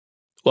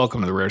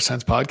Welcome to the Rare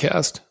Sense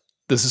Podcast.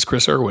 This is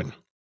Chris Irwin.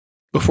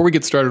 Before we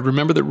get started,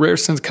 remember that Rare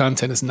Sense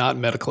content is not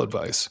medical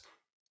advice,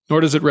 nor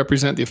does it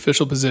represent the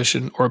official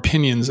position or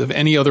opinions of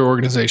any other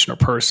organization or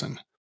person.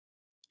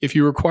 If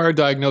you require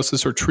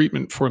diagnosis or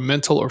treatment for a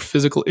mental or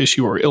physical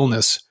issue or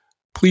illness,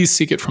 please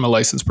seek it from a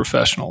licensed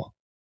professional.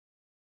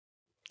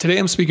 Today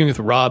I'm speaking with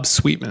Rob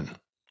Sweetman.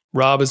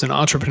 Rob is an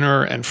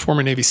entrepreneur and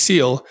former Navy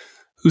SEAL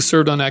who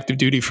served on active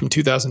duty from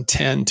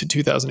 2010 to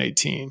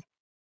 2018.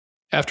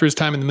 After his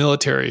time in the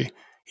military,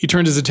 he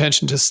turned his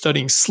attention to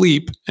studying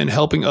sleep and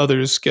helping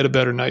others get a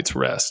better night's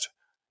rest.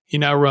 He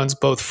now runs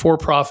both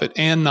for-profit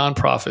and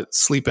non-profit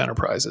sleep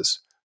enterprises.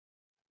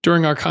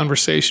 During our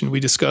conversation,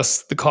 we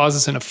discussed the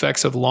causes and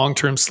effects of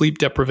long-term sleep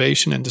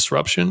deprivation and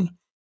disruption,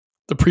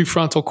 the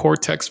prefrontal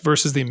cortex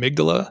versus the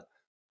amygdala,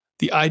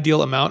 the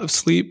ideal amount of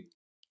sleep,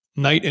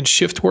 night and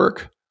shift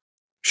work,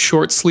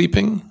 short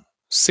sleeping,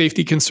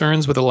 safety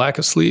concerns with a lack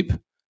of sleep,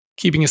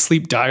 keeping a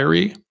sleep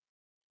diary,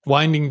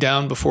 winding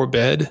down before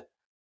bed,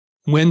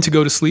 when to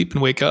go to sleep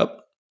and wake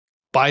up,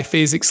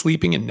 biphasic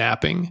sleeping and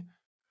napping,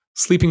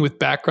 sleeping with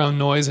background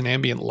noise and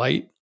ambient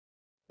light,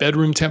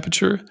 bedroom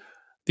temperature,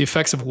 the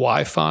effects of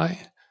Wi-Fi,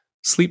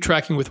 sleep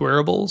tracking with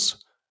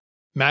wearables,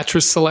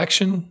 mattress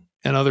selection,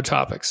 and other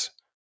topics.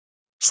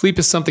 Sleep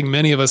is something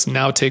many of us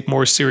now take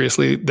more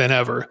seriously than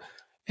ever,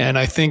 and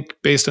I think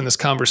based on this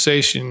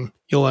conversation,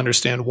 you'll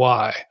understand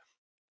why.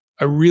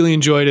 I really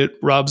enjoyed it.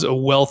 Rob's a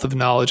wealth of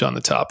knowledge on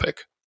the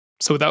topic.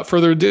 So without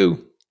further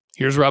ado,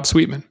 here's Rob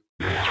Sweetman.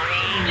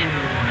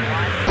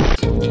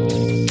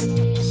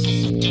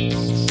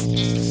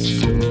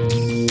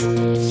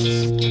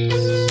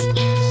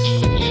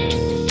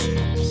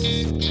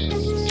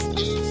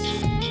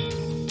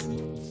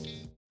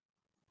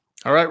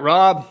 All right,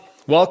 Rob,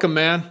 welcome,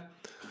 man.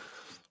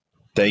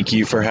 Thank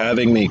you for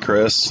having me,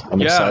 Chris. I'm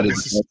excited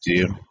to talk to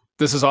you.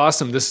 This is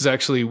awesome. This is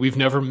actually, we've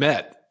never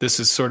met. This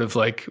is sort of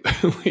like,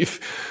 we've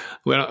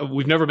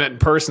never met in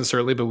person,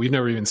 certainly, but we've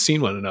never even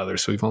seen one another.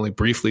 So we've only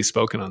briefly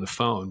spoken on the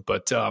phone.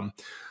 But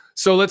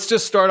so let's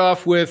just start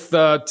off with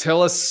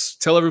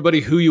tell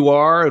everybody who you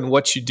are and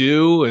what you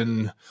do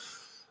and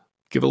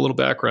give a little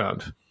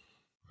background.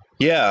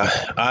 Yeah,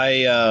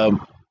 I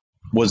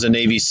was a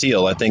Navy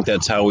SEAL. I think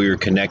that's how we were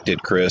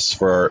connected, Chris,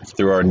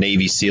 through our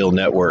Navy SEAL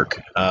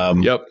network.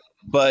 Yep.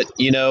 But,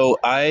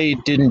 I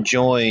didn't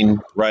join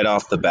right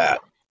off the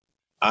bat.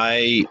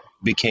 I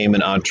became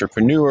an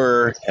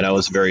entrepreneur and I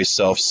was very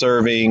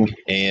self-serving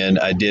and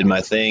I did my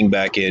thing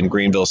back in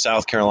Greenville,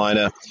 South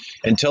Carolina,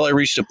 until I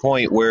reached a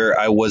point where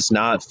I was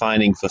not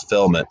finding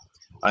fulfillment.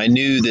 I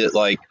knew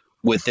that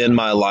within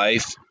my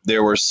life,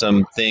 there were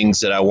some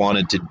things that I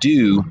wanted to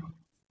do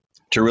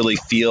to really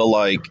feel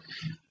like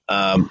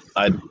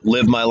I'd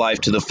live my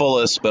life to the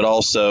fullest, but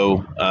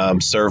also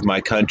serve my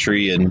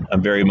country. And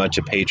I'm very much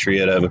a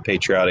patriot. I have a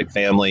patriotic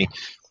family.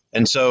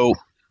 And so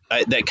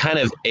that kind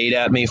of ate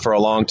at me for a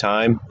long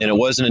time. And it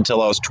wasn't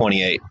until I was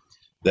 28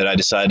 that I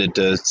decided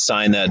to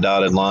sign that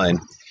dotted line.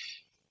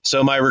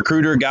 So my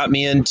recruiter got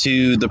me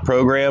into the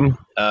program,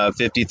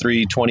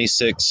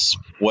 5326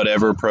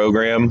 whatever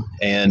program.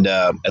 And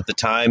at the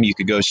time, you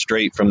could go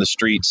straight from the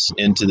streets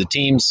into the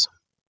teams,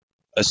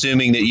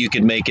 assuming that you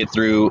could make it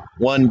through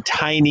one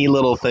tiny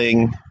little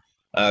thing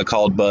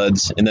called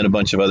buds, and then a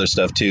bunch of other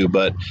stuff too.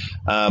 But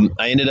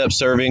I ended up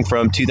serving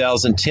from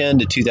 2010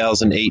 to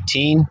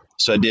 2018.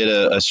 So I did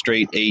a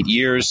straight 8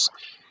 years.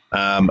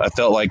 I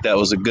felt like that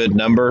was a good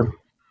number.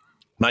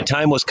 My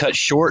time was cut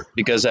short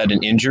because I had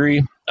an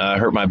injury,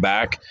 hurt my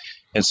back.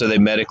 And so they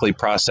medically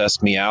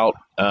processed me out.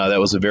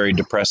 That was a very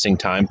depressing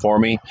time for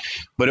me.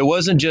 But it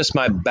wasn't just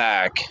my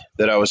back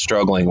that I was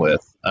struggling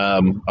with.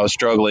 I was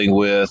struggling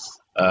with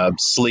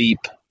sleep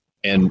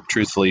and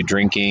truthfully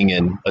drinking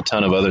and a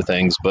ton of other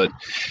things. But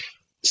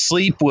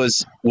sleep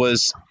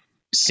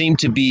seemed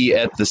to be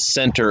at the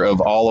center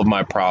of all of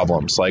my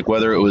problems, like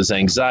whether it was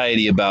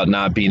anxiety about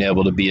not being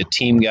able to be a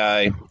team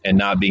guy and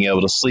not being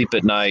able to sleep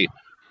at night,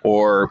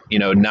 or,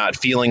 not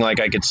feeling like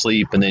I could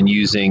sleep and then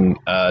using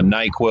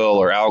NyQuil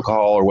or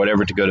alcohol or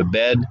whatever to go to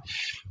bed.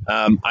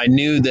 I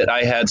knew that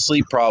I had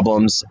sleep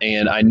problems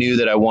and I knew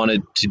that I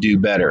wanted to do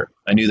better.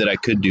 I knew that I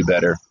could do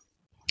better.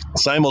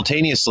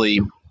 Simultaneously,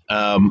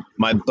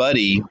 my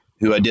buddy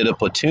who I did a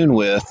platoon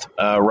with,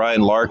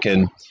 Ryan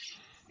Larkin,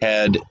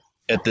 had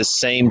at the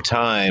same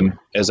time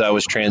as I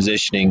was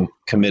transitioning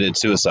committed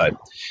suicide.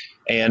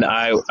 And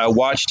I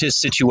watched his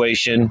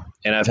situation,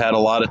 and I've had a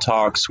lot of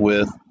talks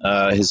with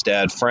his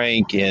dad,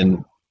 Frank,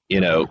 and,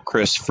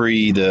 Chris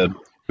Free, who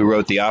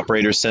wrote The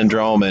Operator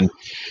Syndrome. And,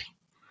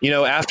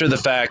 after the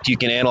fact, you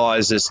can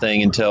analyze this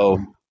thing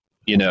until,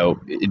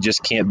 it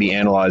just can't be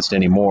analyzed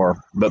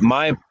anymore. But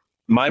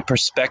my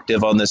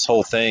perspective on this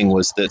whole thing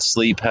was that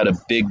sleep had a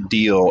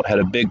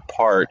big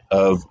part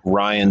of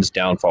Ryan's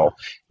downfall,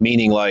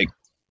 meaning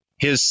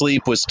his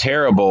sleep was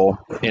terrible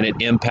and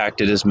it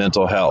impacted his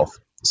mental health.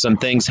 Some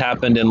things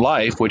happened in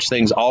life, which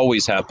things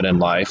always happen in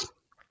life,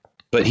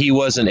 but he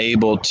wasn't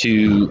able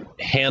to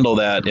handle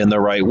that in the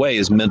right way.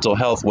 His mental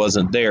health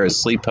wasn't there.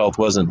 His sleep health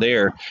wasn't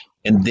there.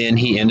 And then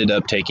he ended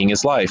up taking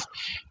his life.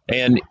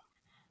 And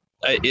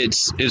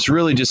It's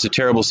really just a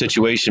terrible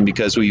situation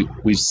because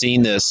we've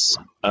seen this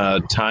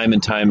time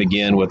and time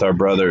again with our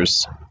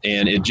brothers,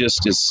 and it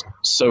just is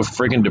so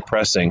friggin'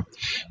 depressing.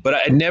 But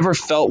I never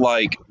felt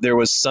like there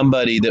was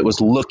somebody that was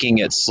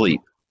looking at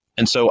sleep,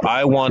 and so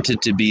I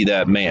wanted to be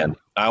that man.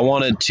 I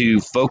wanted to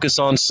focus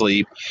on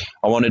sleep.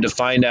 I wanted to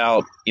find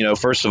out,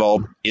 first of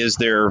all, is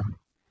there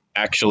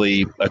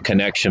actually a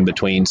connection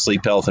between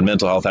sleep health and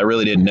mental health? I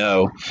really didn't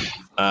know.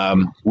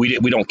 We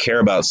don't care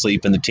about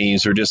sleep in the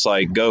teams. We're just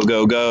like, go,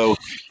 go, go.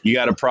 You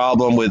got a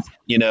problem with,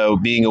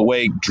 being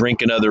awake,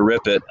 drink another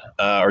Rip It,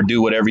 or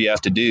do whatever you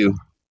have to do.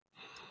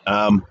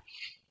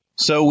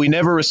 So we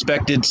never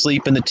respected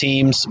sleep in the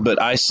teams,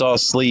 but I saw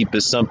sleep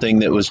as something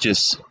that was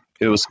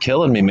it was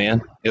killing me,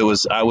 man.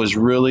 I was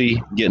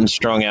really getting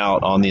strung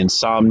out on the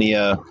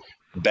insomnia,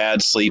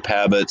 bad sleep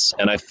habits,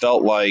 and I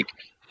felt like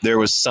there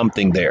was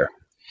something there.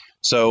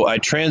 So I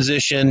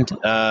transitioned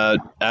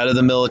out of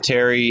the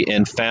military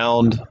and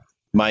found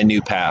my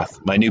new path.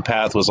 My new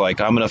path was like,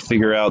 I'm going to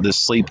figure out this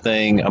sleep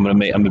thing. I'm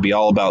going to be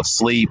all about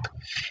sleep.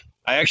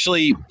 I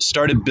actually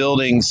started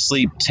building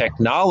sleep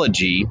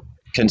technology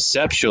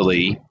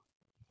conceptually,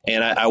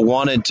 and I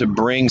wanted to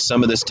bring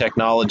some of this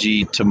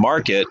technology to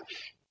market.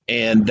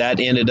 And that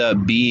ended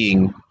up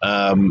being,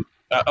 I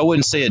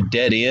wouldn't say a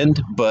dead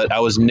end, but I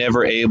was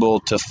never able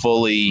to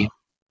fully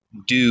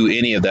do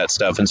any of that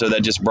stuff. And so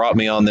that just brought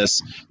me on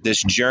this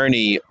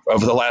journey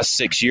over the last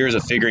 6 years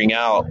of figuring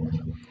out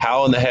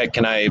how in the heck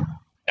can I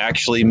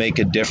actually make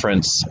a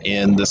difference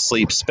in the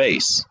sleep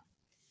space.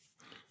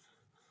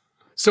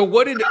 So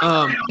what did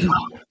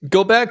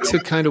go back to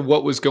kind of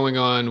what was going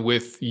on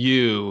with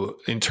you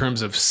in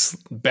terms of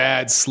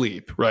bad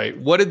sleep, right?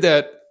 What did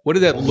that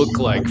look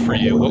like for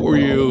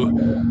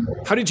you?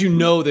 How did you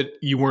know that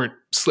you weren't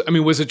I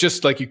mean, was it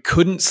just like you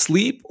couldn't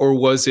sleep, or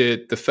was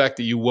it the fact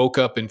that you woke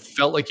up and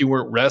felt like you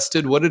weren't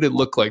rested? What did it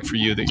look like for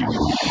you that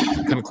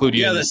you concluded?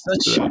 Yeah, that's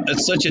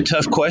such a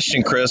tough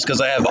question, Chris,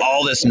 because I have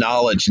all this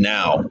knowledge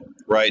now,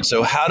 right?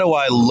 So how do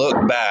I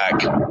look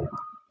back,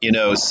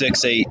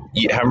 6, 8,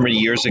 how many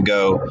years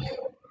ago,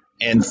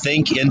 and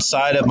think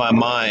inside of my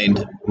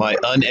mind, my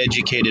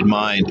uneducated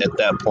mind at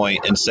that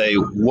point, and say,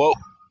 what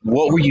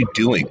were you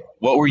doing?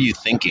 What were you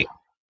thinking?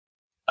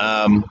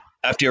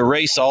 I have to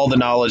erase all the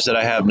knowledge that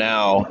I have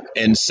now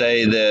and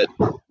say that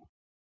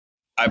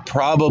I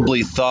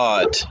probably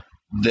thought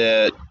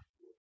that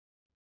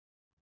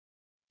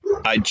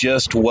I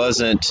just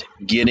wasn't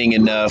getting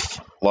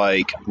enough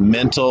like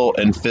mental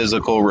and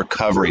physical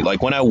recovery.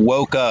 Like when I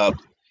woke up,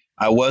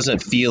 I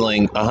wasn't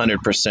feeling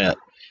 100%.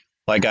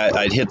 Like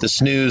I'd hit the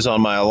snooze on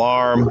my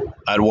alarm.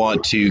 I'd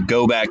want to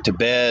go back to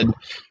bed.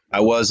 I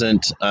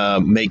wasn't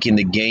making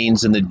the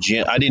gains in the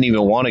gym. I didn't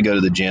even want to go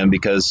to the gym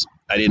because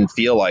I didn't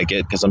feel like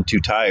it because I'm too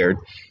tired.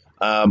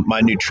 My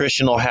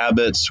nutritional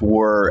habits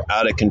were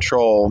out of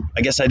control.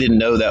 I guess I didn't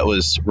know that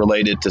was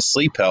related to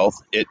sleep health.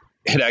 It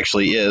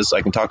actually is.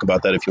 I can talk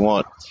about that if you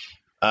want.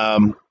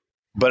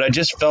 But I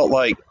just felt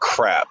like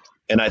crap.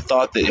 And I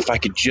thought that if I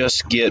could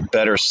just get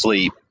better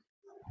sleep,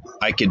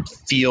 I could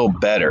feel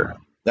better.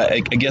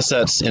 I guess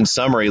that's in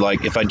summary,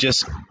 like if I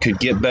just could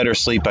get better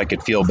sleep, I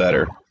could feel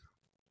better.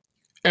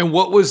 And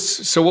what was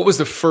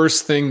the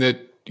first thing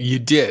that you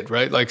did,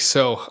 right? Like,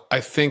 so I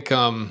think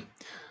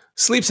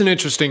sleep's an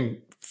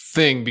interesting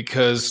thing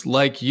because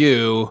like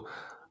you,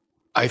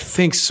 I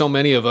think so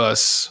many of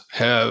us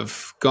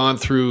have gone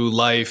through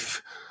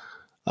life,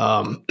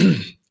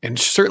 and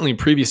certainly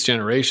previous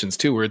generations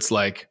too, where it's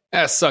like,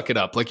 suck it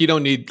up. Like you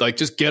don't need, like,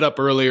 just get up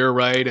earlier,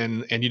 right?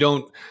 And you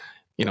don't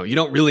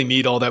really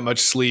need all that much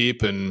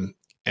sleep and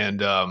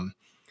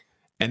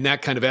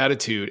that kind of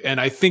attitude. And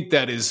I think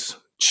that is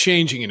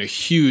changing in a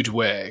huge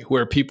way,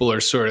 where people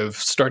are sort of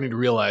starting to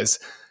realize,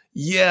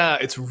 yeah,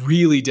 it's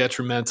really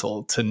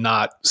detrimental to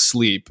not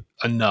sleep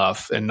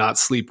enough and not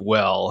sleep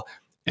well,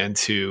 and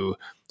to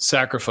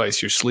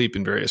sacrifice your sleep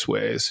in various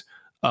ways.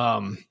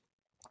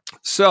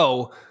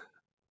 So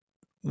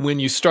when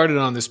you started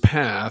on this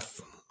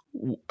path,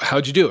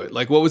 how'd you do it?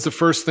 Like, what was the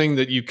first thing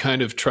that you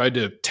kind of tried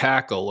to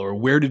tackle, or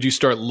where did you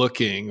start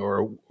looking,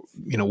 or,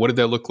 what did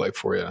that look like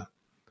for you?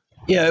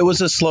 Yeah, it was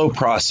a slow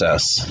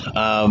process.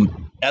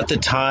 At the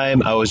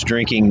time, I was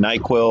drinking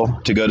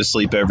NyQuil to go to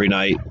sleep every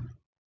night.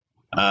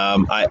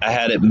 I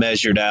had it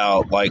measured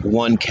out like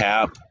one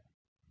cap.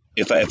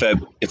 If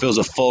it was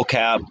a full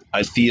cap,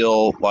 I'd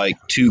feel like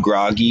too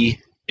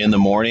groggy in the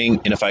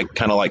morning, and if I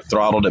kind of like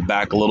throttled it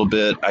back a little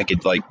bit, I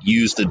could like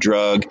use the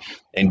drug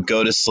and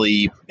go to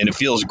sleep. And it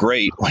feels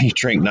great when you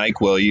drink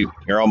NyQuil.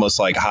 You're almost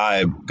like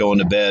high. Going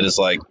to bed is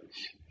like,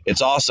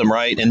 it's awesome,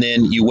 right? And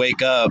then you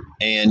wake up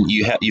and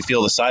you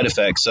feel the side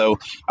effects. So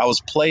I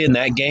was playing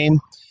that game.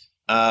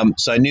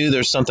 So I knew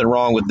there's something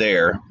wrong with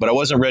there, but I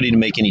wasn't ready to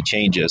make any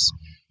changes.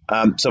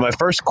 So my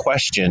first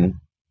question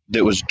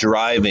that was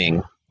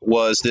driving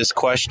was this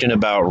question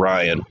about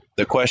Ryan.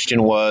 The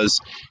question was,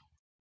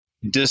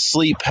 does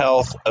sleep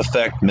health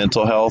affect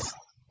mental health?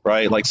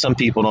 Right? Like some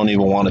people don't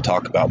even want to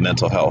talk about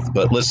mental health,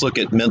 but let's look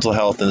at mental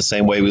health in the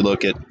same way we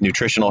look at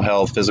nutritional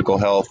health, physical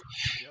health.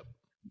 Yep.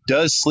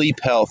 Does sleep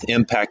health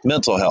impact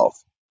mental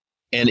health?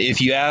 And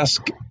if you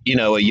ask,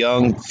 a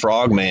young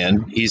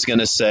frogman, he's going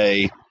to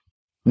say,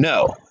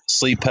 no,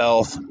 sleep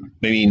health. I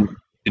mean,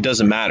 it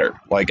doesn't matter.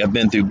 Like, I've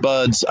been through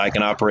buds. I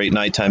can operate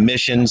nighttime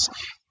missions.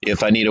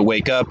 If I need to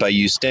wake up, I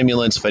use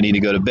stimulants. If I need to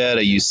go to bed,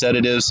 I use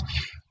sedatives.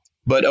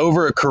 But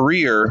over a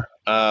career,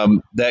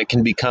 that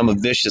can become a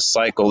vicious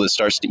cycle that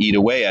starts to eat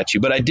away at you.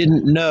 But I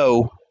didn't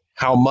know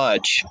how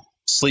much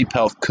sleep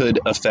health could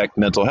affect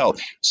mental health.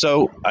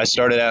 So I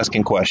started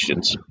asking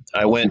questions.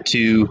 I went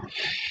to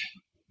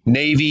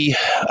Navy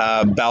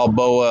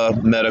Balboa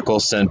Medical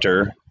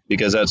Center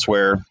because that's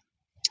where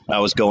I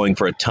was going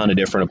for a ton of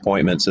different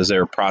appointments as they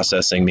were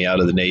processing me out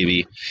of the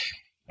Navy.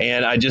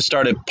 And I just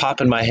started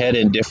popping my head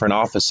in different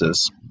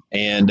offices.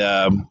 And,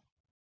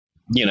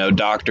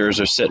 doctors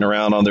are sitting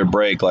around on their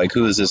break, like,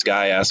 who is this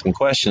guy asking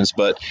questions?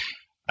 But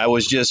I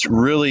was just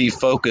really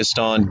focused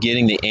on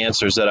getting the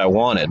answers that I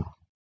wanted.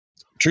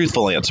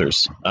 Truthful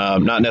answers,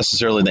 not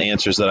necessarily the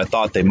answers that I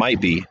thought they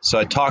might be. So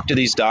I talked to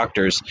these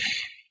doctors.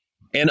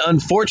 And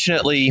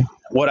unfortunately,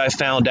 what I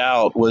found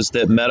out was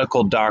that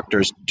medical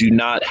doctors do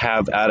not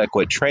have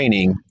adequate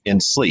training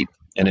in sleep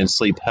and in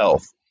sleep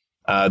health.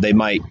 They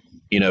might,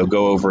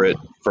 go over it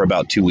for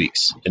about 2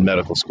 weeks in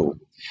medical school.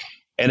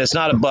 And it's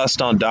not a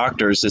bust on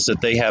doctors, it's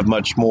that they have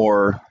much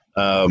more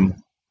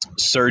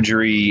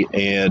surgery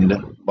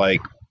and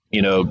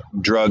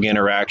drug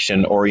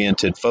interaction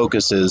oriented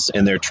focuses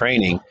in their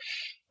training.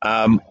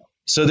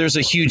 So there's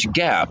a huge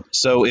gap.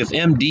 So if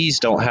MDs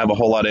don't have a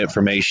whole lot of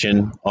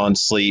information on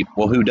sleep,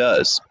 well, who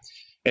does?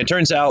 It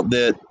turns out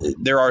that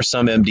there are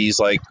some MDs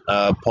like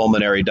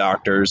pulmonary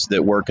doctors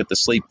that work at the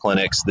sleep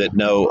clinics that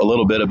know a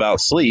little bit about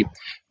sleep,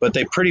 but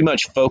they pretty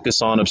much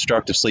focus on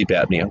obstructive sleep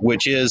apnea,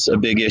 which is a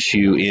big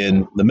issue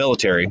in the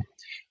military.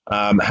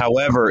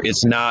 However,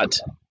 it's not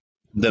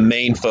the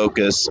main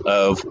focus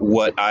of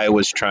what I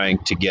was trying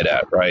to get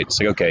at, right? It's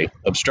like, okay,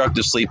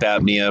 obstructive sleep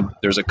apnea,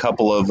 there's a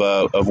couple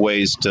of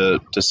ways to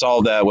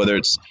solve that, whether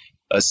it's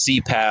a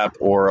CPAP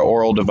or an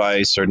oral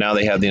device, or now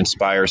they have the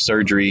Inspire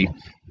surgery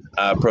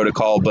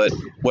protocol. But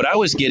what I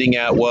was getting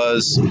at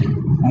was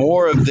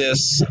more of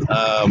this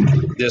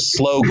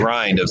slow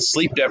grind of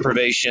sleep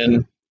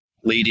deprivation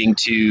leading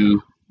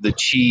to the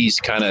cheese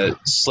kind of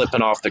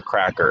slipping off the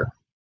cracker,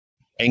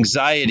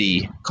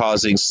 anxiety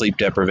causing sleep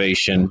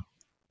deprivation,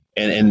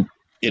 and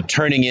it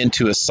turning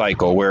into a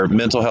cycle where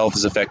mental health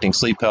is affecting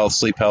sleep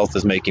health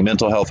is making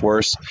mental health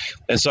worse.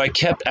 And so I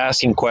kept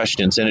asking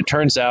questions, and it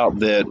turns out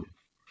that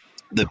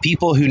the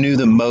people who knew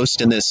the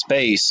most in this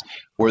space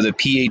were the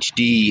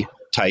PhD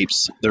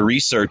types, the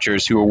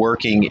researchers who were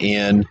working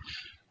in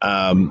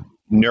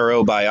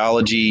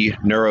neurobiology,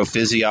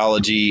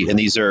 neurophysiology, and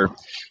these are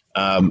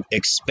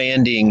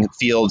expanding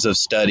fields of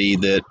study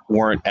that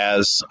weren't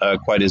as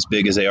quite as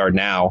big as they are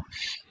now.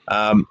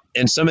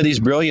 And some of these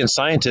brilliant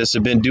scientists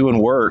have been doing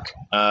work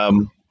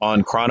on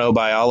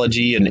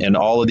chronobiology and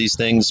all of these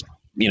things,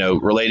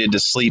 related to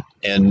sleep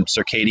and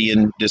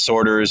circadian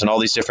disorders and all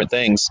these different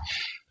things.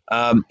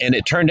 And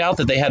it turned out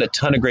that they had a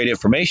ton of great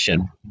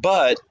information,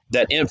 but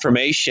that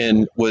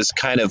information was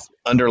kind of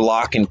under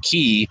lock and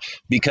key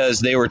because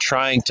they were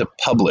trying to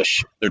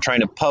publish. They're trying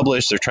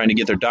to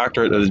get their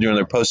doctorate, or they're doing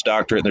their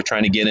postdoctorate, and they're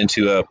trying to get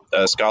into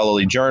a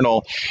scholarly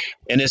journal.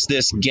 And it's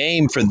this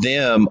game for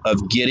them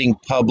of getting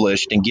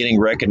published and getting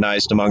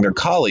recognized among their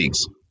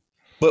colleagues.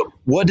 But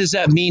what does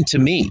that mean to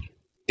me?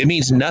 It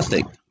means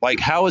nothing. Like,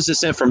 how is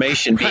this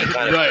information being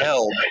kind of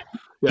held?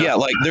 Yeah,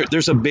 like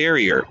there's a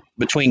barrier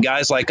between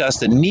guys like us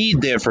that need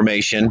the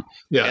information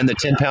and the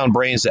 10-pound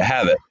brains that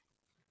have it.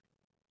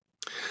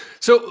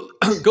 So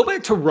go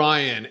back to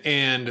Ryan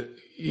and,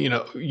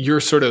 your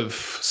sort of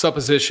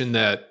supposition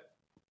that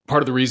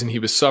part of the reason he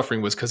was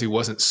suffering was because he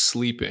wasn't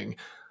sleeping.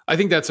 I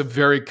think that's a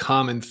very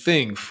common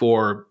thing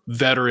for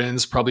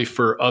veterans, probably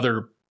for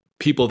other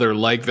people that are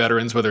like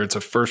veterans, whether it's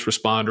a first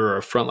responder or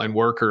a frontline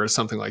worker or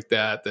something like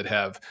that, that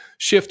have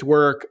shift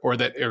work or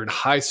that are in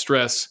high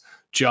stress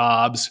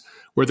jobs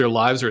where their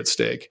lives are at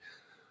stake.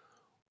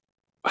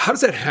 How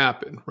does that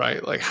happen,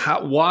 right? Like,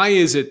 why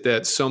is it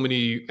that so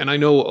many, and I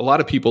know a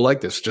lot of people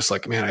like this, just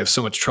like, man, I have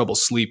so much trouble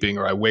sleeping,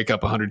 or I wake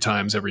up 100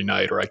 times every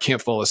night, or I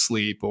can't fall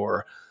asleep,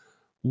 or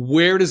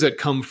where does it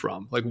come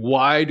from? Like,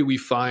 why do we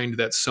find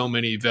that so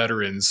many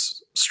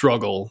veterans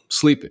struggle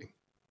sleeping?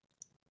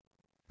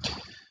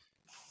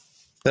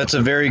 That's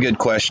a very good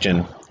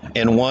question,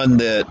 and one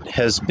that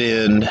has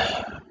been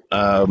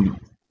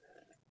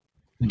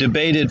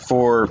debated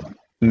for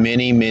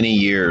many, many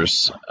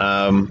years.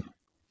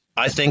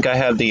 I think I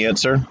have the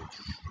answer.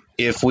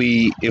 If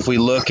we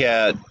look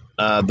at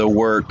the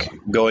work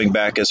going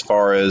back as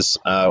far as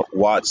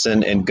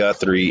Watson and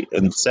Guthrie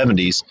in the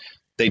 70s,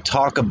 they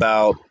talk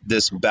about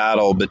this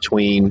battle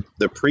between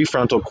the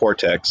prefrontal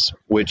cortex,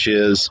 which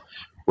is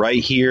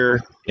right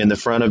here in the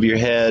front of your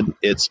head.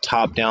 It's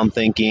top-down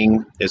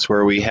thinking. It's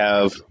where we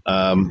have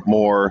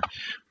more,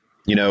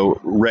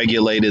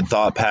 regulated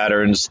thought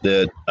patterns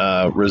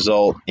that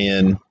result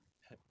in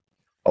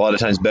a lot of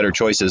times better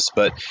choices.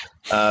 But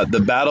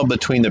the battle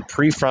between the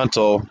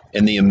prefrontal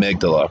and the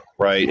amygdala,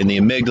 right? And the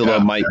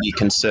amygdala might be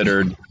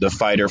considered the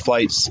fight or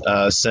flight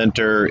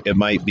center. It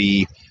might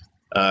be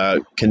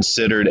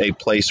considered a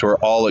place where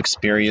all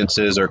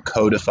experiences are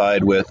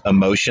codified with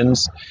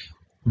emotions.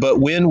 But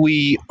when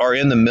we are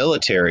in the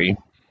military,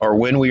 or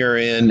when we are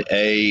in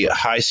a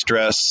high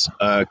stress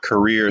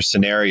career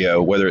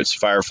scenario, whether it's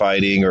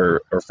firefighting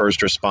or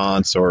first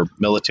response or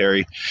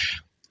military,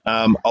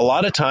 a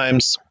lot of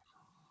times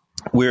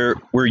we're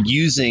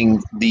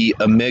using the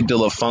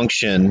amygdala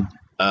function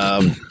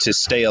to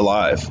stay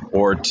alive,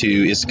 or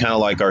it's kind of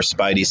like our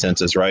spidey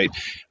senses, right?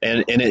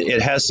 And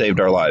it has saved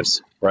our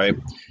lives, right?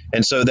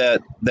 And so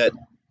that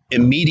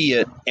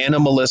immediate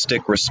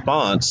animalistic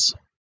response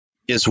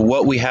is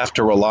what we have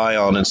to rely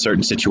on in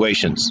certain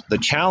situations. The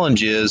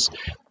challenge is,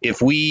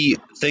 if we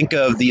think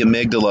of the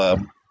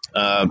amygdala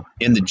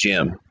in the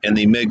gym, and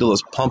the amygdala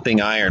is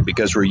pumping iron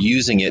because we're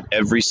using it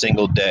every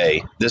single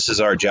day. This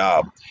is our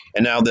job.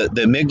 And now the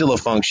amygdala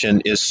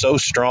function is so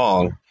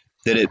strong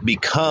that it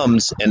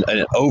becomes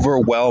an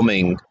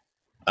overwhelming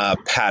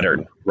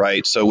pattern,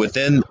 right? So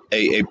within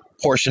a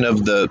portion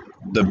of the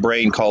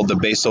brain called the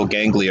basal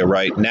ganglia,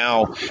 right,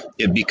 now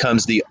it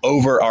becomes the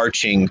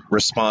overarching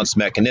response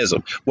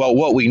mechanism. Well,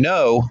 what we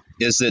know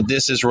is that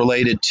this is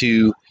related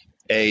to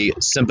a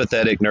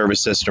sympathetic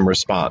nervous system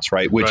response,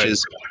 right, which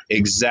is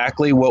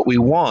exactly what we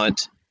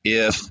want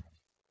if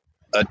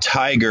a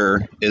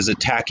tiger is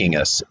attacking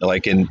us,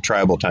 like in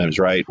tribal times,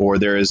 right, or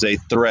there is a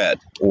threat,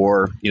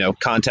 or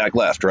contact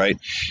left, right?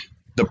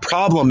 The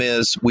problem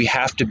is we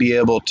have to be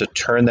able to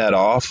turn that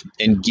off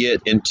and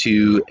get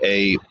into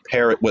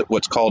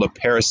what's called a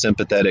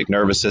parasympathetic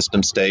nervous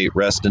system state,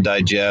 rest and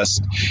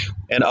digest,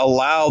 and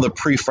allow the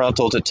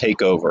prefrontal to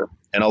take over,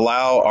 and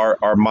allow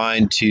our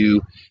mind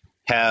to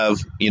have,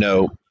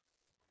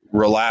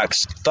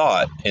 relaxed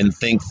thought and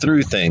think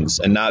through things,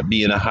 and not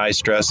be in a high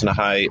stress and a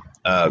high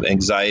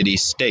anxiety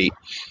state.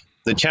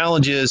 The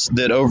challenge is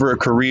that over a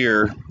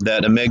career,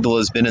 that amygdala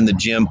has been in the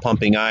gym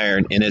pumping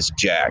iron, and it's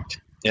jacked,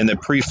 and the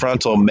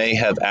prefrontal may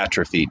have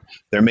atrophied.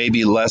 There may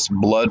be less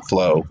blood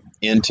flow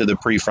into the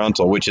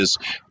prefrontal, which is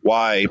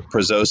why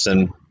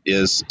prazosin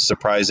is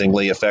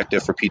surprisingly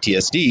effective for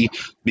PTSD,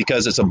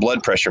 because it's a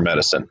blood pressure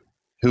medicine.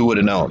 Who would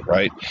have known,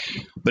 right?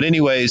 But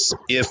anyways,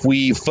 if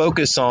we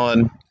focus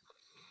on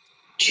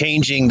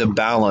changing the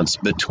balance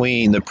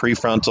between the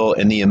prefrontal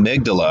and the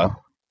amygdala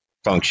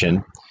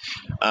function,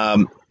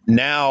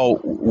 now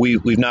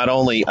we've not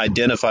only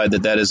identified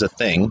that is a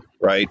thing,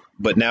 right,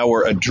 but now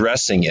we're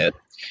addressing it.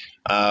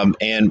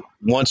 And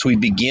once we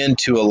begin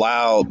to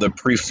allow the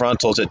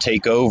prefrontal to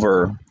take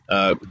over,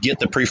 get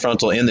the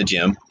prefrontal in the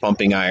gym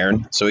pumping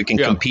iron so it can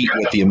compete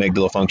with the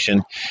amygdala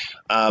function,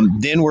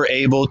 then we're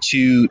able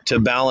to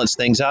balance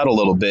things out a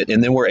little bit.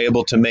 And then we're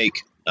able to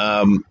make,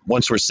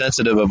 once we're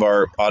sensitive of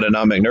our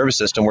autonomic nervous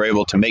system, we're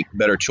able to make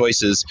better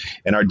choices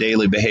in our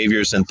daily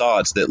behaviors and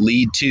thoughts that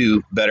lead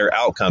to better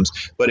outcomes.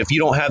 But if you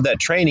don't have that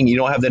training, you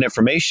don't have that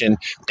information,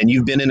 and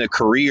you've been in a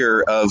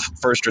career of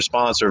first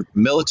response or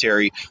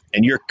military,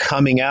 and you're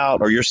coming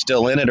out, or you're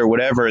still in it or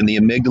whatever, and the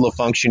amygdala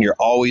function, you're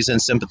always in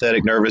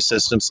sympathetic nervous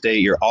system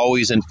state, you're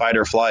always in fight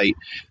or flight,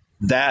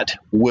 that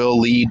will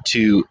lead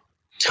to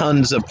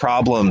tons of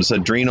problems,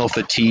 adrenal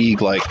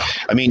fatigue.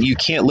 You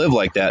can't live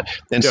like that.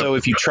 And so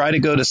if you try to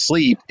go to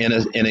sleep in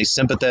a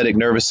sympathetic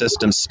nervous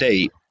system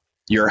state,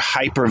 you're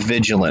hyper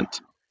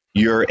vigilant,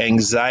 you're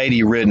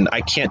anxiety ridden.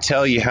 I can't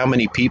tell you how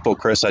many people,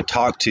 Chris, I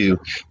talk to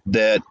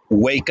that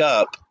wake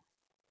up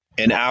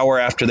an hour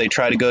after they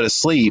try to go to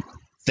sleep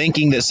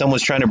thinking that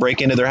someone's trying to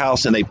break into their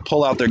house, and they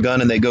pull out their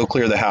gun and they go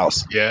clear the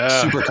house.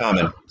 Super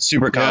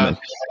common.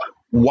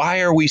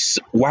 Why are we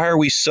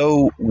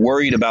so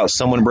worried about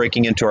someone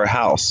breaking into our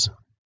house?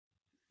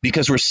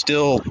 Because we're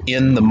still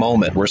in the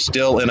moment. We're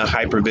still in a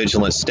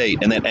hypervigilant state,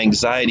 and that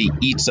anxiety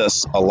eats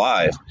us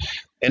alive.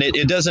 And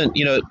it doesn't,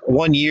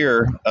 1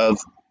 year of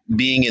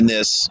being in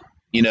this,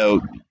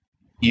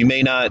 you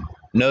may not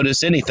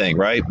notice anything,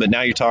 right? But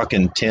now you're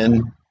talking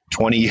 10,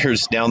 20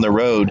 years down the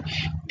road,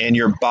 and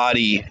your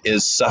body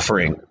is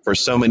suffering for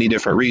so many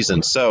different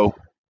reasons. So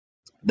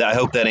I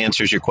hope that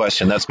answers your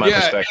question. That's my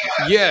perspective.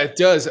 Yeah, it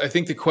does. I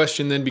think the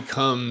question then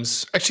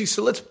becomes, actually,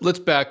 so let's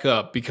back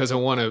up, because I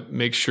want to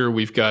make sure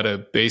we've got a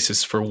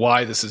basis for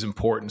why this is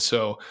important.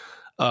 So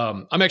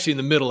I'm actually in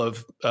the middle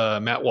of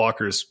Matt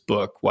Walker's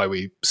book, Why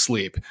We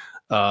Sleep,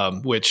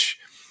 which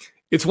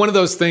it's one of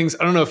those things.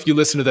 I don't know if you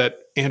listen to that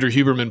Andrew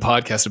Huberman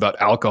podcast about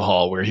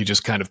alcohol, where he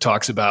just kind of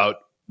talks about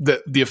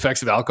the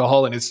effects of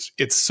alcohol. And it's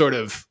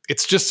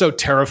just so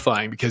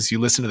terrifying, because you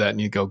listen to that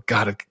and you go,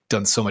 God, I've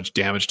done so much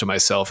damage to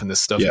myself, and this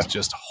stuff is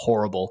just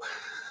horrible.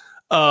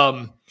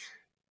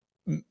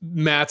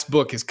 Matt's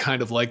book is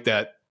kind of like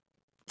that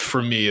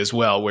for me as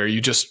well, where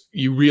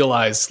you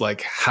realize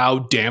how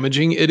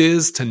damaging it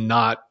is to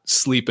not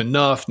sleep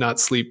enough, not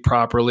sleep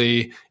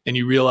properly. And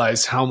you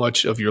realize how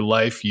much of your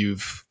life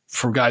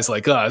for guys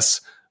like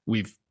us,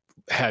 we've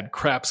had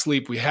crap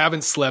sleep. We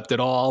haven't slept at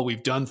all.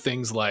 We've done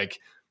things like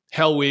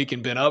hell week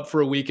and been up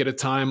for a week at a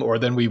time, or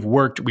then we've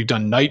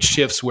done night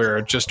shifts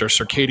where just our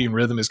circadian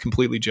rhythm is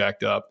completely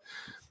jacked up.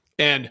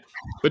 And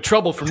the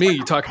trouble for me,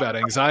 you talk about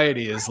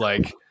anxiety, is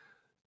like,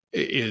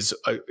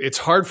 it's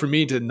hard for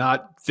me to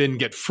not then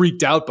get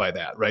freaked out by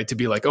that, right? To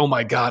be like, oh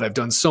my God, I've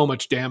done so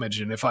much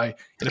damage. And if I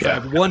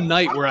have one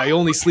night where I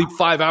only sleep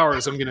 5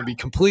 hours, I'm going to be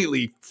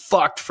completely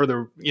fucked for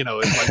the,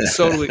 like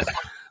totally.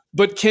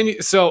 But can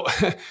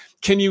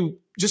you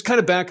just kind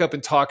of back up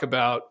and talk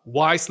about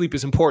why sleep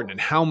is important and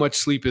how much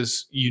sleep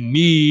you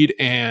need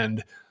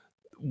and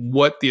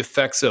what the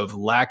effects of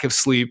lack of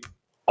sleep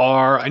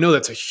are? I know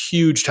that's a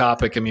huge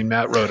topic. I mean,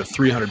 Matt wrote a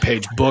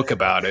 300-page book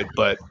about it,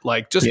 but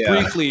like just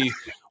briefly,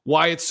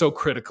 why it's so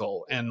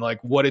critical and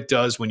like what it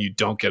does when you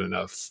don't get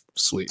enough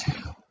sleep.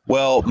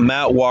 Well,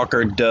 Matt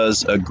Walker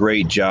does a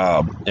great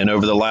job. And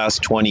over the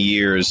last 20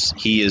 years,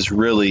 he has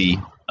really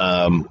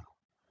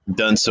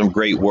done some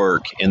great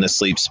work in the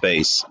sleep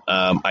space.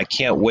 I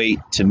can't wait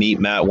to meet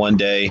Matt one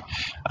day.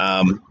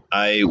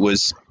 I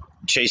was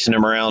chasing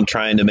him around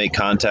trying to make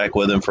contact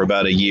with him for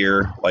about a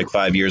year, like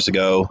 5 years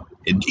ago.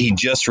 He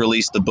just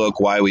released the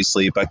book, Why We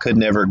Sleep. I could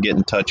never get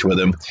in touch with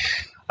him.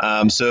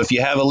 So if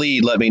you have a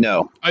lead, let me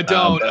know. I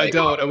don't.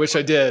 I wish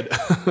I did.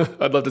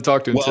 I'd love to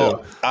talk to him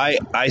too.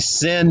 I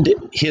send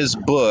his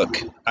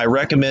book. I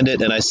recommend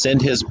it, and I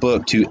send his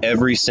book to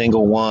every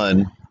single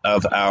one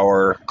of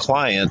our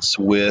clients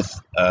with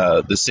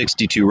the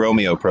 62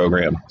 Romeo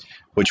program,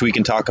 which we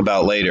can talk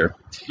about later.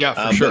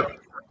 Yeah, for sure.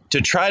 To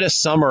try to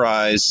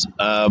summarize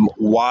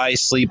why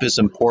sleep is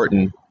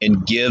important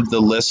and give the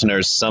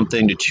listeners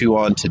something to chew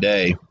on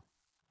today,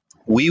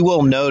 we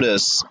will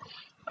notice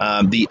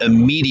the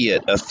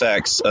immediate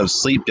effects of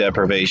sleep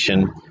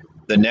deprivation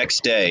the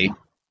next day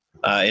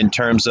in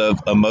terms of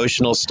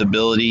emotional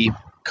stability,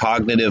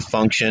 cognitive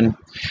function.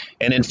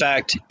 And in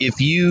fact, if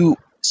you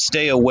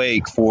stay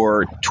awake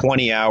for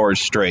 20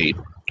 hours straight,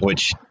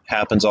 which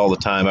happens all the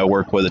time, I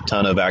work with a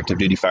ton of active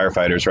duty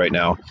firefighters right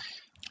now,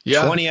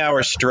 20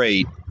 hours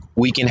straight,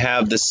 we can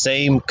have the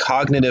same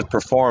cognitive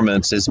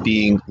performance as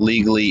being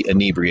legally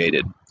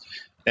inebriated.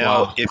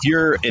 Now, if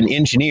you're an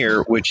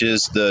engineer, which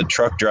is the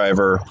truck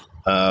driver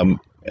on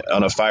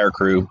a fire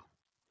crew,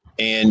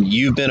 and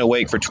you've been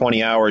awake for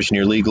 20 hours and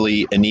you're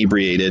legally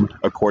inebriated,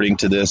 according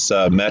to this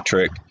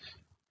metric,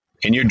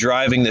 and you're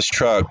driving this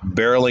truck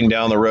barreling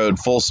down the road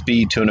full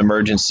speed to an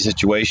emergency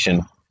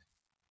situation,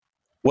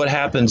 what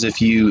happens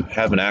if you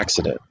have an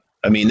accident?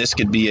 I mean, this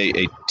could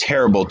be a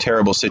terrible,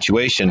 terrible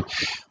situation,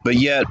 but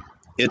yet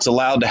it's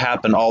allowed to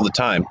happen all the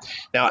time.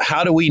 Now,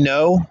 how do we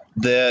know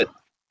that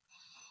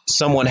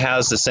someone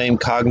has the same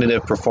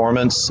cognitive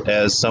performance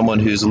as someone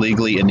who's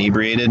legally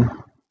inebriated?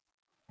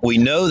 We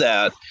know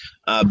that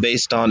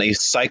based on a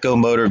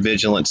psychomotor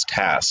vigilance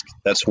task.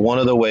 That's one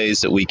of the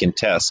ways that we can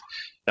test.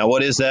 Now,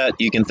 what is that?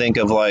 You can think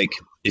of like,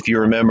 if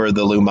you remember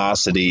the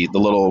Lumosity, the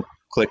little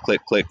click,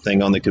 click, click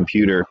thing on the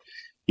computer,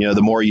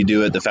 the more you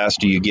do it, the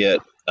faster you get.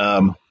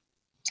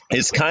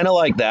 It's kind of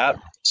like that.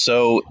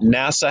 So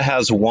NASA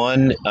has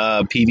one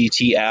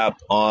PVT app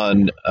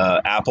on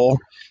Apple.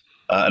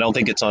 I don't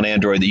think it's on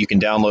Android that you can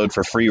download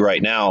for free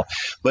right now.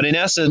 But in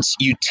essence,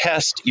 you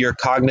test your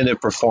cognitive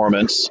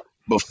performance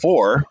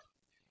before,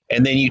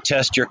 and then you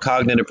test your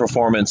cognitive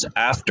performance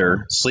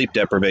after sleep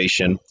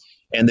deprivation.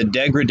 And the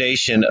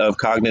degradation of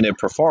cognitive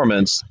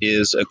performance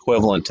is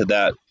equivalent to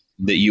that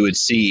you would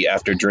see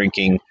after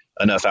drinking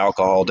enough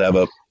alcohol to have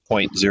a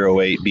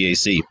 0.08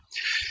 BAC.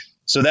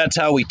 So that's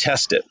how we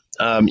test it.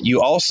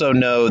 You also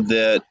know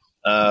that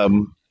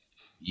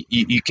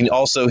you can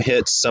also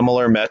hit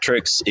similar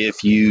metrics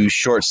if you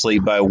short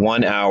sleep by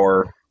 1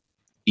 hour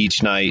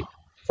each night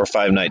for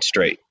 5 nights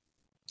straight.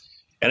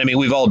 And I mean,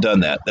 we've all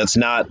done that. That's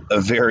not a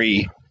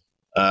very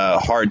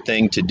hard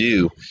thing to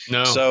do.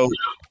 No. So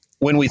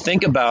when we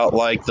think about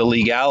like the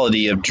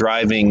legality of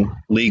driving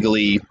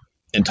legally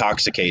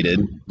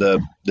intoxicated,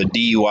 the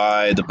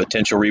DUI, the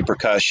potential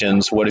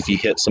repercussions, what if you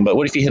hit somebody,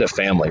 what if you hit a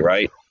family,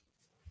 right?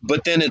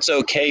 But then it's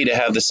okay to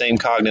have the same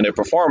cognitive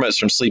performance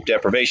from sleep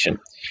deprivation.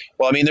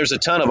 Well, I mean, there's a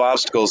ton of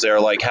obstacles there,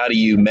 like how do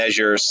you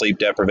measure sleep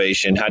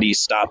deprivation? How do you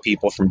stop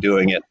people from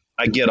doing it?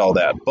 I get all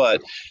that.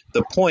 But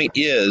the point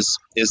is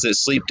that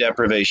sleep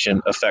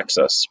deprivation affects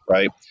us,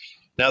 right?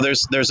 Now,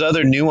 there's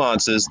other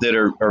nuances that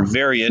are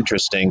very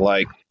interesting,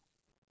 like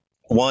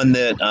one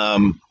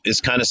that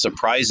is kind of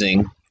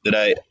surprising that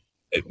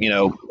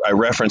I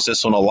reference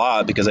this one a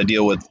lot because I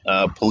deal with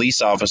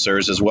police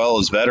officers as well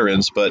as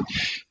veterans, but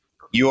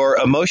your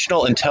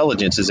emotional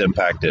intelligence is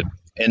impacted.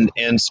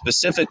 And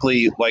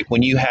specifically, like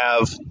when you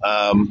have,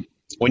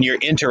 when you're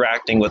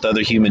interacting with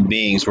other human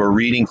beings, we're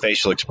reading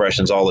facial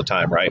expressions all the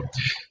time, right?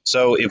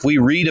 So if we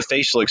read a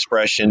facial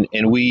expression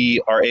and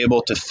we are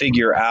able to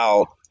figure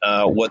out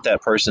what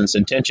that person's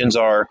intentions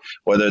are,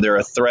 whether they're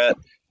a threat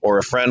or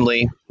a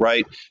friendly,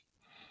 right?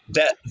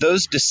 That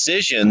those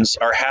decisions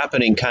are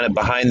happening kind of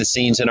behind the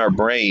scenes in our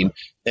brain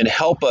and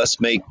help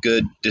us make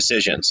good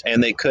decisions,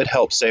 and they could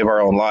help save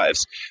our own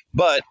lives.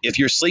 But if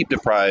you're sleep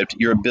deprived,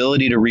 your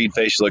ability to read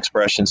facial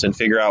expressions and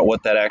figure out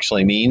what that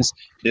actually means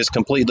is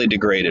completely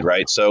degraded,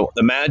 right? So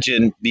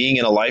imagine being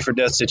in a life or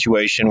death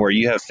situation where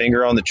you have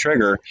finger on the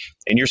trigger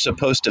and you're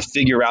supposed to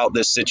figure out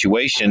this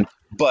situation,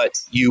 but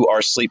you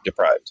are sleep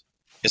deprived.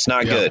 It's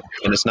not Yeah. good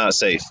and it's not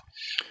safe.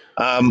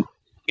 Um,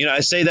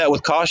 I say that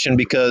with caution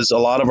because a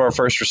lot of our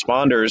first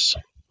responders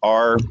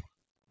are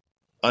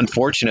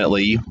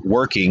unfortunately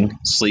working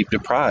sleep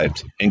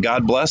deprived, and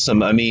God bless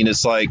them. I mean,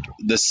 it's like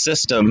the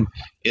system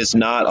is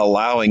not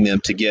allowing them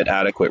to get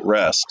adequate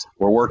rest.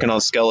 We're working on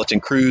skeleton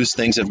crews.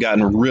 Things have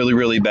gotten really,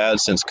 really bad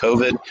since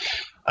COVID.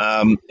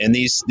 And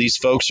these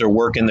folks are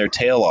working their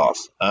tail off.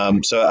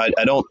 So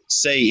I don't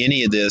say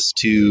any of this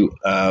to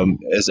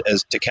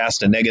as to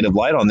cast a negative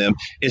light on them.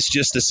 It's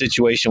just the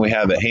situation we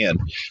have at hand.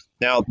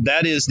 Now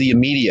that is the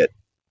immediate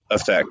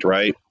effect,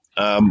 right?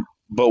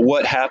 But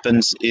what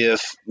happens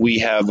if we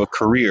have a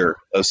career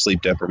of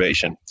sleep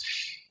deprivation?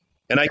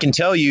 And I can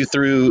tell you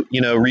through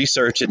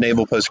research at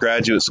Naval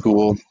Postgraduate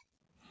School,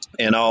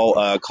 and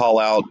I'll call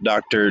out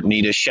Dr.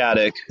 Nita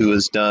Shattuck, who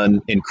has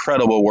done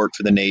incredible work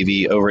for the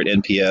Navy over at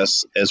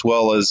NPS, as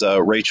well as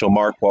Rachel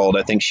Markwald.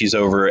 I think she's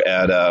over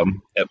at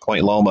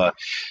Point Loma.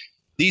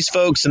 These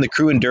folks in the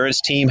crew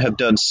endurance team have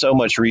done so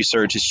much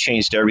research. It's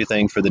changed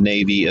everything for the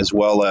Navy, as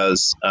well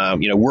as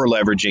we're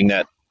leveraging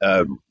that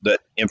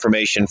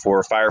information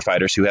for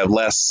firefighters who have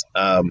less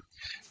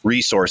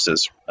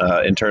resources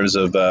in terms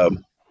of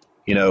the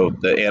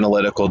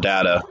analytical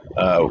data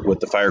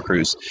with the fire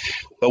crews.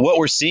 But what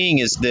we're seeing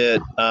is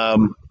that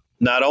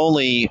not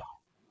only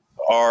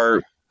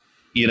are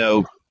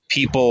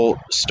people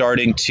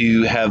starting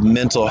to have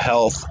mental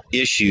health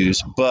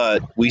issues,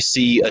 but we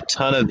see a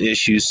ton of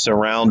issues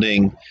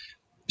surrounding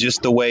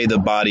just the way the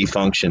body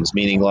functions,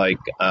 meaning like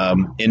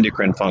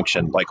endocrine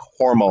function, like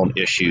hormone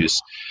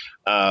issues,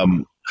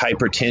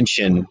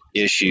 hypertension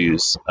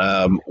issues,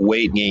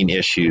 weight gain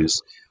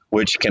issues,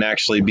 which can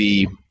actually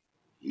be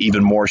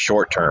even more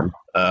short term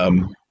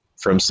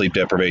from sleep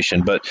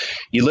deprivation. But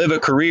you live a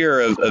career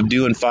of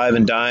doing five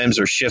and dimes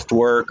or shift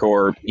work,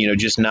 or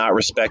just not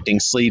respecting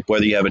sleep,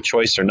 whether you have a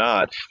choice or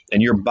not,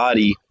 and your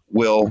body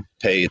will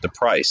pay the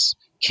price.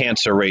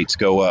 Cancer rates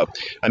go up.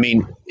 I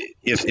mean,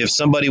 if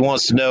somebody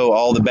wants to know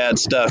all the bad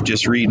stuff,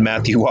 just read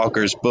Matthew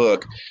Walker's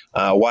book,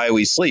 Why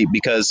We Sleep,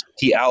 because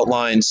he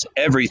outlines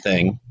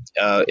everything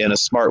in a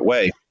smart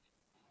way.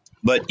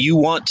 But you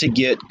want to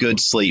get good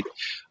sleep.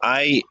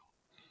 I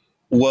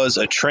was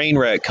a train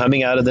wreck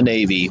coming out of the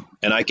Navy,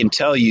 and I can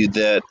tell you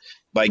that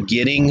by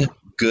getting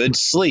good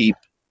sleep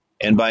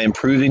and by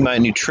improving my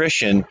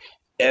nutrition,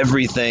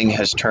 everything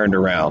has turned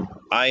around.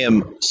 I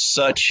am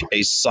such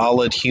a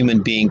solid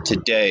human being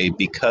today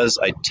because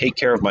I take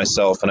care of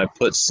myself and I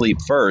put sleep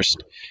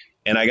first.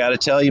 And I got to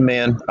tell you,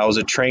 man, I was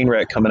a train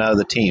wreck coming out of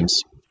the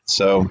teams.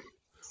 So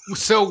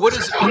what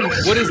is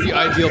the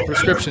ideal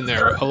prescription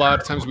there? A lot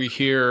of times we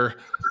hear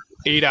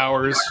 8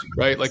 hours,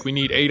 right? Like we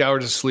need 8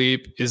 hours of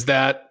sleep. Is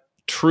that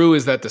true?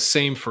 Is that the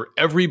same for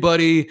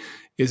everybody?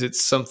 Is it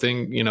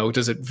something,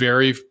 does it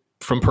vary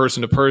from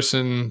person to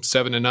person,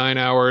 7 to 9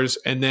 hours?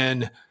 And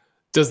then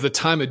does the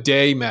time of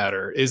day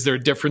matter? Is there a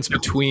difference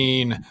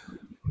between,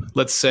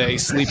 let's say,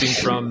 sleeping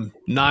from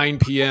 9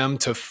 p.m.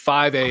 to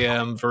 5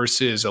 a.m.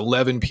 versus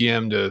 11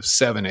 p.m. to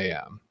 7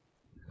 a.m.?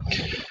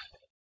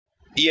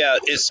 Yeah,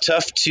 it's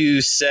tough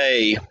to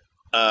say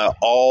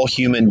all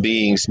human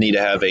beings need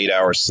to have 8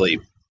 hours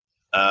sleep.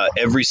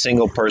 Every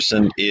single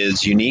person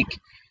is unique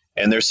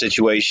and their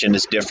situation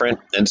is different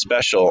and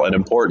special and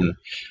important.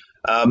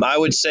 I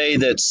would say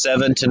that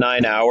 7 to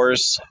 9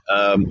 hours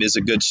is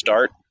a good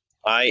start.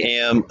 I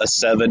am a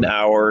 7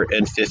 hour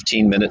and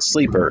 15-minute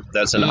sleeper.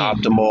 That's an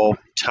optimal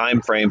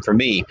time frame for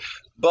me.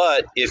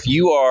 But if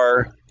you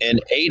are an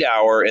 8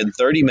 hour and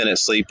 30-minute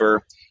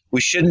sleeper, we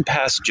shouldn't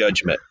pass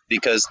judgment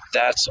because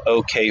that's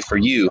okay for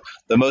you.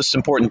 The most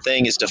important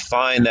thing is to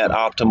find that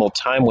optimal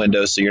time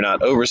window so you're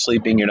not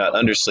oversleeping, you're not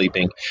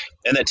undersleeping.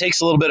 And that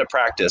takes a little bit of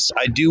practice.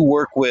 I do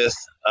work with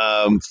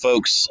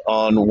folks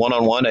on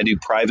one-on-one. I do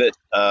private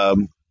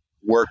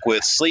work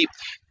with sleep.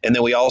 And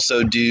then we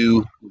also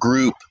do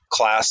group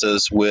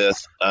classes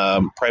with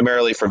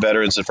primarily for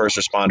veterans and first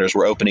responders.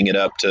 We're opening it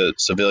up to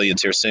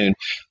civilians here soon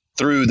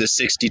through the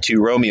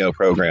 62 Romeo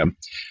program.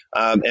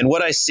 And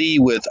what I see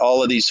with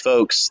all of these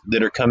folks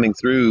that are coming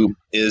through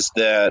is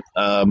that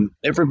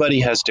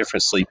everybody has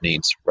different sleep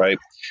needs, right?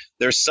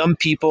 There's some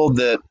people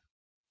that,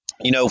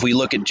 if we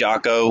look at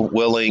Jocko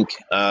Willink,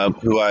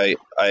 who I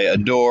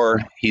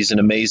adore, he's an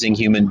amazing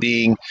human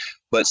being,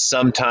 but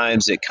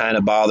sometimes it kind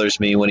of bothers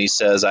me when he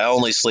says, I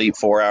only sleep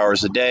 4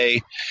 hours a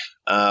day.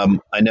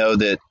 I know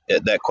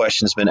that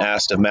question's been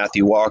asked of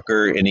Matthew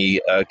Walker, and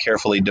he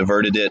carefully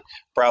diverted it,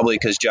 probably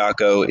because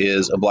Jocko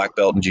is a black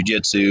belt in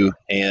jiu-jitsu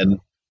and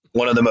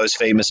one of the most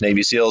famous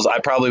Navy SEALs. I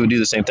probably would do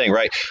the same thing,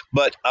 right?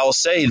 But I'll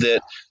say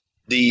that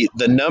the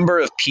number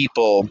of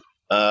people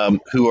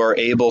who are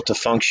able to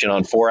function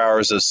on 4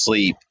 hours of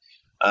sleep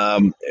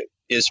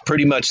is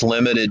pretty much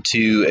limited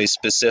to a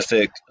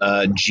specific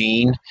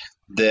gene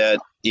that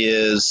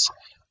is,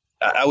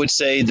 I would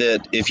say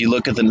that if you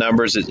look at the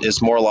numbers,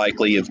 it's more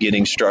likely of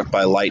getting struck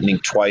by lightning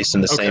twice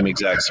in the same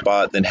exact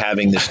spot than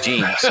having this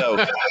gene.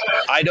 So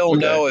I don't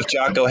know if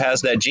Jocko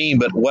has that gene,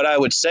 but what I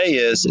would say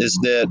is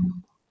that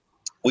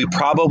we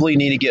probably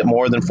need to get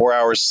more than 4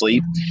 hours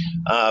sleep.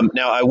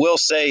 Now, I will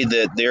say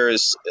that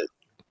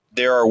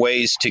there are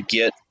ways to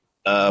get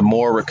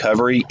more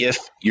recovery if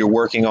you're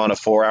working on a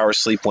 4 hour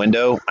sleep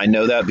window. I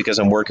know that because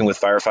I'm working with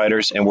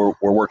firefighters and we're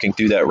working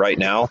through that right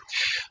now.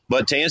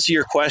 But to answer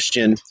your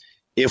question,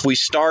 if we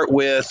start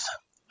with,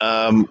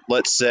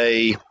 let's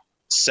say,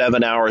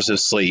 7 hours of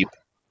sleep,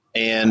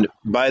 and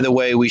by the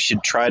way, we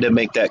should try to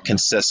make that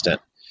consistent.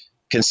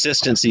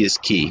 Consistency is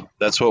key.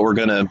 That's what we're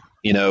going to,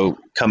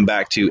 come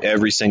back to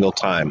every single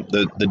time.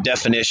 The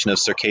definition of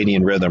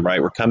circadian rhythm,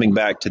 right? We're coming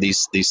back to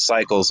these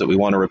cycles that we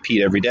want to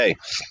repeat every day.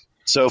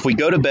 So if we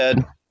go to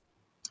bed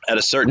at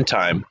a certain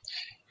time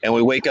and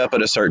we wake up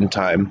at a certain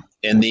time,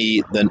 and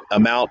the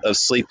amount of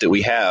sleep that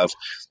we have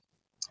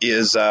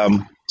is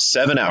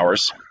 7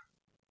 hours,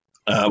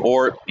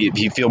 or if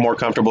you feel more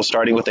comfortable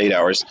starting with 8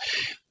 hours,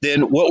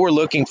 then what we're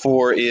looking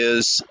for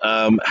is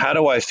how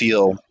do I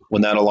feel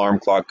when that alarm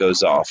clock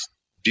goes off?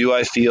 Do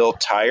I feel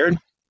tired?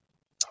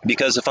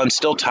 Because if I'm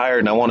still tired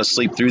and I want to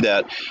sleep through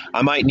that,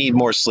 I might need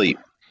more sleep.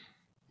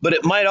 But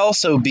it might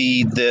also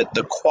be that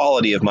the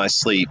quality of my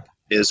sleep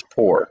is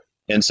poor.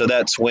 And so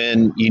that's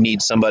when you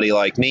need somebody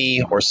like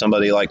me or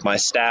somebody like my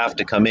staff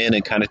to come in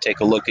and kind of take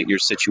a look at your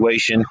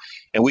situation.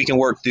 And we can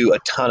work through a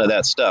ton of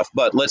that stuff.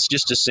 But let's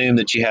just assume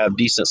that you have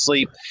decent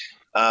sleep.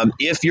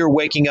 If you're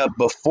waking up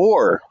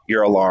before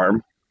your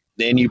alarm,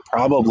 then you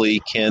probably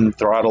can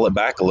throttle it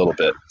back a little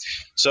bit.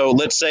 So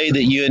let's say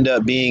that you end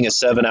up being a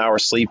 7 hour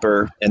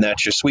sleeper and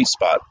that's your sweet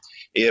spot.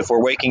 If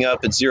we're waking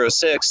up at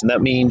 06, and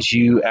that means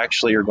you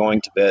actually are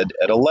going to bed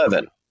at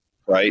 11,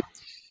 right?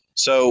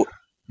 So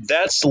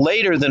that's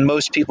later than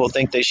most people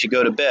think they should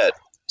go to bed.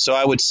 So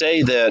I would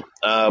say that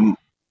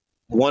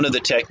one of the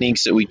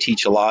techniques that we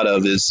teach a lot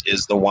of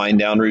is the wind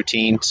down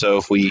routine. So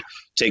if we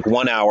take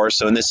 1 hour,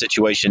 so in this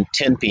situation,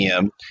 10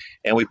 p.m.,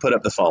 and we put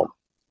up the phone,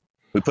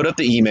 we put up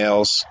the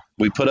emails,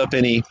 we put up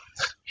any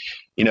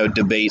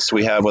debates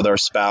we have with our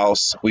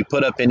spouse, we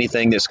put up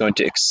anything that's going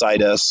to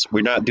excite us.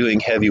 We're not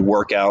doing heavy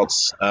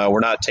workouts.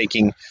 We're not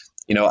taking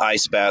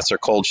ice baths or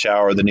cold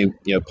shower, the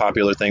new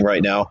popular thing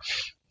right now.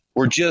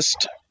 We're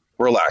just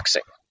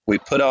relaxing. We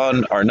put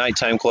on our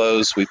nighttime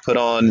clothes. We put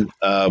on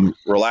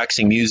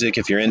relaxing music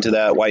if you're into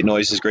that. White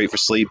noise is great for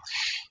sleep.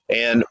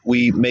 And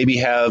we maybe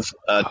have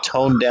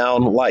toned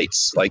down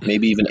lights, like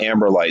maybe even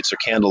amber lights or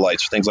candle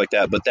lights or things like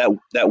that. But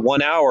that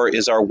 1 hour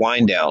is our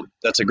wind down.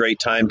 That's a great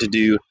time to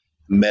do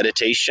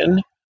meditation,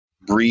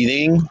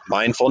 breathing,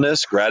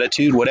 mindfulness,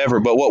 gratitude, whatever.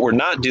 But what we're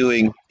not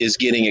doing is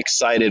getting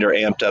excited or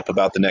amped up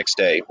about the next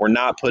day. We're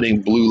not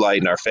putting blue light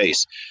in our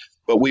face,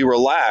 but we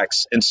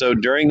relax. And so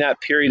during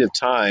that period of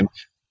time,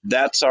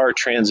 that's our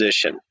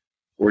transition.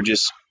 We're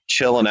just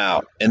chilling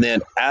out. And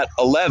then at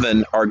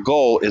 11, our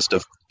goal is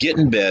to get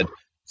in bed,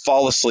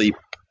 fall asleep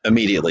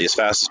immediately as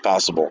fast as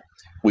possible.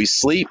 We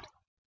sleep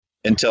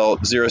until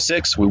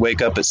 06. We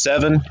wake up at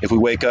 7. If we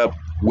wake up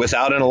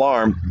without an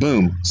alarm,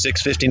 boom,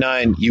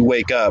 6:59 you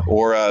wake up,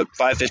 or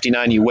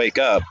 5:59 you wake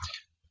up.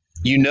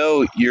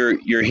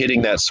 You're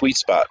hitting that sweet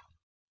spot.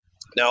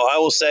 Now, I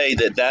will say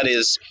that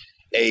is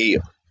a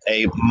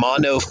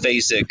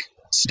monophasic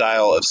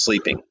style of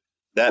sleeping.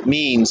 That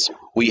means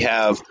we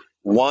have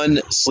one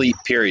sleep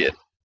period.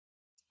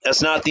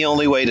 That's not the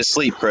only way to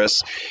sleep,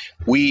 Chris.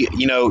 We,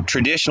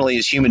 traditionally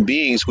as human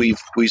beings, we've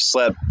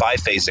slept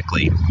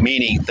biphasically,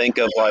 meaning think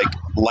of like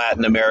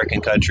Latin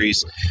American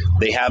countries.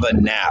 They have a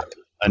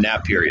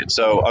nap period.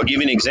 So I'll give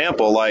you an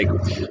example. Like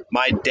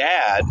my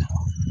dad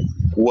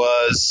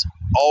was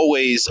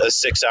always a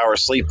 6 hour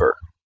sleeper.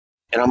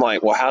 And I'm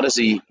like, well, how does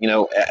he,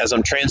 as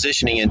I'm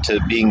transitioning into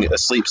being a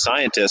sleep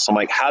scientist, I'm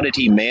like, how did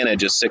he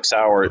manage a 6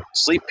 hour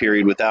sleep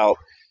period without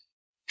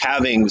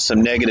having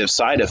some negative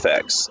side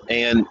effects?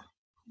 And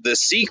the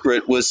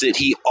secret was that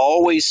he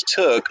always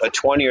took a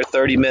 20 or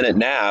 30 minute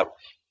nap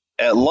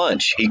at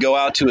lunch. He'd go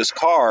out to his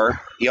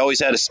car. He always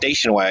had a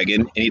station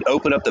wagon, and he'd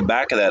open up the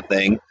back of that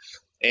thing,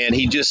 and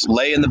he'd just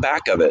lay in the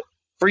back of it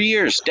for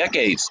years,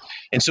 decades.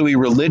 And so he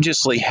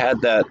religiously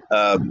had that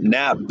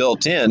nap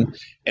built in.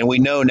 And we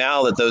know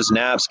now that those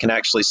naps can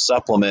actually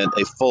supplement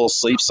a full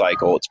sleep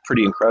cycle. It's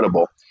pretty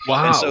incredible.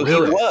 Wow. And so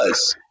really?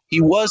 he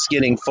was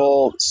getting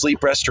full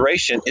sleep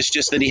restoration. It's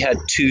just that he had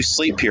 2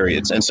 sleep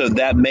periods. And so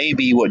that may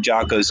be what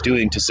Jocko's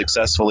doing to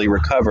successfully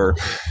recover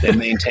and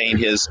maintain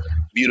his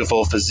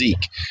beautiful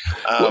physique.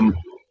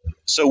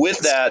 So with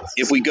that,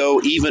 if we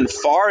go even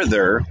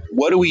farther,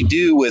 what do we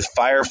do with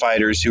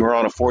firefighters who are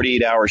on a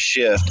 48-hour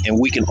shift and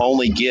we can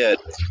only get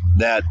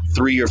that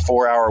 3 or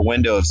 4 hour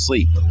window of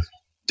sleep?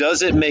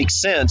 Does it make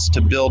sense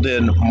to build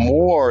in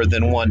more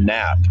than one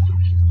nap?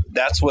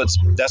 That's what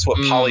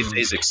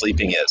polyphasic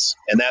sleeping is.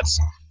 And that's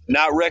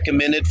not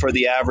recommended for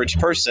the average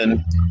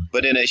person,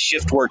 but in a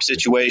shift work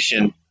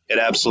situation, it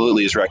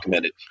absolutely is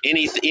recommended.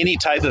 Any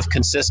type of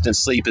consistent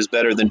sleep is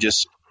better than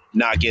just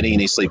not getting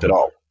any sleep at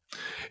all.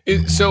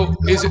 Is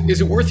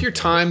it worth your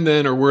time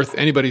then, or worth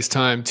anybody's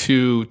time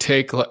to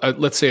take,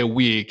 let's say, a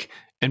week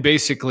and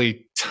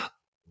basically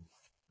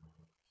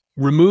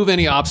remove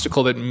any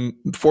obstacle that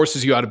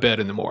forces you out of bed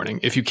in the morning,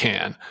 if you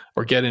can,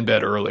 or get in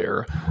bed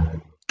earlier,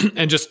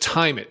 and just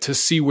time it to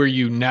see where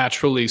you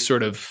naturally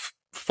sort of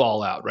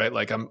fall out, right?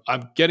 Like I'm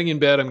getting in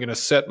bed, I'm going to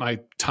set my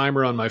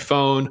timer on my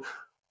phone,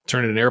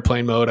 turn it in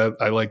airplane mode.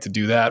 I like to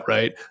do that,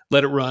 right?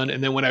 Let it run.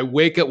 And then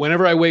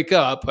whenever I wake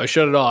up, I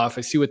shut it off.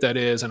 I see what that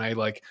is. And I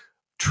like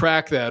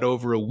track that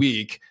over a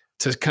week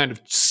to kind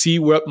of see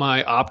what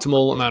my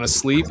optimal amount of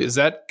sleep is.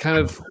 That kind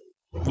of,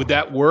 would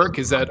that work?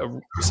 Is that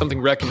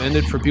something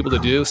recommended for people to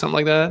do? Something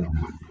like that?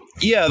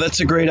 Yeah, that's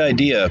a great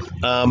idea.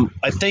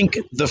 I think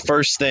the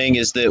first thing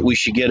is that we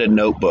should get a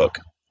notebook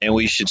and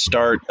we should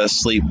start a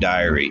sleep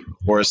diary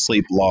or a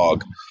sleep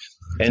log.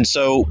 And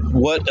so,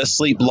 what a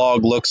sleep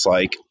log looks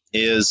like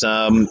is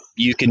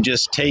you can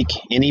just take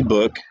any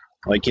book.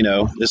 Like,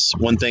 this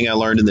one thing I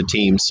learned in the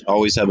teams,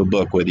 always have a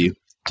book with you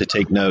to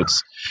take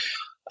notes.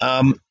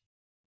 And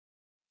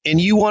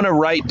you want to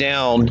write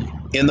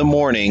down in the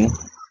morning,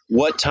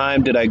 what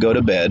time did I go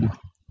to bed?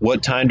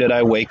 What time did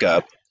I wake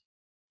up?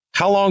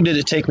 How long did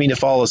it take me to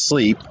fall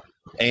asleep?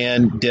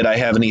 And did I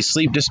have any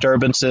sleep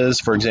disturbances?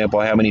 For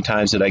example, how many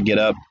times did I get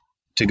up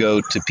to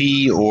go to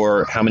pee,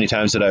 or how many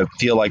times did I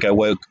feel like I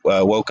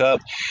woke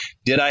up?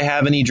 Did I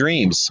have any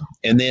dreams?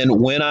 And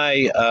then when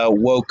I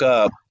woke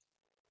up,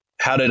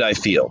 how did I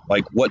feel?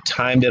 Like, what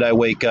time did I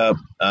wake up?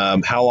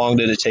 How long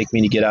did it take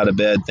me to get out of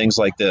bed? Things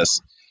like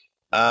this.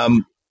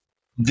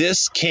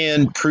 This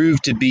can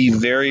prove to be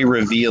very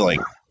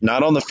revealing,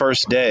 not on the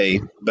first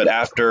day, but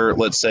after,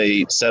 let's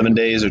say, 7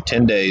 days or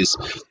 10 days,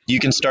 you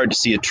can start to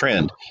see a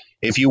trend.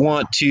 If you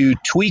want to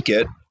tweak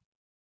it,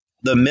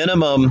 the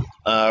minimum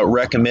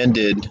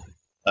recommended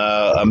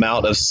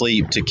amount of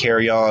sleep to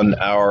carry on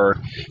our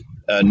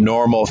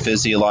normal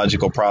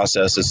physiological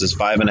processes is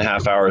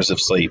 5.5 hours of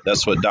sleep.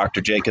 That's what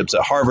Dr. Jacobs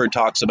at Harvard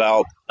talks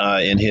about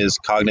in his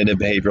cognitive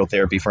behavioral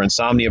therapy for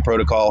insomnia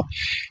protocol.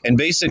 And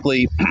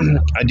basically,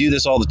 I do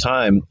this all the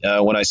time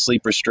when I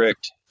sleep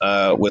restrict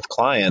with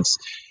clients,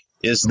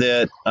 is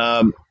that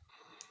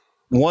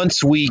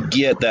once we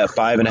get that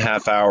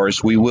 5.5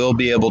 hours, we will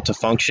be able to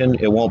function.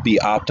 It won't be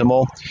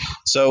optimal.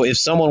 So if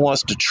someone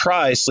wants to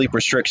try sleep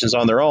restrictions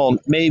on their own,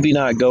 maybe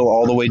not go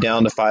all the way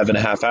down to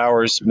 5.5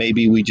 hours.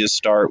 Maybe we just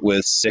start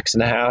with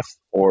 6.5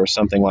 or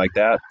something like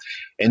that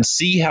and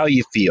see how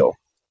you feel.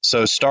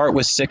 So start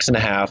with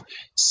 6.5,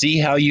 see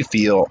how you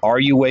feel. Are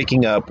you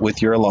waking up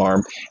with your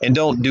alarm? And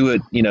don't do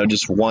it,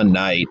 just one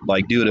night.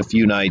 Like, do it a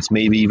few nights,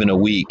 maybe even a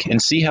week,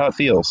 and see how it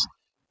feels.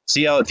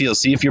 See how it feels.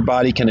 See if your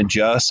body can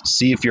adjust.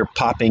 See if you're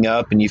popping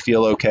up and you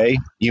feel okay.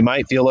 You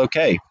might feel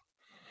okay.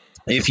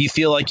 If you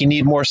feel like you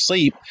need more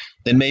sleep,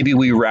 then maybe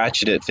we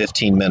ratchet it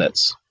 15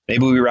 minutes.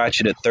 Maybe we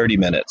ratchet it 30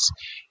 minutes.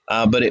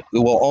 But it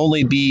will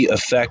only be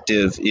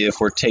effective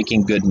if we're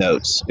taking good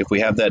notes, if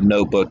we have that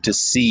notebook to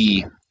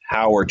see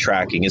how we're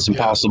tracking. It's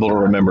impossible to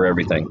remember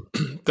everything.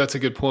 That's a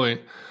good point.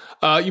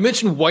 You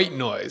mentioned white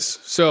noise.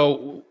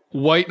 So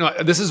white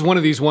noise, this is one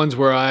of these ones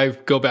where I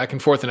go back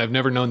and forth and I've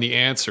never known the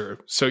answer.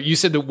 So you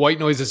said that white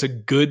noise is a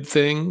good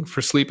thing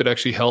for sleep. It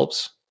actually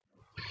helps.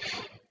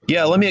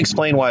 Yeah, let me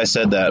explain why I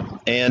said that.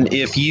 And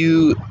if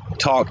you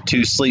talk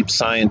to sleep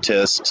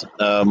scientists,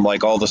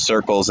 like all the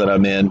circles that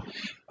I'm in,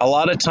 a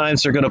lot of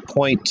times they're going to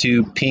point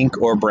to pink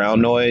or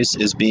brown noise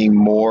as being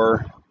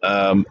more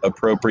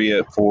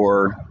appropriate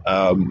for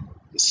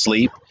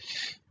sleep.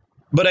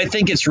 But I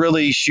think it's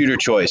really shooter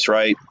choice,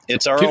 right?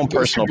 It's our own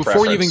personal preference.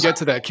 Before you even get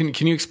to that,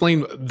 can you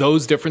explain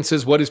those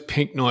differences? What is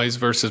pink noise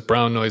versus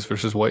brown noise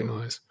versus white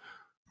noise?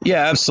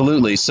 Yeah,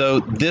 absolutely. So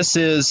this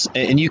is,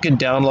 and you can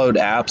download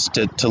apps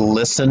to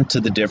listen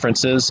to the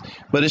differences,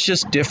 but it's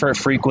just different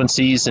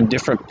frequencies and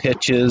different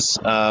pitches.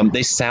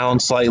 They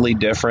sound slightly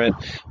different,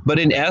 but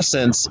in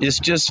essence, it's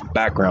just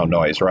background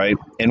noise, right?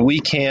 And we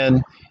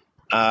can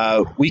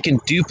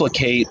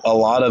duplicate a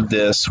lot of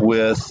this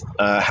with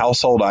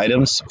household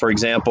items. For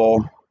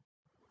example,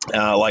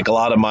 like a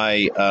lot of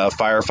my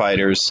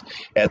firefighters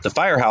at the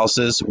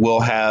firehouses will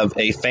have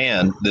a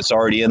fan that's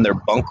already in their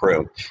bunk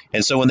room.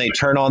 And so when they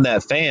turn on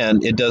that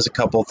fan, it does a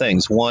couple of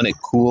things. One, it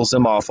cools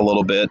them off a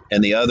little bit.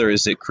 And the other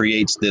is it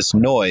creates this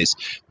noise.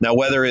 Now,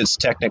 whether it's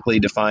technically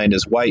defined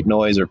as white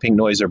noise or pink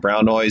noise or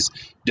brown noise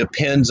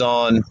depends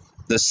on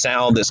the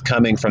sound that's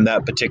coming from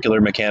that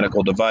particular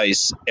mechanical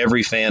device.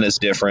 Every fan is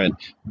different.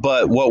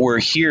 But what we're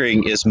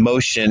hearing is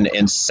motion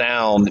and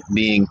sound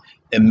being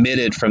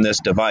emitted from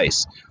this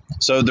device.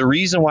 So the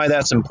reason why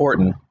that's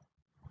important,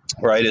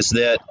 right, is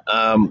that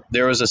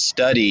there was a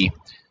study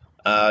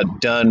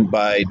done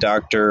by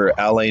Dr.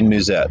 Alain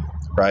Musette,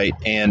 right,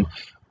 and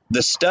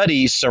the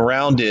study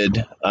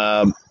surrounded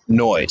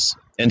noise.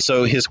 And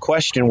so his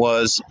question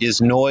was,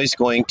 is noise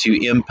going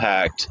to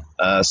impact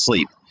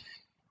sleep?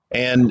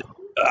 And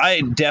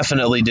I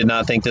definitely did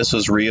not think this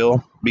was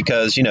real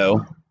because,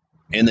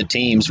 in the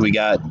teams, we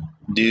got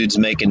dudes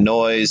making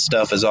noise,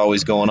 stuff is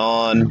always going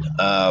on.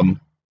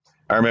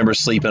 I remember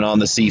sleeping on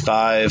the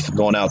C5,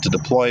 going out to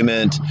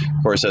deployment.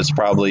 Of course, that's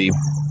probably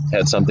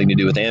had something to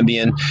do with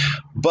Ambien.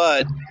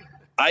 But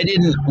I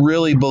didn't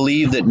really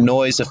believe that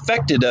noise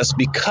affected us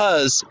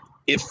because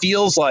it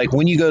feels like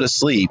when you go to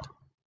sleep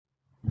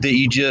that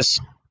you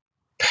just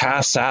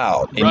pass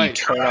out and you Right.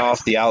 turn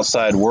off the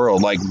outside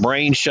world. Like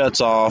brain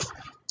shuts off.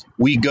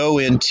 We go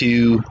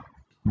into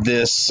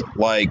this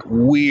like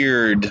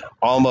weird,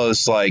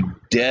 almost like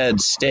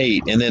dead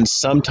state. And then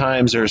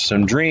sometimes there's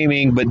some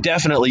dreaming, but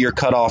definitely you're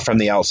cut off from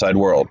the outside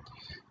world.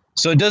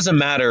 So it doesn't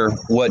matter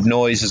what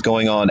noise is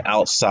going on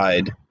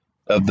outside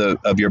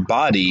of your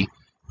body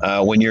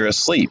when you're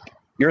asleep.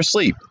 You're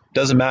asleep.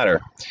 Doesn't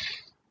matter.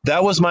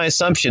 That was my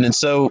assumption. And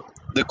so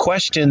the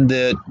question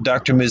that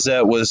Dr.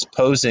 Mizet was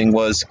posing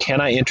was, can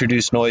I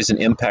introduce noise and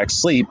impact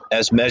sleep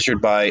as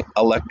measured by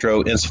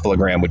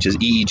electroencephalogram, which is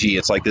EEG.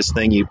 It's like this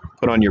thing you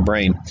put on your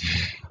brain.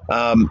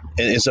 And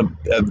it's a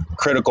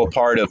critical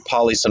part of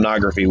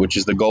polysomnography, which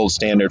is the gold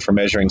standard for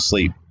measuring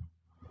sleep.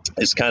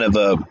 It's kind of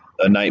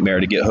a nightmare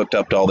to get hooked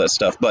up to all that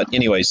stuff. But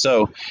anyway,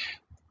 so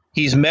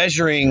he's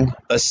measuring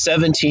a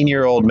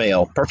 17-year-old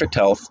male, perfect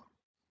health,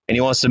 and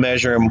he wants to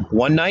measure him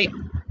one night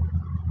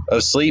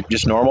of sleep,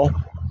 just normal,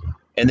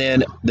 and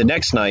then the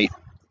next night,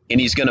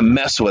 and he's going to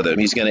mess with him.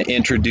 He's going to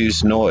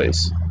introduce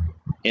noise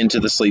into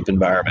the sleep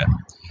environment.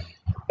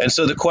 And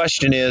so the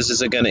question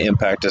is it going to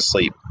impact his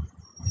sleep?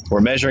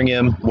 We're measuring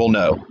him, we'll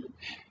know.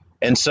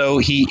 And so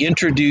he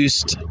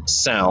introduced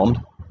sound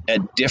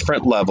at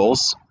different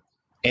levels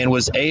and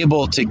was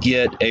able to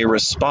get a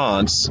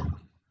response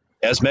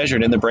as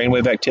measured in the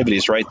brainwave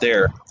activities right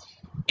there,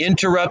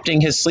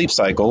 interrupting his sleep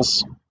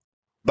cycles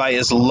by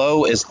as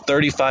low as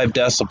 35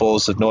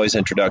 decibels of noise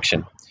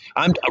introduction.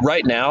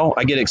 Right now,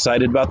 I get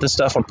excited about this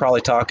stuff. I'm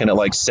probably talking at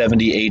like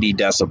 70, 80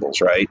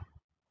 decibels, right?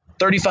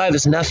 35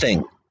 is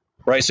nothing,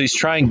 right? So he's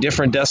trying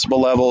different decibel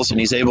levels and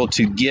he's able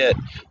to get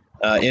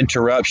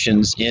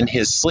interruptions in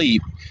his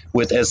sleep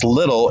with as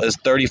little as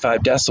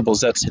 35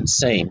 decibels. That's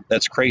insane.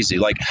 That's crazy.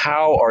 Like,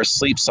 how are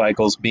sleep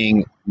cycles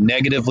being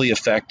negatively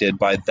affected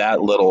by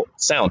that little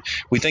sound?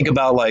 We think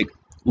about like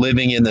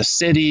living in the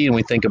city and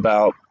we think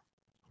about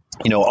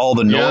all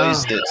the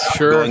noise that's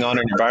going on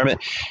in the environment.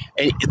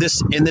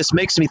 And this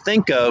makes me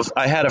think of,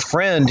 I had a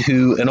friend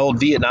an old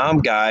Vietnam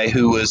guy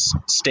who was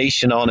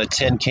stationed on a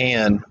tin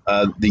can,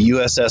 the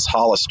USS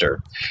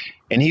Hollister.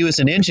 And he was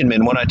an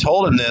engineman. When I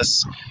told him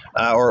this,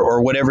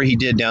 or whatever he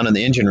did down in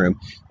the engine room,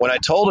 when I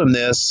told him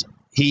this,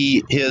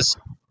 he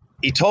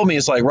told me,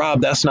 it's like,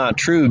 Rob, that's not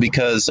true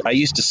because I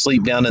used to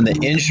sleep down in the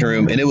engine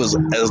room and it was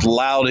as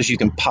loud as you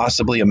can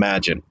possibly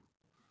imagine.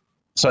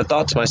 So I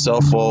thought to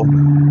myself, well,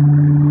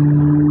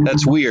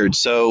 that's weird.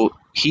 So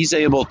he's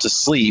able to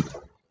sleep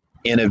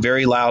in a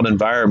very loud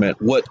environment.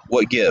 What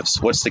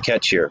gives? What's the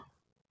catch here?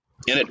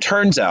 And it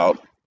turns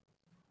out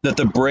that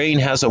the brain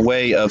has a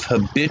way of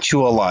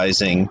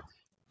habitualizing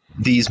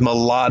these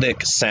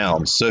melodic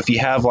sounds. So if you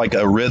have like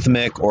a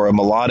rhythmic or a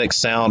melodic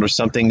sound or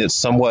something that's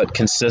somewhat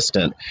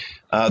consistent,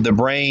 the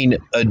brain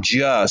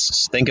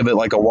adjusts. Think of it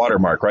like a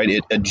watermark, right?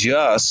 It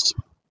adjusts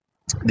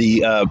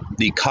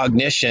the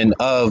cognition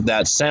of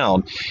that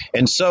sound.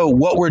 And so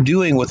what we're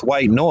doing with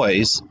white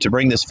noise, to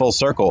bring this full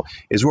circle,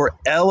 is we're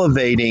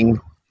elevating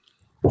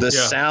the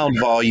sound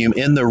volume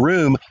in the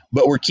room,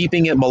 but we're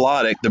keeping it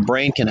melodic. The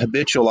brain can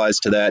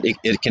habitualize to that.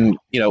 It can,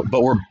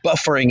 but we're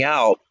buffering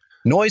out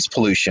noise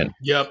pollution.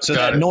 Yep. So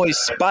that noise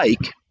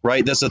spike,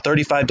 right? That's a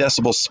 35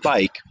 decibel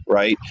spike,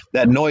 right?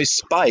 That noise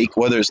spike,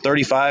 whether it's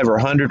 35 or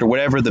 100 or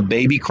whatever, the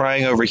baby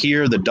crying over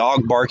here, the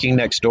dog barking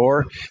next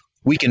door,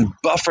 we can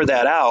buffer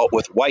that out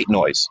with white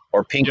noise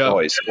or pink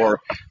noise.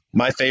 Or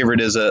my favorite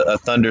is a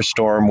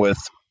thunderstorm with,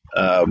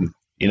 that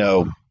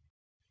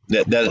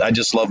I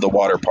just love the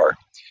water part.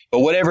 But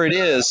whatever it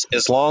is,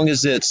 as long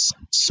as it's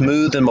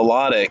smooth and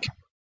melodic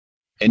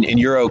and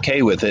you're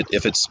okay with it,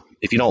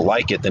 if you don't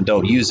like it, then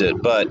don't use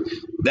it. But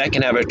that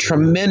can have a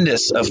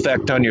tremendous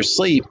effect on your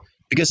sleep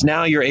because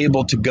now you're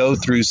able to go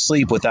through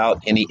sleep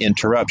without any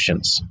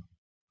interruptions.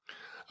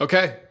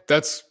 Okay,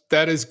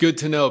 that is good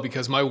to know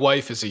because my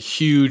wife is a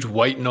huge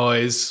white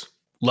noise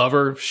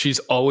lover. She's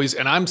always,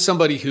 and I'm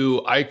somebody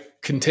who I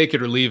can take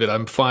it or leave it.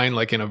 I'm fine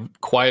like in a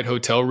quiet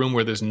hotel room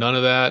where there's none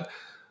of that,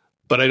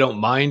 but I don't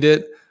mind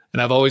it.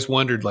 And I've always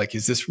wondered, like,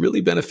 is this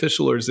really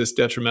beneficial or is this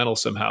detrimental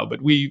somehow?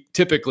 But we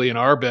typically in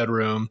our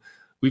bedroom,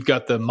 we've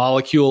got the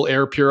molecule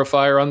air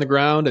purifier on the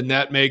ground, and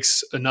that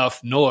makes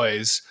enough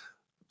noise,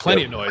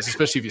 plenty of noise,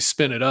 especially if you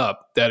spin it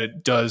up, that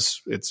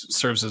it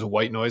serves as a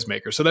white noise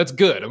maker. So that's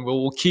good. And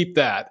we'll keep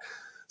that.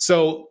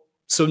 So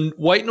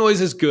white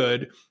noise is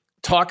good.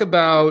 Talk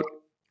about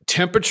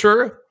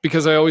temperature,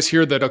 because I always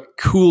hear that a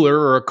cooler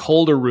or a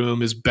colder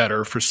room is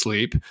better for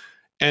sleep.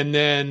 And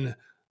then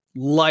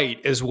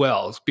light as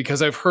well,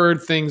 because I've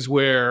heard things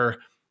where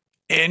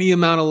any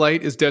amount of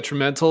light is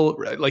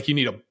detrimental. Like you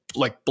need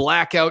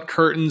blackout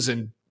curtains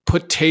and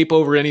put tape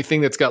over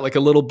anything that's got like a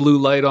little blue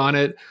light on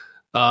it.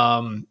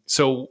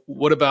 So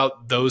what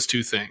about those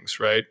two things,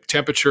 right?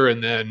 Temperature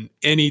and then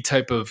any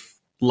type of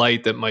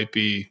light that might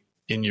be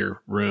in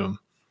your room.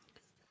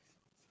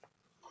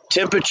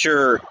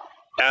 Temperature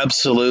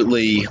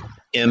absolutely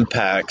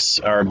impacts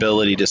our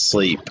ability to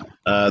sleep.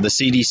 The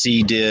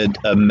CDC did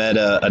a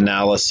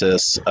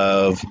meta-analysis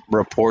of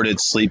reported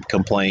sleep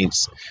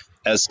complaints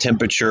as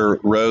temperature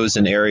rose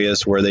in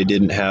areas where they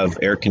didn't have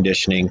air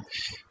conditioning.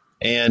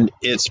 And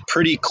it's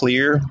pretty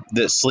clear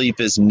that sleep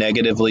is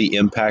negatively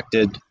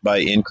impacted by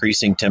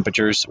increasing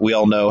temperatures. We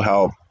all know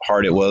how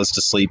hard it was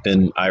to sleep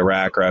in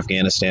Iraq or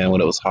Afghanistan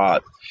when it was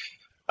hot.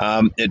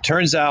 It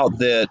turns out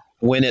that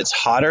when it's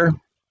hotter,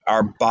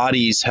 our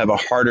bodies have a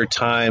harder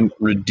time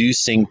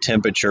reducing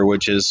temperature,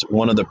 which is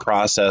one of the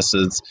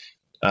processes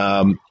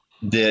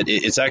that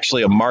it's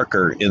actually a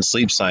marker in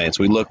sleep science.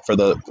 We look for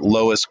the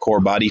lowest core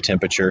body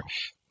temperature,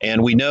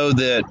 and we know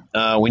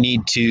that we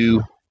need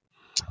to.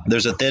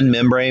 There's a thin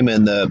membrane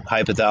in the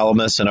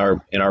hypothalamus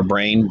in our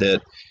brain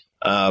that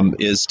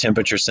is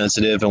temperature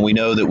sensitive, and we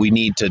know that we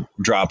need to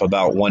drop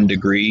about 1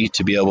 degree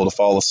to be able to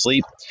fall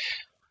asleep.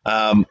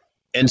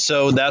 And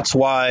so that's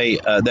why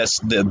that's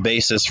the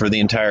basis for the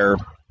entire,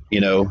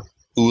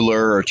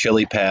 Ooler or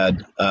Chili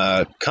Pad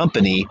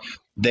company.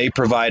 They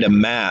provide a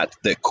mat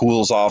that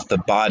cools off the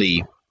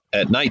body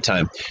at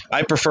nighttime.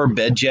 I prefer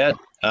BedJet.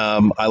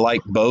 I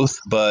like both,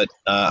 but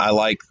I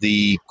like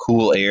the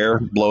cool air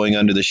blowing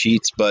under the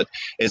sheets. But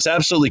it's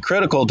absolutely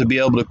critical to be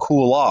able to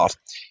cool off.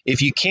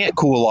 If you can't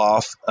cool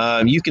off,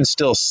 you can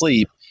still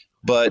sleep,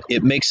 but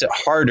it makes it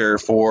harder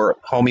for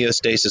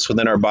homeostasis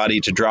within our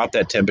body to drop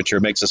that temperature.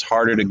 It makes us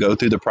harder to go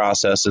through the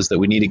processes that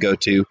we need to go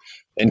to,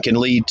 and can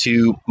lead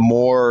to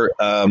more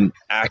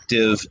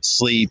active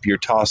sleep. You're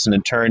tossing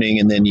and turning,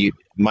 and then you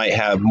might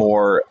have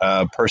more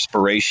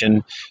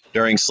perspiration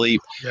during sleep.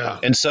 Yeah.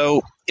 And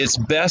so it's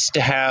best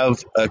to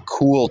have a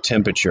cool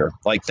temperature.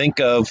 Like, think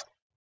of,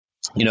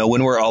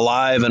 when we're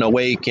alive and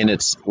awake and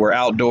we're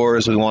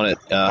outdoors, we want it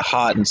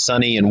hot and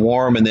sunny and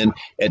warm. And then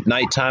at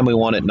nighttime, we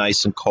want it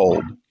nice and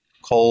cold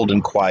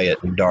and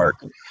quiet and dark.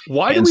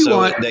 Why do we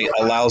want? That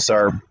allows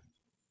our.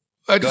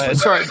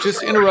 Sorry,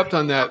 just interrupt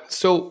on that.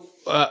 So,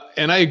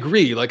 and I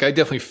agree. Like, I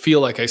definitely feel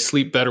like I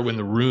sleep better when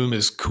the room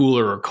is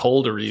cooler or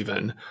colder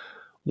even.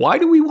 Why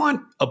do we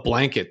want a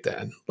blanket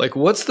then? Like,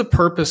 what's the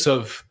purpose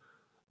of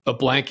a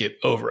blanket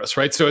over us,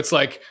 right? So it's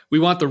like we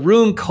want the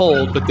room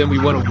cold, but then we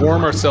want to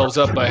warm ourselves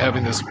up by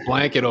having this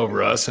blanket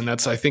over us. And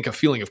that's, I think, a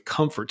feeling of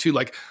comfort too.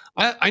 Like,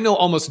 I know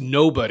almost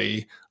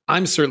nobody,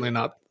 I'm certainly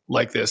not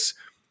like this,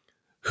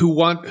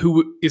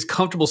 who is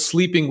comfortable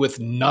sleeping with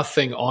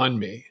nothing on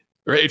me,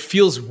 right? It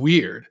feels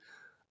weird.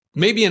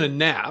 Maybe in a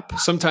nap,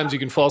 sometimes you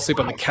can fall asleep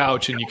on the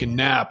couch and you can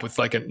nap with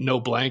like no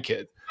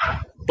blanket.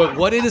 But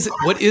what is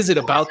it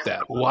about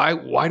that?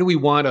 Why do we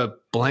want a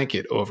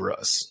blanket over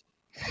us?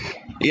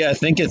 Yeah, I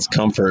think it's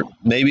comfort.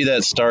 Maybe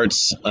that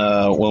starts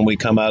when we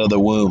come out of the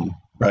womb,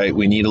 right?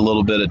 We need a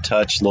little bit of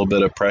touch, a little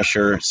bit of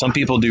pressure. Some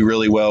people do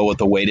really well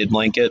with a weighted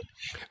blanket.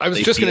 I was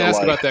just going to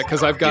ask about that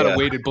because I've got a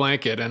weighted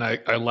blanket and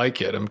I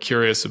like it. I'm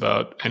curious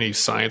about any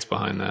science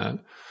behind that.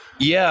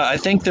 Yeah, I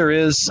think there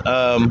is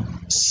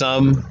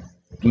some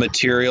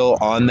material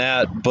on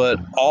that, but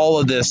all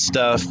of this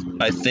stuff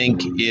I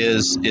think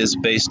is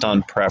based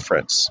on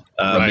preference.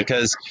 Right.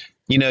 Because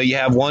you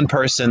have one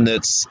person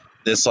that's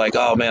like,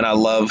 oh man, I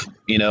love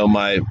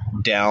my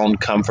down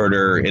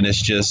comforter and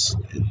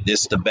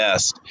it's the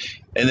best.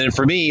 And then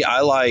for me,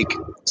 I like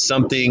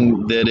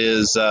something that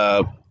is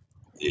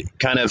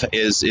kind of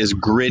is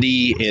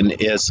gritty and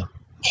is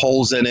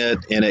holes in it,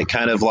 and it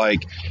kind of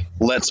like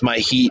lets my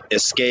heat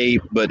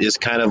escape, but is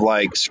kind of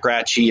like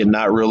scratchy and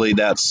not really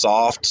that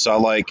soft. So I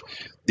like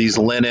these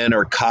linen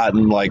or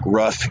cotton, like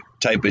rough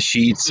type of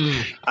sheets.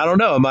 I don't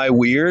know. Am I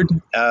weird?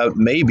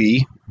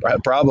 Maybe,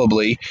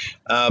 probably.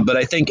 But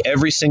I think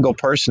every single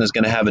person is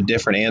going to have a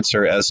different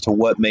answer as to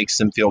what makes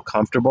them feel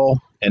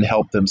comfortable and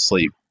help them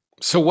sleep.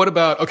 So what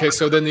about, okay,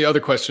 so then the other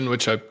question,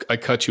 which I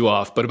cut you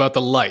off, but about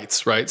the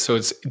lights, right? So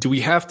do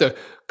we have to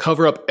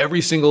cover up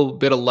every single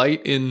bit of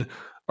light in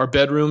our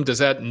bedroom? Does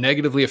that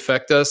negatively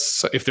affect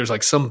us? If there's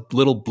like some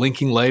little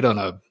blinking light on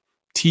a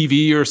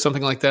TV or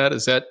something like that,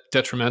 is that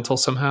detrimental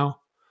somehow?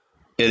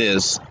 It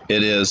is.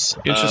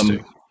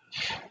 Interesting.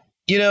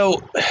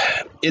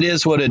 It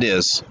is what it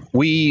is.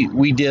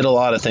 We did a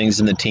lot of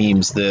things in the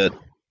teams that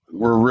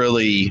were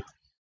really,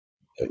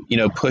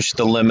 push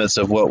the limits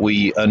of what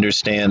we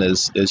understand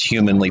as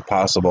humanly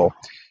possible.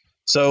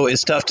 So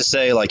it's tough to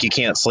say, like, you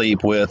can't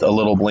sleep with a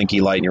little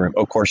blinky light in your room.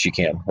 Of course you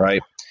can,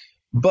 right?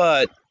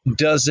 But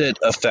does it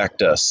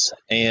affect us?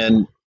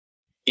 And,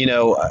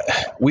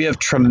 we have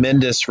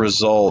tremendous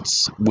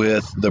results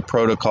with the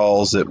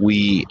protocols that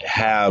we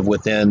have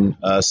within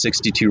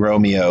 62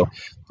 Romeo.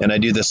 And I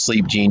do the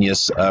Sleep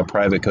Genius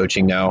private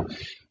coaching now.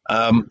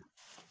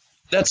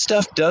 That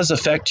stuff does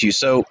affect you.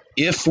 So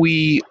if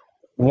we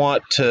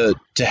want to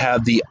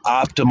have the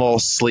optimal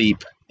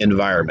sleep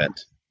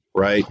environment,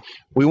 right,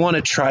 we want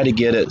to try to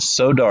get it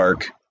so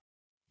dark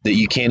that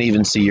you can't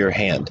even see your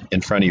hand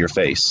in front of your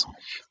face.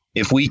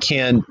 If we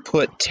can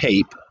put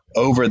tape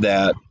over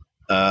that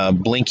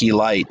blinky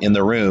light in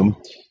the room,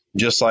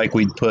 just like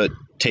we'd put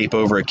tape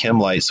over a chem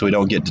light so we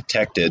don't get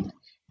detected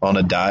on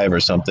a dive or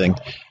something,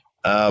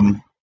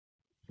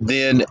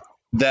 then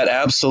that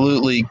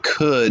absolutely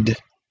could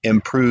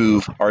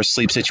improve our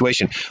sleep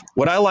situation.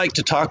 What I like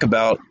to talk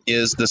about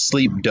is the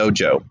sleep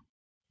dojo,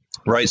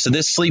 right? So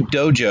this sleep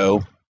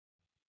dojo,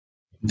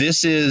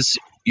 this is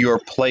your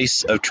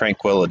place of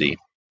tranquility.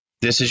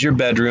 This is your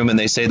bedroom, and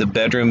they say the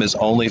bedroom is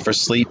only for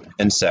sleep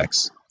and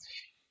sex.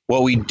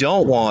 What we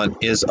don't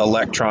want is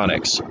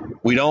electronics.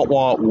 We don't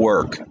want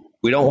work.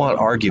 We don't want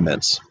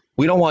arguments.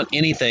 We don't want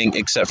anything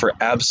except for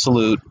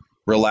absolute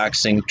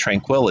relaxing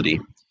tranquility.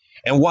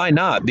 And why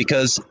not?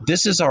 Because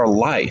this is our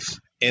life,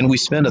 and we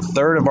spend a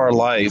third of our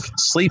life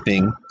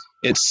sleeping.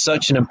 It's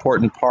such an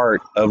important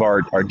part of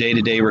our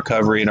day-to-day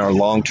recovery and our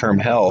long-term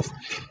health.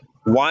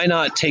 Why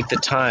not take the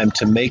time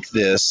to make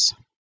this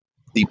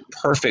the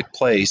perfect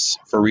place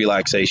for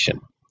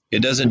relaxation?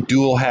 It doesn't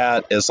dual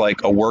hat as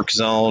like a work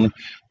zone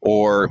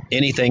or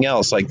anything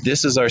else. Like,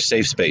 this is our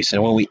safe space.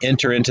 And when we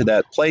enter into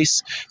that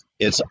place,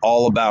 it's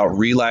all about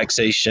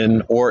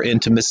relaxation or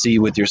intimacy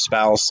with your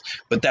spouse,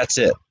 but that's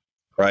it,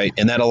 right?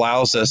 And that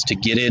allows us to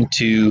get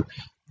into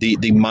the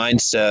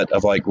mindset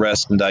of like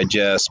rest and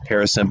digest,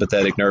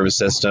 parasympathetic nervous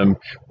system,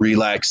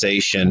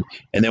 relaxation.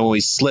 And then when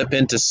we slip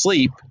into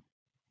sleep,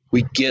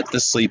 we get the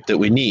sleep that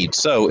we need.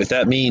 So if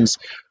that means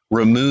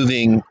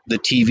removing the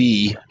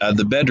TV out of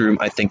the bedroom,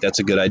 I think that's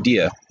a good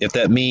idea. If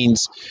that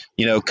means,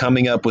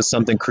 coming up with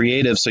something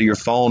creative so your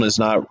phone is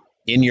not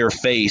in your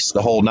face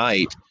the whole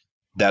night,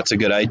 that's a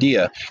good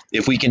idea.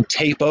 If we can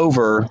tape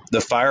over the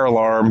fire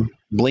alarm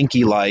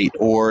blinky light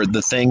or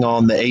the thing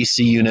on the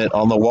AC unit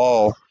on the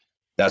wall,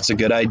 that's a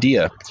good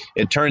idea.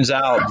 It turns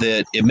out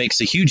that it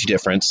makes a huge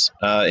difference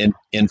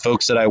in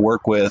folks that I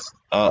work with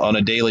on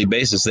a daily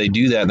basis. They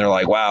do that and they're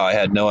like, wow, I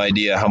had no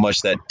idea how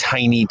much that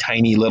tiny,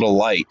 tiny little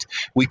light.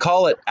 We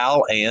call it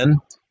Al-An,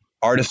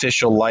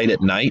 artificial light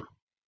at night.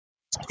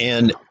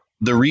 And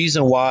the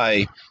reason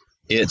why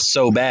it's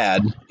so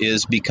bad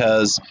is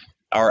because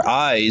our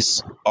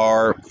eyes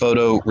are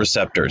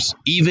photoreceptors.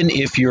 Even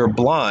if you're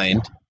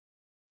blind,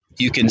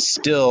 you can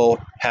still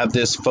have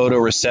this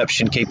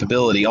photoreception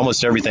capability.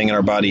 Almost everything in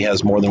our body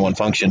has more than one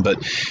function,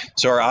 but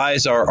so our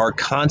eyes are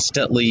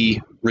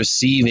constantly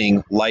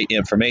receiving light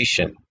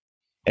information.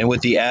 And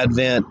with the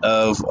advent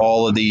of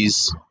all of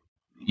these,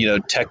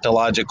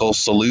 technological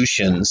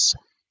solutions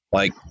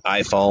like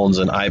iPhones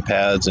and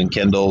iPads and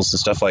Kindles and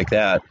stuff like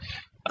that,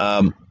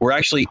 we're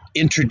actually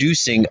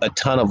introducing a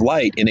ton of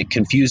light, and it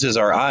confuses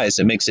our eyes.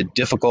 It makes it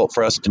difficult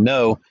for us to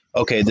know,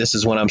 okay, this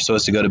is when I'm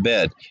supposed to go to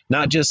bed.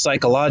 Not just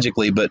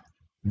psychologically, but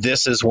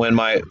this is when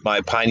my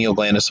pineal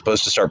gland is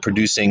supposed to start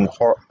producing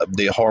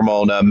the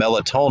hormone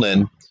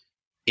melatonin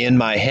in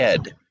my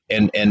head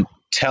and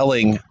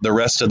telling the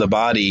rest of the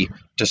body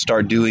to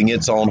start doing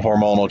its own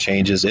hormonal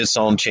changes, its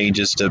own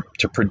changes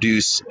to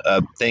produce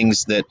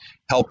things that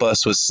help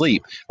us with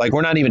sleep. Like,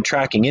 we're not even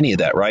tracking any of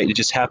that, right? It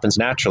just happens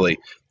naturally.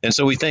 And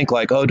so we think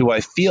like, oh, do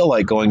I feel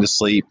like going to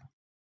sleep?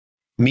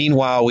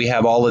 Meanwhile, we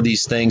have all of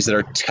these things that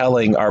are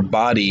telling our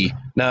body,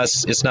 no,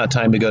 it's not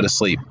time to go to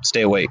sleep.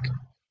 Stay awake.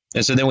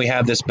 And so then we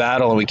have this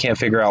battle and we can't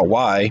figure out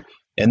why.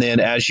 And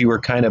then, as you were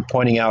kind of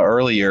pointing out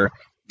earlier,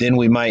 then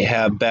we might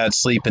have bad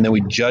sleep, and then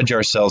we judge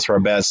ourselves for our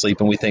bad sleep,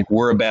 and we think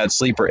we're a bad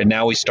sleeper, and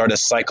now we start a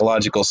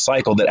psychological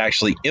cycle that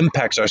actually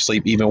impacts our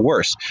sleep even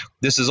worse.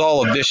 This is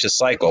all a vicious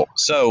cycle.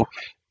 So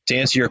to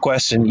answer your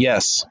question,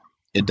 yes,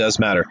 it does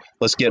matter.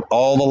 Let's get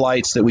all the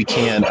lights that we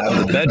can out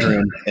of the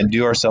bedroom and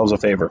do ourselves a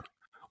favor.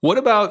 What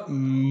about,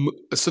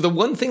 so the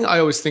one thing I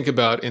always think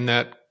about in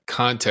that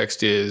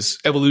context is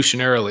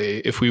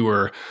evolutionarily, if we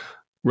were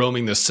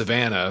roaming the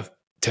savannah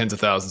tens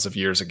of thousands of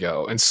years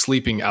ago and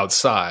sleeping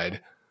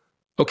outside,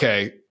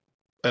 okay,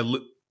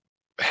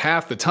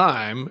 half the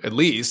time, at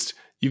least,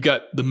 you've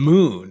got the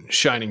moon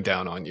shining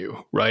down on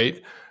you,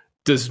 right?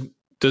 Does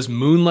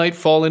moonlight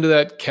fall into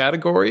that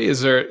category?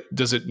 Does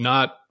it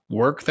not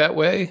work that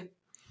way?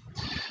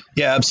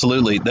 Yeah,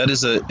 absolutely. That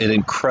is an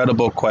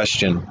incredible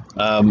question.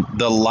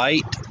 The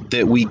light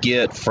that we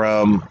get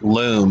from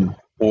loom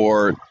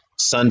or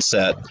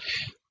sunset,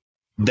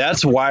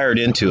 that's wired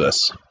into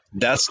us.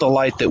 That's the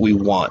light that we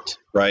want,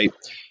 right?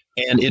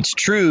 And it's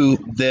true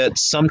that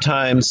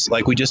sometimes,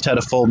 like we just had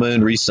a full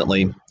moon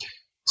recently,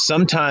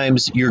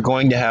 sometimes you're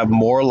going to have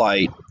more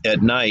light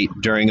at night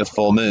during a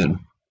full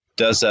moon.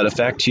 Does that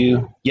affect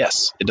you?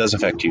 Yes, it does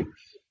affect you.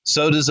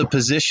 So does the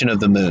position of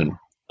the moon.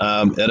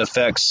 It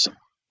affects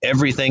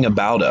everything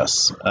about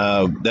us.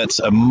 That's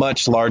a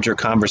much larger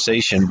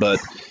conversation, but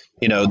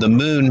the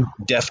moon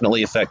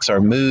definitely affects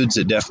our moods.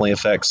 It definitely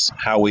affects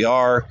how we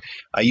are.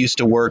 I used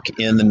to work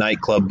in the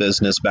nightclub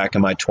business back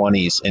in my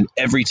 20s, and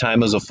every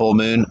time it was a full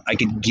moon, I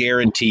could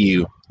guarantee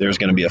you there's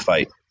going to be a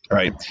fight,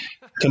 right?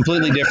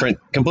 Completely different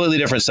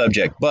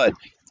subject, but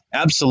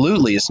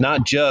absolutely, it's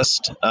not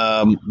just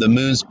the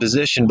moon's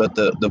position, but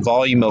the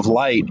volume of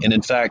light. And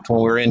in fact, when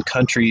we're in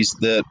countries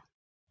that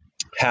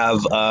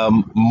have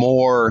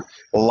more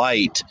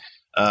light,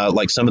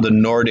 like some of the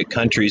Nordic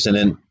countries, and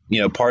then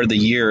part of the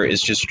year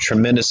is just a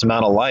tremendous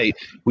amount of light,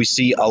 we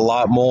see a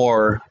lot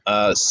more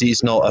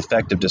seasonal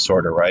affective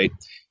disorder, right?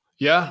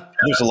 Yeah.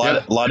 There's a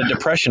lot of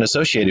depression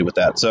associated with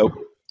that. So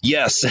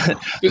yes,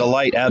 the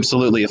light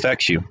absolutely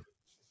affects you.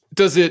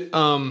 Does it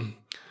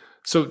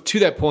So to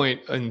that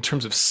point, in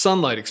terms of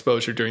sunlight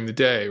exposure during the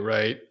day,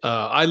 right?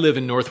 I live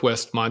in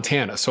Northwest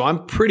Montana, so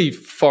I'm pretty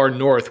far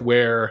north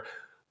where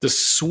the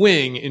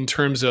swing in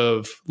terms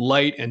of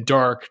light and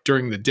dark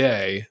during the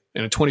day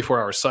in a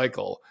 24-hour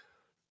cycle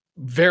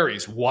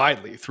varies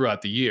widely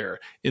throughout the year.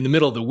 In the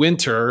middle of the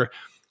winter,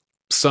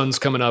 sun's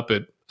coming up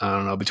at, I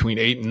don't know, between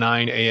 8 and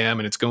 9 a.m.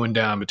 and it's going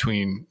down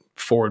between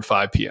 4 and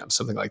 5 p.m.,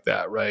 something like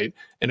that, right?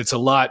 And it's a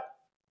lot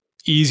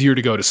easier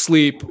to go to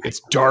sleep. It's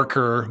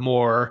darker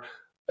more.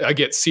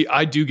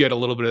 I do get a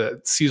little bit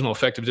of seasonal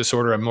affective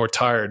disorder. I'm more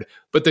tired.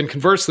 But then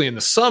conversely, in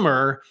the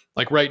summer,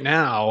 like right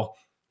now,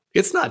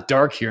 it's not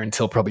dark here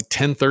until probably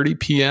 10:30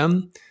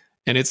 p.m.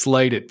 and it's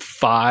light at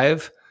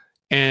 5.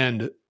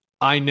 And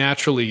I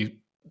naturally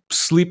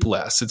sleep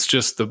less. It's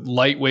just the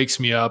light wakes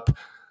me up.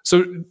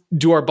 So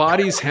do our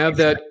bodies have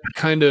that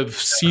kind of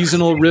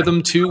seasonal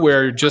rhythm too,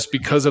 where just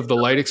because of the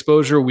light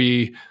exposure,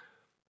 we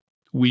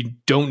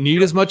don't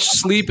need as much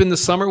sleep in the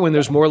summer when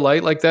there's more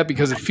light like that?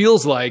 Because it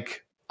feels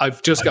like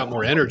I've just got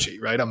more energy,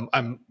 right?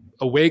 I'm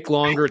awake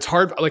longer. It's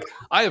hard. Like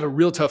I have a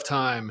real tough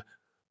time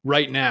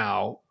right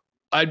now.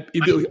 It'd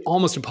be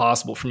almost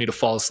impossible for me to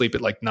fall asleep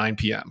at like 9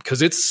 p.m.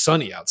 because it's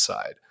sunny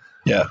outside.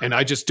 Yeah. And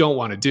I just don't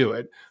want to do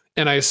it.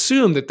 And I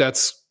assume that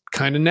that's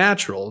kind of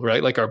natural,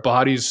 right? Like our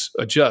bodies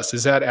adjust.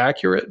 Is that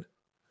accurate?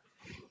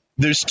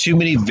 There's too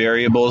many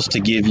variables to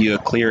give you a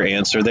clear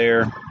answer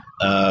there.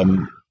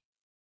 You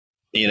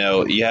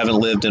haven't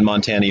lived in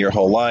Montana your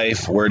whole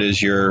life. Where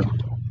does your,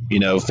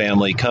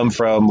 family come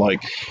from?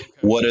 Like,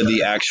 what are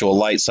the actual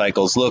light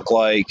cycles look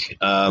like?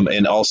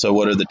 And also,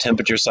 what are the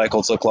temperature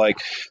cycles look like?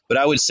 But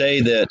I would say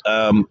that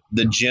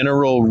the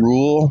general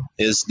rule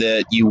is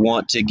that you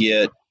want to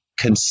get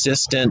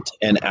consistent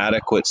and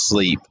adequate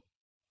sleep,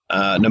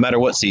 no matter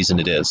what season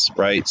it is,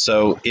 right?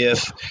 So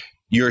if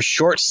you're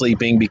short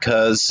sleeping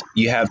because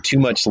you have too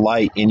much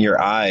light in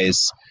your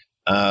eyes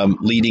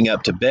leading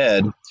up to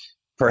bed,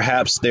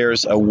 perhaps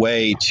there's a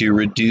way to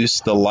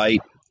reduce the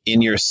light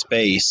in your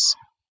space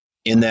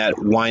in that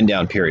wind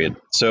down period.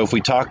 So if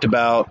we talked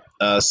about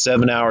a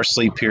 7-hour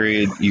sleep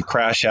period, you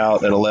crash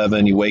out at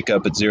 11, you wake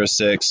up at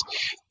 06,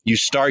 you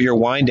start your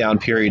wind down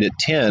period at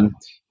 10,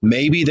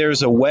 maybe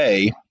there's a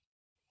way,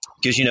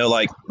 because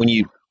like when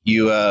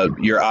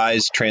your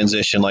eyes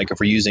transition, like if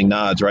we're using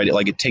nods, right?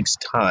 It takes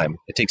time.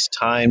 It takes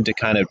time to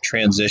kind of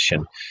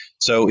transition.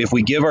 So if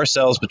we give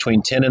ourselves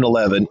between 10 and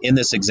 11 in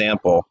this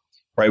example,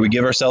 right, we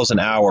give ourselves an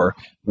hour,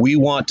 we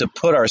want to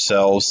put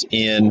ourselves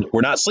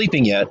we're not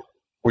sleeping yet,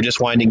 we're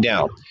just winding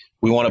down.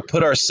 We want to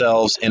put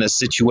ourselves in a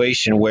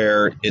situation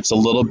where it's a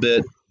little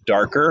bit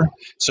darker.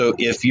 So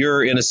if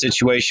you're in a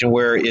situation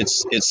where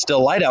it's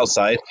still light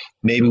outside,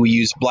 maybe we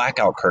use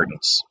blackout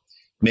curtains.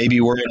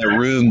 Maybe we're in a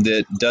room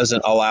that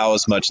doesn't allow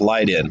as much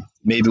light in.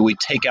 Maybe we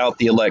take out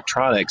the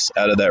electronics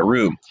out of that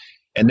room.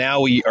 And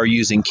now we are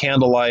using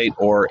candlelight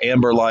or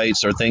amber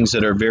lights or things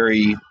that are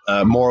very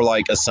more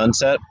like a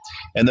sunset.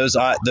 And those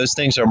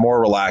things are more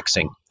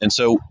relaxing. And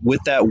so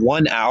with that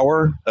 1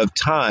 hour of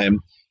time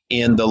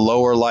in the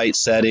lower light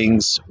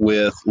settings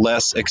with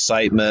less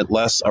excitement,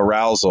 less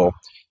arousal,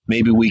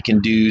 maybe we can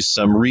do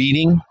some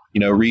reading,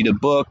 read a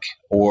book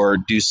or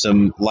do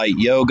some light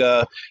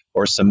yoga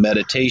or some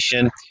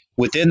meditation.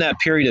 Within that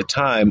period of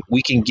time,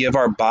 we can give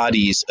our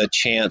bodies a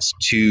chance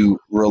to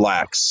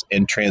relax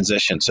and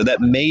transition. So that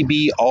may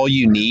be all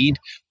you need.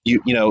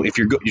 If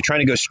you're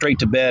trying to go straight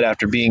to bed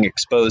after being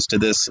exposed to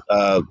this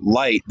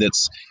light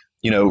that's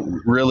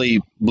really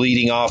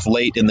bleeding off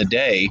late in the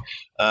day,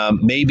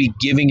 maybe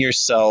giving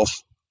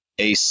yourself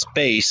a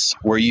space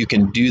where you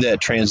can do that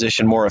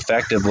transition more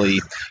effectively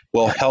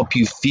will help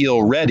you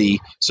feel ready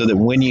so that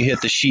when you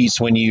hit the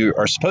sheets, when you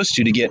are supposed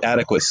to get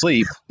adequate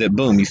sleep, that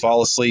boom, you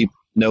fall asleep,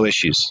 no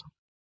issues.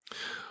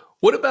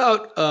 What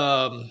about,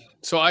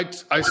 so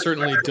I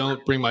certainly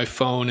don't bring my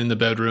phone in the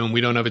bedroom.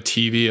 We don't have a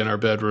TV in our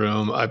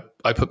bedroom.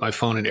 I put my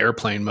phone in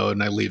airplane mode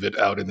and I leave it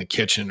out in the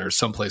kitchen or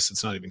someplace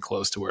that's not even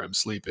close to where I'm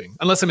sleeping.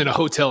 Unless I'm in a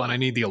hotel and I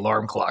need the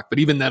alarm clock. But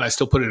even then, I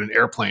still put it in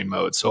airplane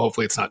mode. So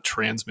hopefully it's not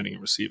transmitting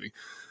and receiving.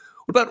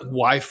 What about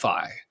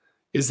Wi-Fi?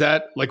 Is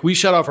that, like, we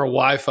shut off our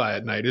Wi-Fi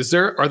at night.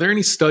 Are there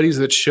any studies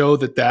that show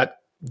that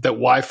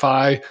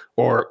Wi-Fi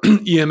or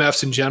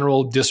EMFs in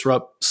general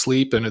disrupt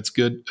sleep and it's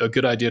a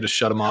good idea to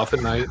shut them off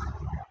at night?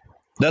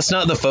 That's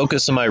not the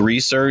focus of my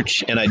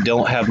research, and I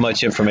don't have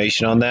much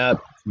information on that.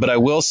 But I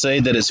will say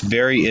that it's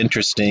very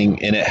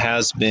interesting, and it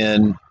has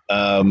been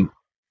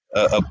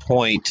a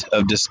point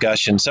of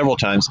discussion several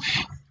times.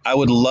 I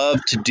would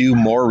love to do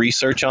more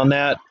research on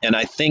that, and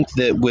I think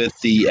that with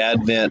the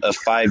advent of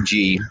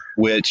 5G,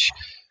 which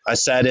I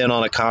sat in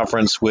on a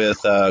conference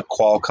with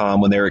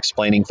Qualcomm when they were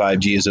explaining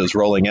 5G as it was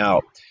rolling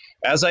out.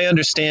 As I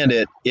understand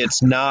it,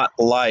 it's not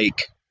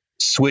like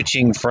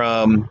switching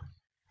from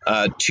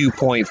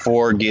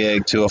 2.4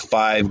 gig to a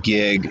 5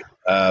 gig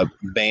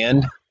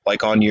band,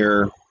 like on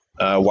your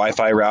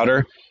Wi-Fi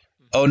router.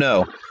 Oh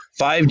no,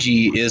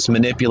 5G is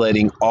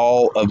manipulating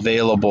all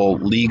available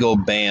legal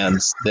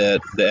bands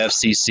that the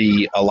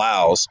FCC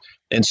allows.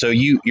 And so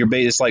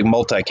it's like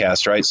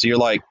multicast, right? So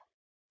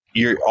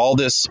you're all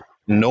this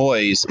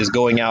noise is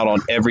going out on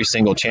every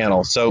single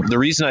channel. So the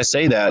reason I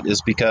say that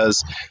is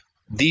because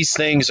these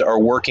things are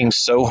working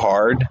so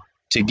hard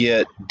to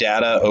get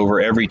data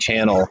over every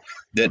channel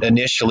that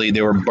initially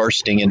they were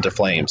bursting into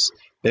flames.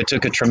 It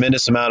took a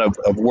tremendous amount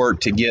of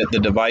work to get the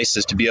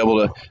devices to be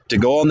able to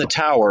go on the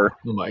tower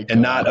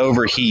and not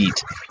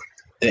overheat.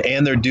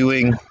 And they're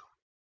doing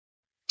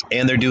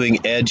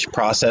edge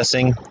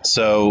processing,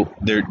 so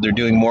they're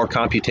doing more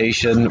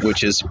computation,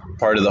 which is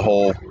part of the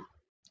whole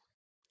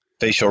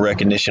facial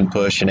recognition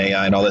push and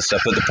AI and all that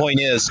stuff. But the point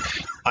is,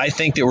 I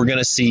think that we're going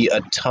to see a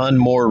ton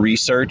more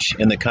research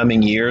in the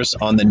coming years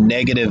on the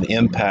negative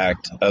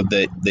impact of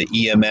the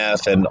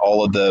EMF and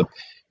all of the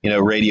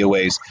radio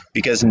waves,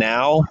 because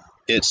now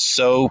it's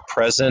so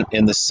present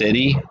in the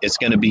city. It's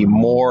going to be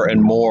more and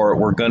more.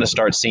 We're going to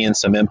start seeing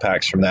some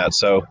impacts from that.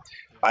 So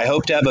I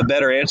hope to have a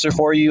better answer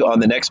for you on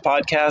the next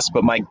podcast,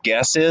 but my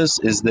guess is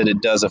that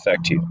it does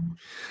affect you.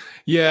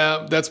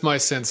 Yeah, that's my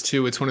sense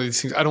too. It's one of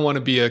these things. I don't want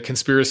to be a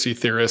conspiracy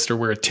theorist or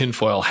wear a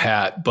tinfoil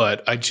hat,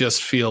 but I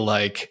just feel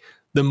like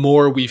the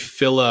more we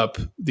fill up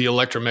the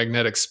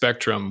electromagnetic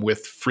spectrum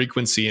with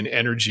frequency and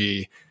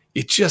energy,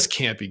 it just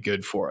can't be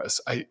good for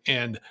us.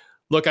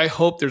 Look, I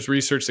hope there's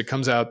research that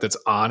comes out that's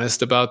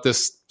honest about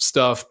this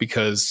stuff,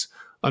 because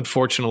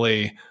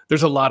unfortunately,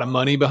 there's a lot of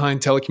money behind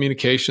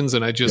telecommunications.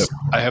 And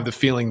I have the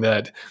feeling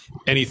that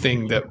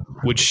anything that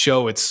would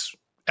show it's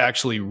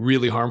actually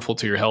really harmful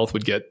to your health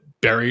would get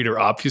buried or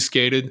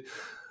obfuscated.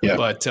 Yeah.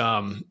 But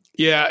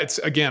it's,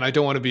 again, I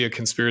don't want to be a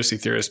conspiracy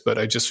theorist, but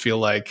I just feel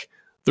like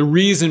the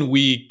reason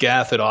we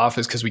gaff it off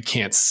is because we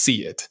can't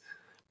see it.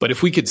 But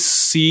if we could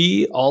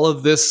see all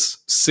of this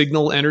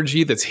signal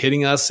energy that's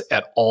hitting us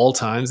at all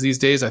times these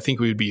days, I think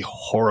we would be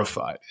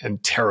horrified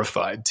and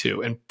terrified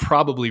too, and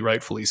probably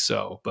rightfully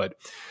so. But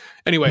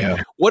anyway,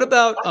 what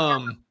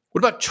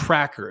about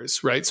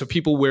trackers, right? So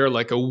people wear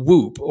like a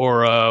Whoop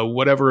or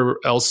whatever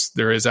else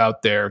there is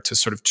out there to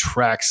sort of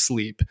track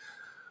sleep.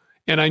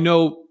 And I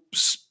know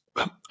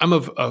I'm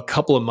of a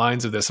couple of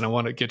minds of this, and I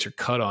want to get your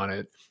cut on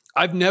it.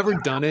 I've never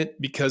done it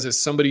because,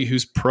 as somebody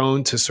who's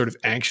prone to sort of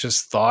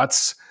anxious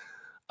thoughts,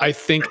 I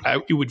think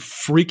it would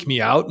freak me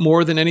out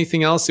more than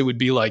anything else. It would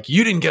be like,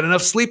 you didn't get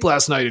enough sleep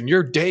last night and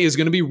your day is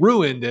going to be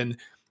ruined. And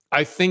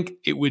I think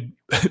it would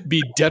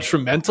be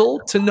detrimental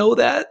to know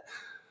that,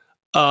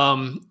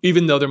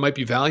 even though there might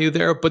be value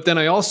there. But then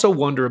I also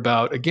wonder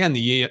about, again,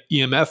 the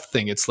EMF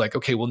thing. It's like,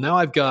 okay, well, now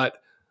I've got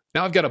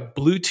a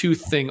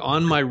Bluetooth thing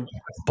on my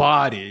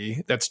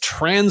body that's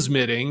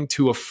transmitting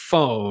to a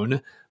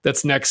phone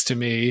that's next to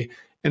me.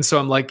 And so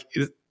I'm like,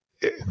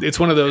 it's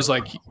one of those,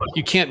 like,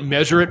 you can't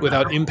measure it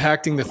without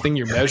impacting the thing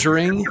you're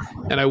measuring.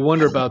 And I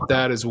wonder about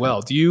that as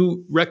well. Do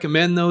you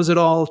recommend those at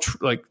all?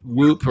 Like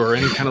Whoop or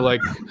any kind of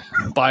like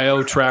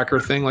bio tracker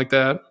thing like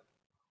that?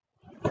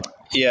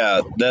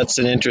 Yeah, that's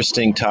an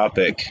interesting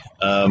topic.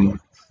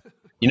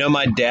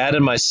 My dad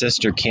and my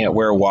sister can't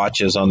wear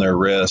watches on their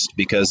wrist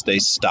because they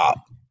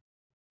stop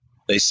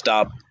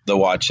the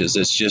watches.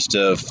 It's just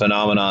a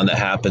phenomenon that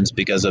happens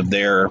because of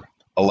their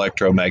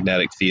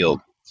electromagnetic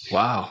field.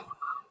 Wow.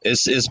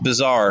 It's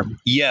bizarre.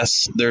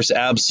 Yes, there's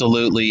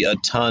absolutely a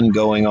ton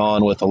going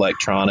on with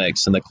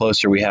electronics, and the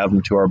closer we have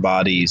them to our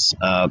bodies,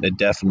 it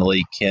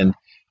definitely can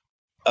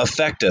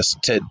affect us.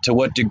 To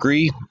what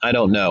degree, I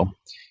don't know.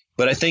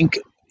 But I think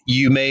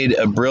you made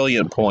a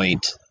brilliant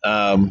point.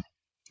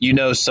 You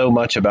know so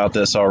much about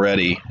this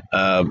already.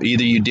 Either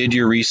you did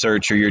your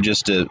research or you're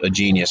just a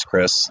genius,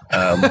 Chris,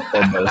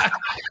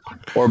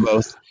 or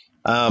both.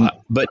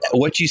 But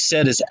what you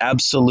said is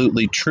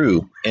absolutely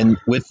true. And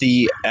with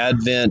the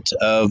advent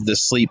of the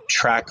sleep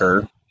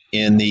tracker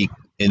in the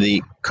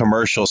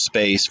commercial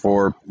space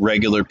for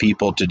regular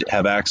people to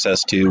have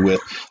access to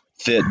with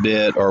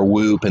Fitbit or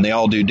Whoop, and they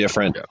all do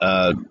different,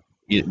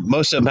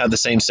 most of them have the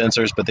same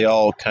sensors, but they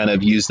all kind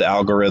of use their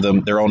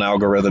own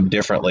algorithm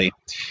differently.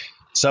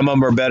 Some of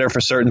them are better for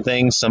certain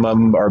things. Some of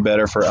them are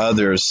better for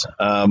others.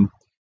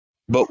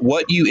 But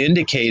what you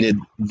indicated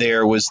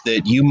there was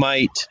that you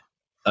might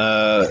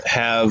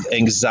have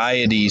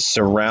anxiety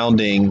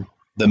surrounding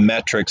the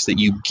metrics that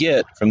you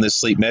get from this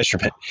sleep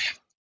measurement.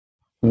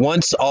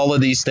 Once all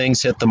of these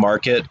things hit the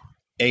market,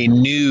 a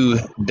new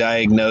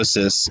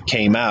diagnosis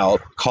came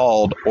out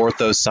called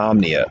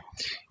orthosomnia.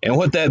 And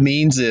what that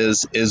means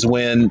is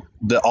when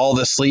all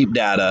the sleep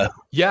data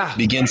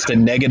begins to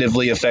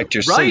negatively affect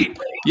your sleep.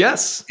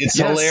 Yes. It's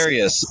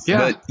hilarious. Yeah.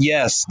 But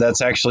yes,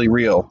 that's actually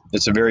real.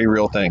 It's a very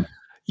real thing.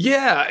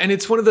 Yeah. And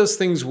it's one of those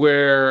things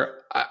where,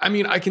 I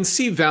mean, I can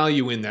see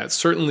value in that.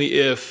 Certainly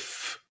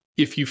if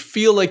you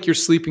feel like you're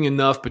sleeping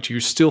enough, but you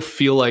still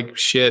feel like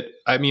shit.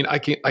 I mean, I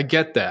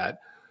get that.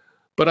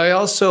 But I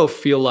also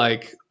feel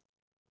like,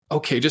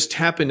 okay, just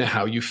tap into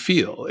how you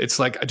feel. It's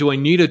like, do I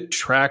need a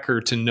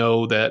tracker to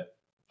know that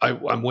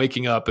I'm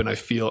waking up and I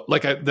feel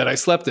like that I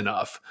slept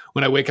enough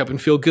when I wake up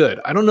and feel good?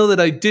 I don't know that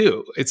I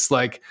do. It's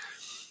like,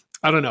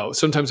 I don't know.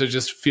 Sometimes I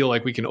just feel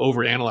like we can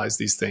overanalyze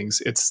these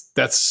things.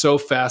 That's so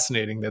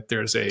fascinating that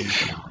there's a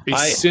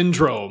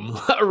syndrome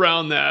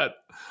around that.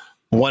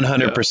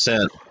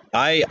 100%.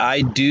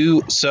 I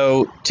do.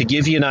 So to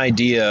give you an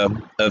idea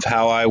of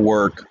how I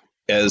work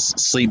as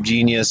Sleep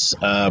Genius,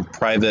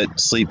 private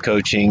sleep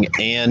coaching,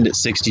 and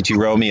 62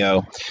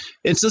 Romeo,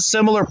 it's a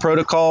similar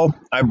protocol.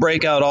 I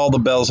break out all the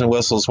bells and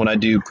whistles when I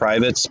do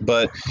privates,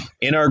 but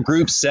in our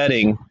group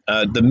setting,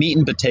 the meat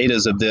and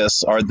potatoes of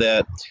this are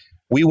that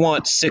we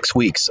want 6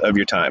 weeks of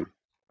your time.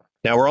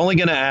 Now, we're only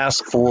going to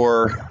ask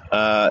for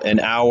an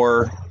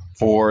hour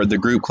for the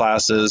group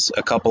classes,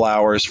 a couple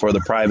hours for the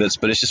privates,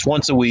 but it's just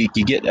once a week.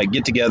 You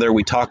get together,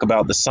 we talk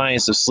about the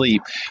science of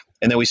sleep,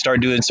 and then we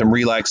start doing some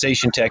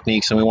relaxation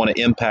techniques, and we want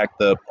to impact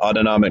the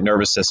autonomic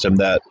nervous system,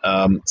 that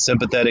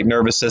sympathetic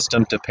nervous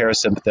system to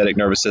parasympathetic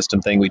nervous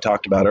system thing we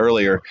talked about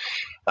earlier.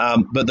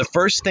 But the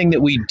first thing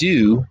that we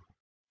do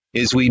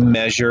is we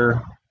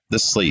measure the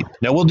sleep.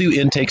 Now, we'll do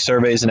intake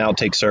surveys and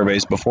outtake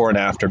surveys before and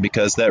after,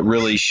 because that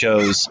really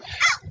shows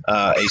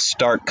a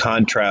stark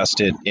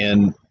contrast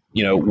in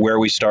where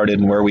we started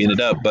and where we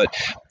ended up. But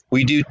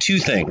we do two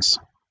things,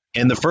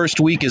 and the first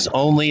week is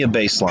only a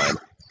baseline.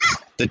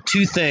 The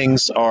two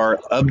things are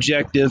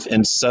objective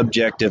and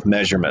subjective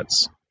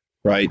measurements,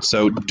 right?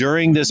 So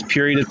during this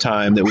period of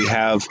time that we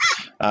have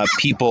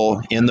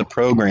people in the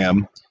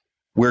program,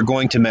 we're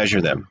going to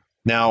measure them.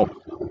 Now,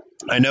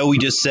 I know we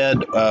just said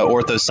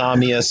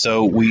orthosomnia,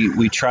 so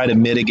we try to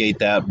mitigate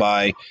that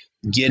by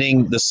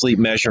getting the sleep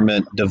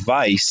measurement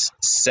device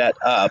set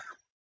up,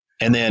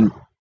 and then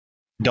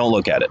don't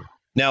look at it.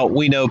 Now,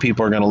 we know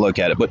people are going to look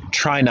at it, but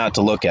try not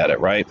to look at it,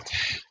 right?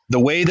 The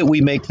way that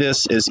we make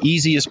this as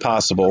easy as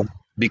possible,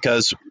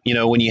 because,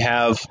 when you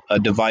have a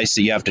device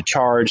that you have to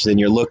charge, then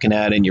you're looking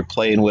at it and you're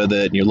playing with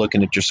it and you're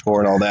looking at your score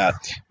and all that.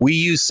 We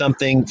use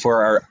something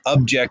for our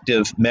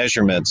objective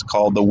measurements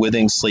called the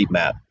Withing sleep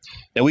mat.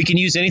 Now, we can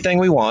use anything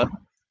we want,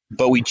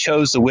 but we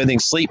chose the Withing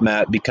sleep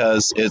mat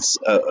because it's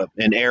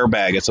an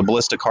airbag. It's a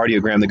ballistic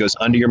cardiogram that goes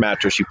under your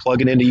mattress. You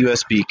plug it into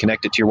USB,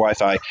 connect it to your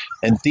Wi-Fi,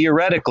 and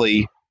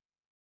theoretically,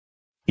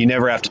 you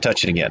never have to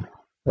touch it again,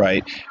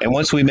 right? And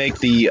once we make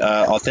the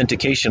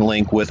authentication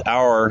link with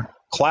our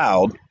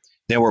cloud,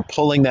 then we're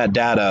pulling that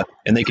data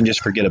and they can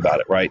just forget about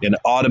it, right? And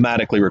it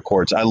automatically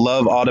records. I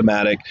love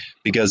automatic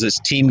because it's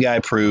team guy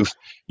proof.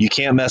 You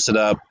can't mess it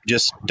up.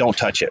 Just don't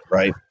touch it,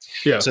 right?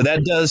 Yeah. So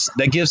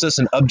that gives us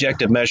an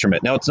objective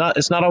measurement. Now,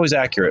 it's not always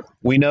accurate.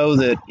 We know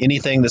that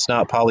anything that's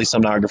not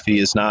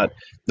polysomnography is not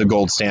the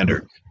gold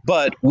standard,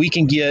 but we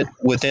can get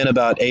within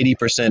about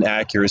 80%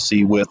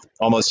 accuracy with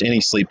almost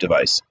any sleep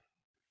device.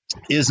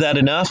 Is that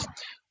enough?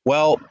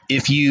 Well,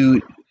 if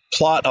you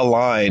plot a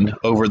line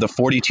over the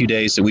 42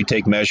 days that we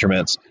take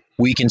measurements,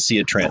 we can see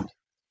a trend.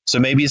 So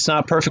maybe it's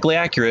not perfectly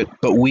accurate,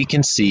 but we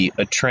can see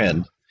a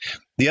trend.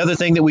 The other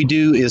thing that we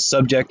do is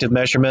subjective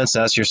measurements.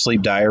 That's your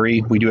sleep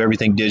diary. We do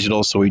everything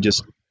digital, so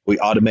we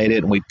automate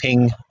it, and we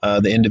ping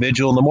the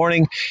individual in the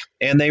morning,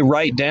 and they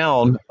write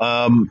down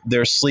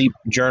their sleep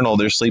journal,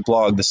 their sleep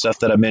log, the stuff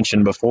that I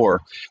mentioned before.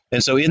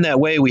 And so in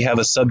that way, we have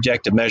a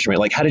subjective measurement,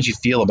 like how did you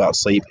feel about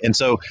sleep? And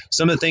so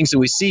some of the things that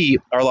we see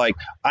are like,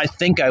 I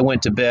think I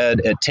went to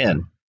bed at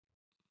 10.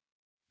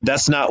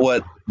 That's not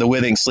what the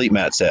Withing sleep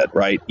mat said,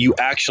 right? You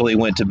actually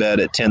went to bed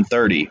at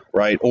 10:30,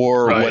 right?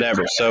 Or Right.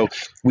 whatever. So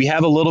we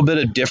have a little bit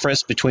of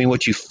difference between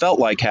what you felt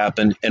like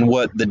happened and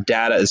what the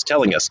data is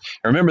telling us.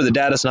 And remember, the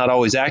data is not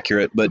always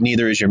accurate, but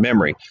neither is your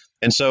memory.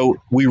 And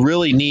so we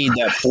really need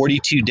that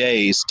 42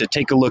 days to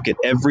take a look at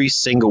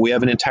we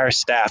have an entire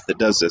staff that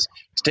does this,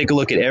 to take a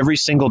look at every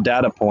single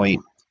data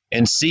point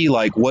and see,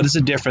 like, what is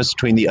the difference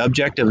between the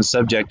objective and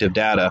subjective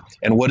data,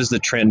 and what does the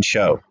trend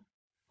show,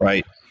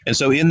 right? And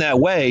so in that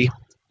way,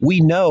 we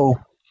know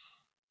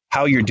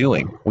how you're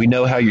doing. We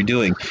know how you're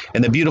doing.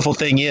 And the beautiful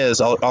thing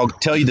is, I'll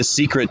tell you the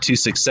secret to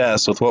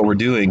success with what we're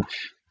doing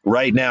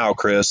right now,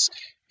 Chris,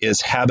 is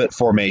habit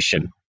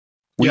formation.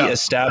 We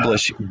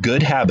establish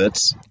good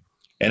habits,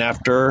 and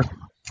after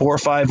 4 or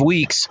 5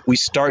 weeks, we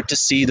start to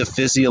see the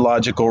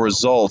physiological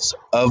results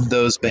of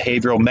those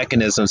behavioral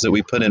mechanisms that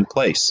we put in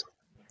place.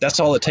 That's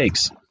all it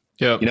takes.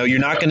 Yeah. You're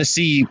not going to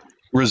see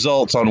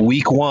results on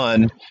week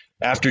 1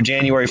 after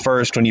January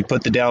 1st when you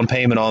put the down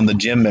payment on the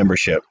gym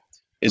membership.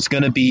 It's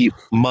going to be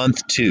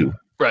month 2.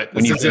 Right.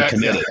 When you've been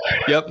committed.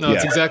 Yep. No,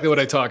 it's exactly what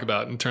I talk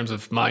about in terms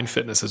of mind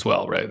fitness as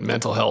well, right?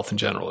 Mental health in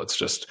general.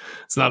 It's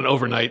not an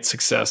overnight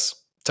success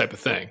type of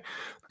thing.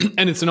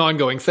 And it's an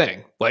ongoing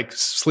thing. Like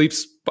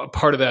sleep's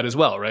part of that as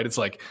well, right? It's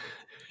like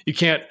you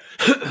can't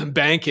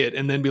bank it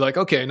and then be like,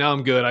 okay, now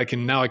I'm good. I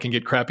can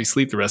get crappy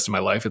sleep the rest of my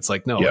life. It's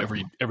like, no,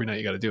 every night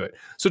you got to do it.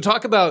 So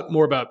talk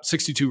more about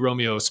 62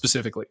 Romeo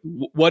specifically,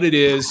 what it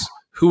is,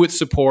 who it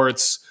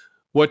supports,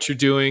 what you're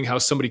doing, how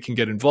somebody can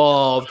get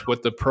involved,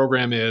 what the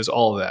program is,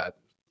 all of that.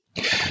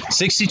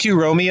 62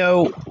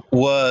 Romeo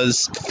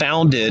was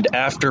founded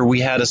after we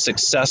had a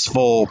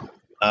successful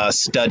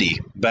study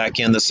back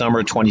in the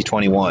summer of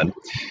 2021.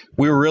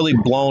 We were really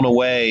blown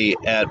away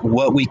at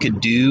what we could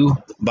do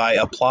by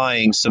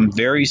applying some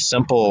very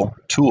simple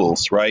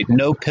tools, right?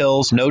 No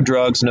pills, no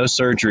drugs, no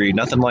surgery,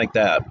 nothing like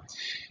that.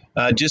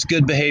 Just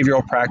good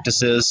behavioral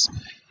practices.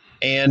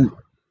 And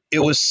it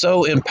was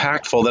so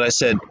impactful that I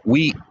said,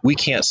 we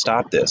can't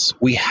stop this.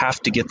 We have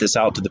to get this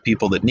out to the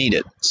people that need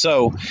it.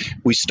 So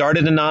we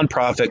started a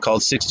nonprofit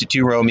called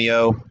 62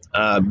 Romeo.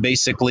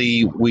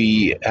 Basically,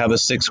 we have a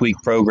 6-week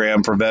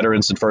program for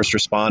veterans and first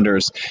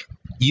responders.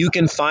 You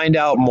can find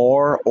out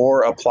more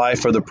or apply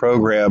for the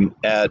program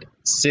at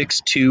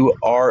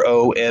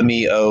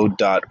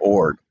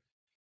 62romeo.org.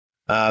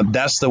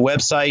 That's the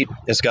website.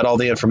 It's got all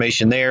the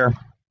information there.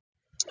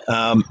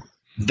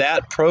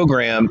 That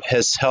program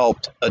has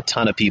helped a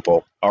ton of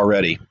people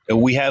already.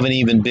 We haven't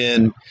even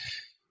been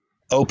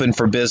open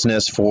for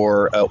business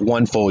for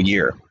 1 full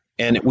year.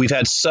 And we've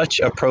had such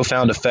a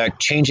profound effect,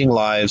 changing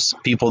lives,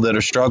 people that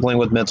are struggling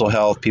with mental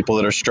health, people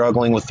that are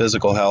struggling with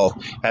physical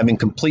health, having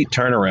complete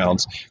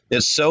turnarounds.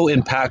 It's so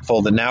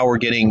impactful that now we're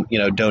getting,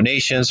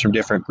 donations from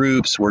different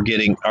groups. We're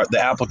getting the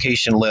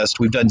application list.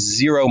 We've done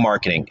zero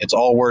marketing. It's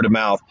all word of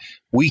mouth.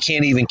 We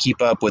can't even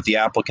keep up with the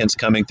applicants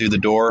coming through the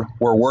door.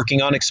 We're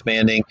working on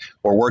expanding.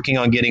 We're working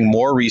on getting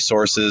more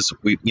resources.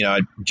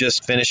 I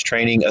just finished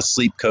training a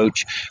sleep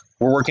coach.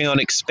 We're working on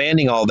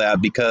expanding all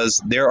that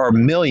because there are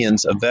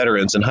millions of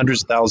veterans and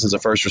hundreds of thousands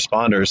of first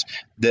responders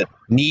that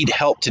need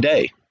help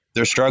today.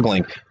 They're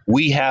struggling.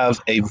 We have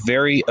a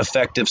very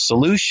effective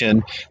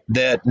solution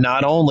that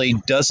not only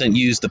doesn't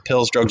use the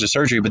pills, drugs, or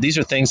surgery, but these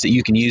are things that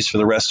you can use for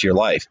the rest of your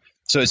life.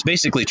 So it's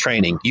basically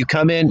training. You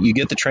come in, you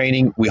get the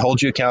training, we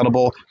hold you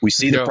accountable, we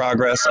see the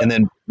progress, and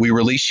then we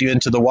release you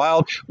into the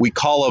wild. We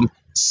call them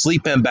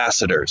sleep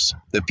ambassadors.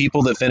 The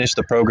people that finish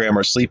the program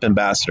are sleep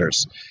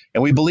ambassadors.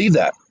 And we believe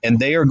that. And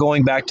they are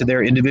going back to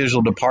their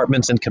individual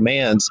departments and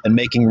commands and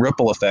making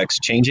ripple effects,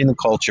 changing the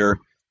culture,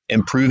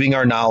 improving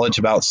our knowledge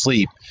about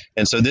sleep.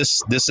 And so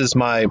this is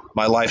my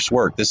life's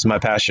work. This is my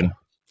passion.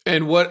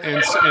 And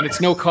it's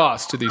no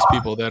cost to these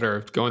people that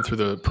are going through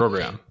the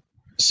program.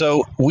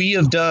 So we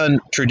have done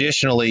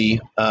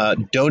traditionally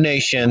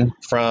donation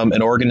from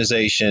an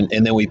organization,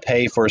 and then we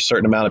pay for a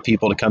certain amount of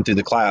people to come through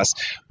the class.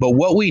 But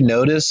what we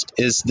noticed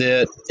is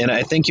that, and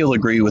I think you'll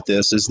agree with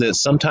this, is that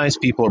sometimes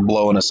people are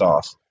blowing us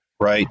off,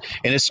 right?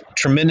 And it's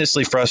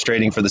tremendously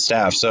frustrating for the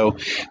staff. So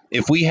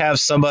if we have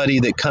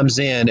somebody that comes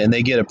in and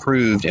they get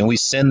approved and we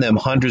send them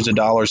hundreds of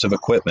dollars of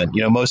equipment,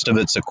 most of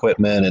it's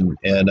equipment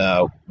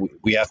and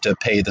we have to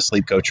pay the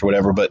sleep coach or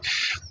whatever, but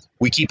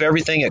we keep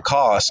everything at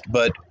cost.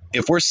 But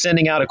if we're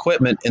sending out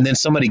equipment and then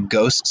somebody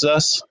ghosts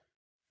us,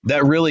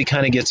 that really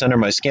kind of gets under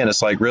my skin.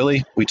 It's like,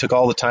 really? We took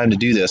all the time to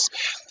do this.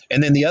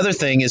 And then the other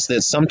thing is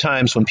that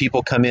sometimes when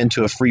people come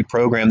into a free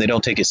program, they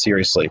don't take it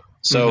seriously.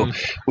 So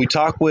we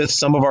talk with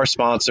some of our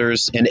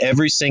sponsors, and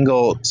every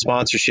single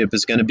sponsorship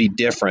is going to be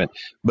different.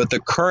 But the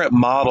current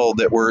model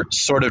that we're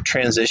sort of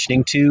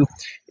transitioning to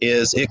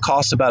is it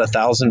costs about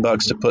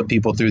 $1,000 to put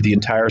people through the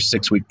entire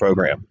 6-week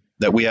program.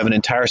 That we have an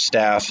entire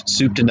staff,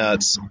 soup to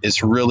nuts.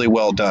 It's really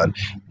well done.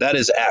 That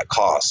is at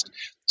cost.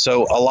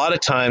 So a lot of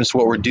times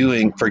what we're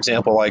doing, for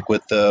example, like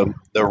with the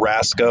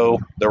RASCO,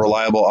 the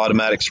Reliable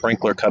Automatic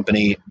Sprinkler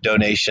Company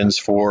donations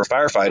for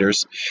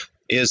firefighters,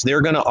 is they're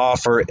going to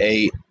offer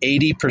a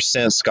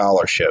 80%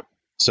 scholarship.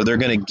 So they're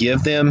going to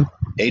give them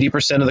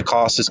 80% of the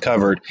cost is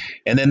covered.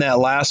 And then that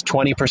last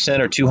 20%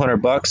 or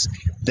 $200,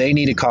 they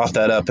need to cough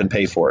that up and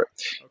pay for it.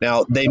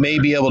 Now, they may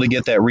be able to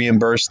get that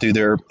reimbursed through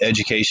their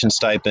education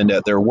stipend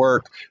at their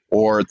work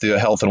or through a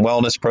health and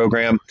wellness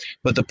program.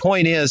 But the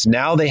point is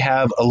now they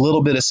have a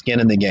little bit of skin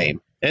in the game.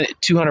 And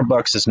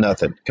 $200 is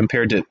nothing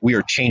compared to we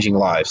are changing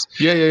lives.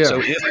 Yeah.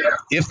 So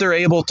if they're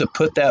able to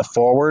put that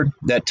forward,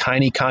 that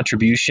tiny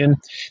contribution,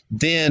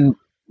 then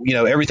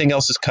everything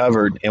else is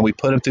covered, and we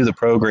put them through the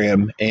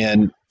program,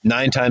 and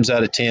 9 times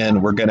out of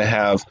 10, we're going to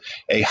have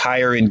a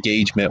higher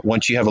engagement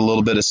once you have a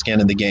little bit of skin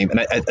in the game.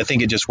 And I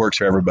think it just works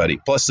for everybody.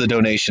 Plus the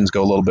donations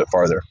go a little bit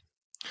farther.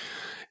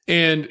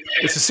 And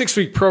it's a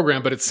 6-week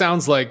program, but it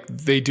sounds like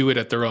they do it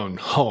at their own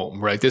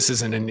home, right? This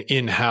isn't an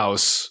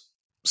in-house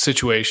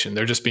situation.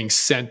 They're just being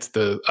sent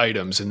the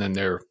items and then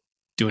they're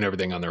doing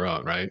everything on their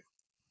own, right?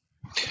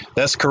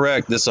 That's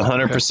correct. This is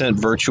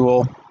 100%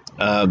 virtual.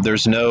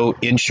 There's no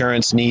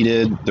insurance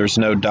needed. There's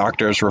no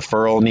doctor's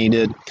referral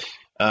needed.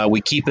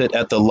 We keep it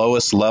at the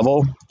lowest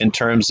level in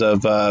terms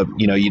of,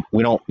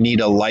 we don't need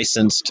a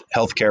licensed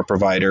healthcare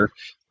provider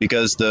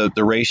because the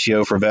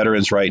ratio for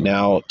veterans right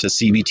now to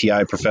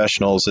CBTI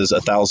professionals is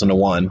 1,000 to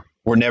 1.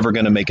 We're never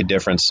going to make a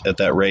difference at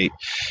that rate.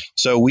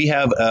 So we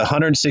have a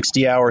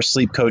 160-hour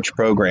sleep coach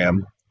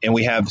program, and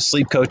we have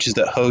sleep coaches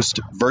that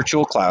host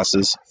virtual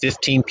classes,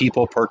 15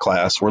 people per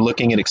class. We're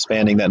looking at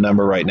expanding that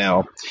number right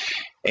now.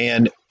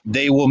 And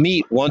they will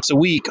meet once a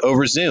week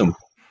over Zoom.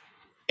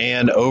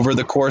 And over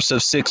the course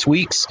of 6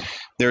 weeks,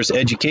 there's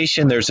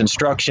education, there's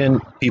instruction.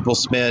 People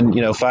spend,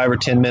 5 or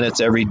 10 minutes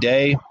every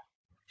day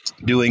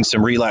doing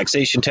some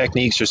relaxation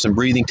techniques or some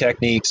breathing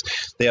techniques.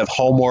 They have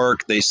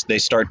homework. They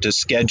start to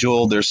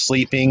schedule their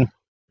sleeping.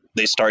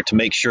 They start to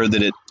make sure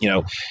that it,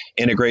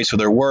 integrates with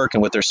their work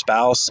and with their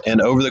spouse.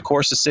 And over the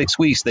course of 6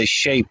 weeks, they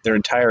shape their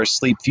entire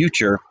sleep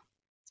future.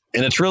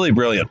 And it's really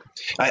brilliant.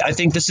 I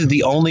think this is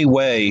the only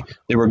way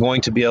that we're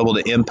going to be able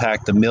to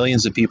impact the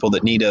millions of people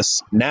that need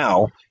us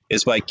now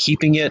is by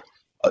keeping it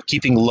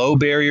keeping low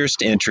barriers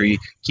to entry,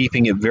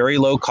 keeping it very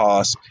low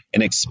cost,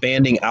 and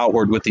expanding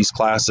outward with these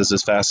classes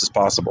as fast as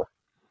possible.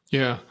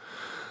 Yeah.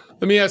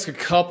 Let me ask a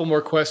couple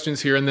more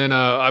questions here, and then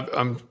I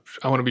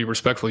want to be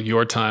respectful of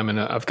your time, and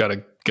I've got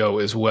to go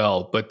as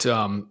well. But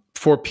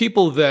for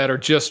people that are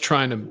just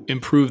trying to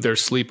improve their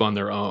sleep on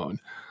their own,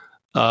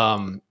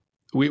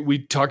 we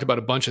talked about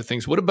a bunch of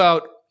things. What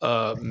about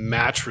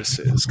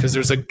mattresses? Because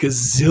there's a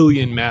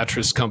gazillion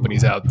mattress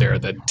companies out there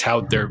that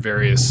tout their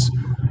various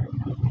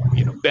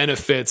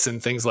benefits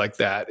and things like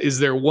that. Is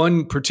there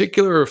one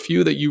particular or a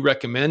few that you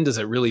recommend? Does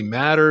it really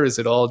matter? Is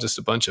it all just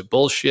a bunch of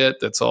bullshit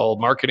that's all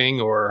marketing,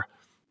 or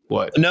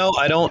what? No,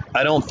 I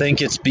don't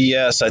think it's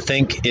BS. I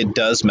think it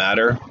does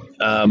matter.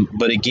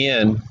 But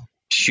again,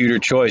 shooter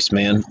choice,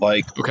 man.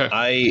 Like Okay.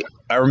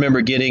 I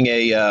remember getting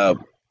a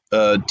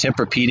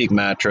Tempur-Pedic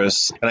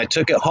mattress, and I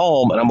took it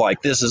home, and I'm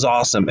like, this is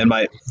awesome. And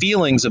my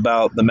feelings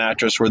about the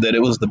mattress were that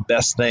it was the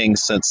best thing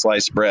since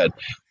sliced bread.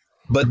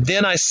 But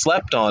then I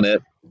slept on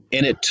it,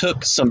 and it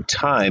took some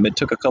time. It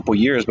took a couple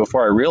years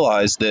before I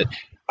realized that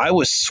I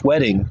was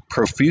sweating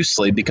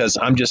profusely because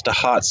I'm just a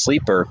hot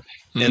sleeper,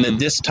 and that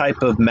this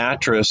type of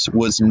mattress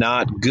was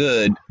not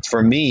good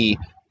for me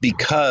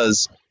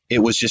because it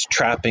was just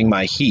trapping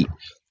my heat.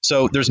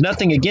 So there's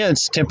nothing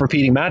against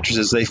Tempur-Pedic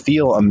mattresses. They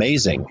feel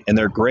amazing and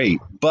they're great,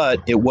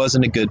 but it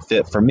wasn't a good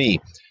fit for me.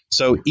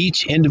 So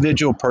each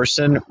individual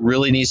person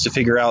really needs to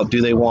figure out,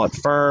 do they want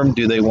firm?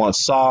 Do they want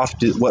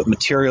soft? What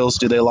materials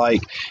do they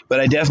like? But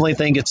I definitely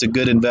think it's a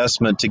good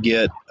investment to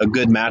get a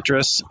good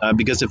mattress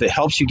because if it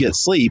helps you get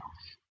sleep,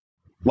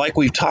 like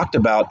we've talked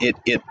about,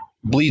 it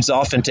bleeds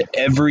off into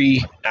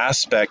every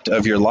aspect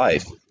of your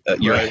life.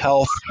 Your Right.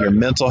 health, your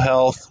mental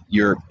health,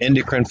 your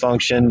endocrine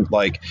function,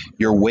 like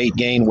your weight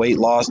gain, weight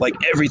loss, like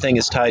everything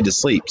is tied to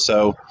sleep.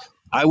 So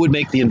I would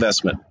make the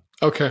investment.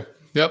 Okay.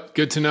 Yep.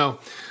 Good to know.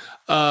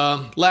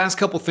 Last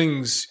couple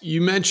things.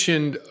 You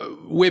mentioned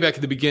way back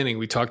at the beginning,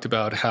 we talked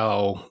about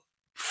how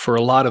for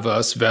a lot of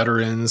us,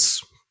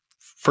 veterans,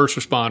 first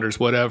responders,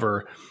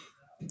 whatever,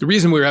 the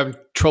reason we're having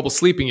trouble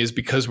sleeping is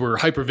because we're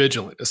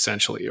hypervigilant,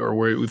 essentially, or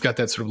we've got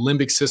that sort of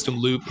limbic system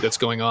loop that's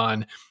going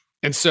on.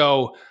 And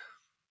so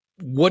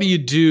what do you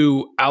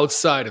do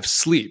outside of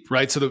sleep,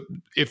 right? So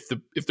if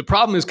the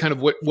problem is kind of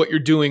what you're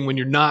doing when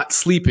you're not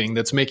sleeping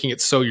that's making it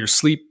so your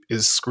sleep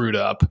is screwed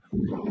up,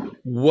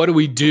 what do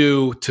we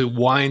do to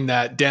wind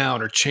that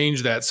down or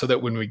change that so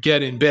that when we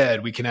get in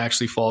bed, we can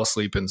actually fall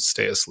asleep and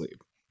stay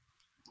asleep?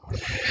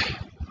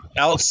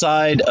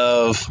 Outside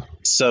of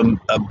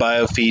a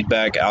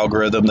biofeedback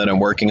algorithm that I'm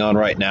working on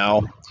right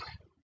now,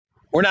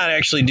 we're not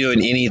actually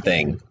doing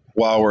anything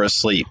while we're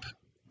asleep,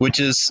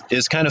 which is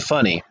kind of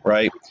funny,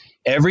 right?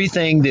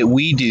 Everything that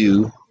we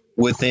do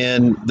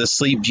within the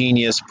Sleep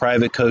Genius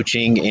private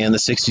coaching and the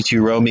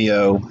 62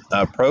 Romeo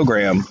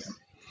program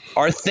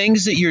are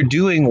things that you're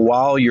doing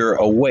while you're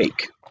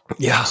awake.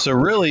 Yeah. So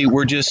really,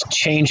 we're just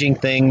changing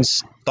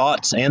things,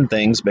 thoughts and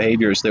things,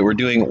 behaviors that we're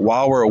doing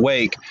while we're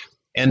awake.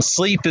 And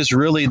sleep is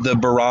really the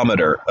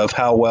barometer of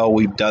how well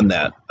we've done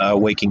that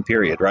waking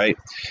period, right?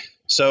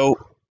 So,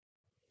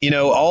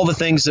 all the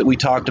things that we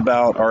talked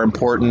about are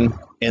important.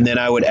 And then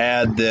I would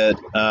add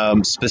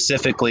that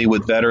specifically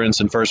with veterans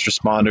and first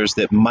responders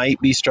that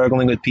might be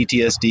struggling with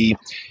PTSD,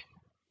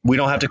 we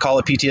don't have to call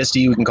it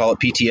PTSD. We can call it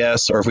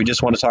PTS, or if we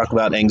just want to talk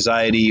about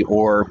anxiety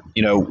or,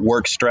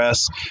 work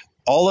stress,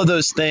 all of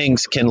those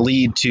things can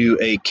lead to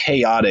a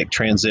chaotic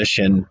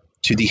transition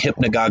to the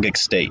hypnagogic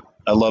state.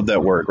 I love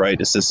that word, right?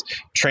 It's this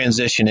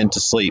transition into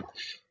sleep.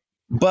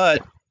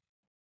 But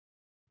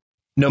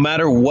no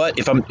matter what,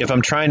 if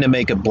I'm trying to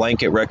make a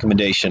blanket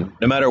recommendation,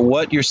 no matter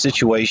what your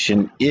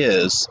situation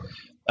is,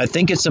 I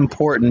think it's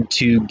important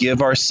to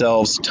give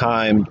ourselves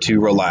time to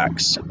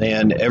relax.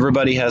 And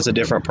everybody has a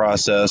different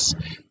process.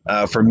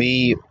 For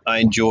me, I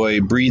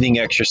enjoy breathing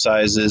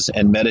exercises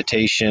and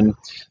meditation.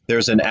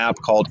 There's an app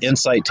called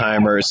Insight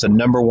Timer. It's the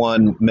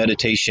 #1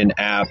 meditation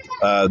app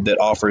that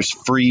offers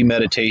free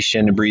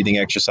meditation and breathing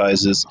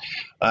exercises.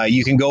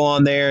 You can go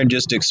on there and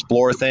just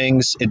explore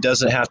things. It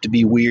doesn't have to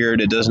be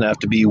weird. It doesn't have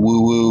to be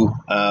woo-woo.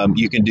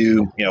 You can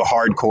do,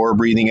 hardcore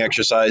breathing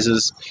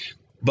exercises.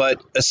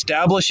 But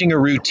establishing a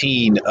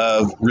routine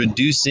of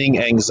reducing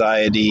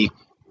anxiety,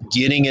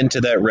 getting into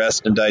that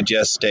rest and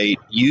digest state,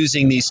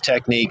 using these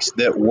techniques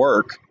that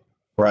work,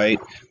 right,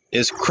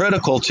 is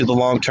critical to the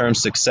long-term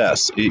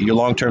success, your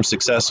long-term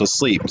success with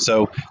sleep.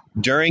 So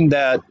during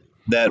that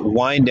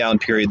wind down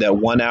period, that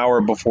 1 hour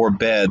before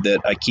bed that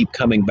I keep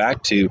coming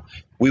back to,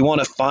 we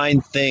want to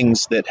find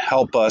things that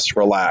help us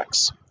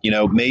relax.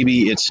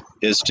 Maybe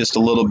it's just a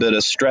little bit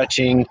of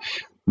stretching.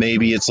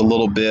 Maybe it's a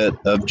little bit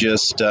of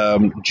just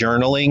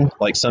journaling.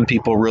 Like some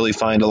people really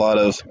find a lot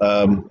of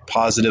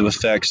positive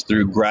effects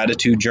through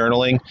gratitude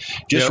journaling,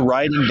 just Yep.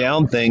 writing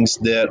down things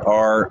that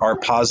are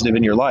positive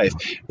in your life.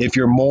 If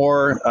you're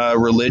more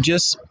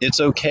religious,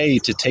 it's okay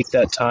to take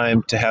that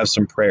time to have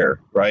some prayer,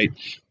 right?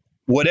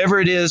 Whatever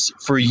it is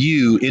for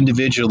you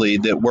individually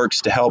that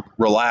works to help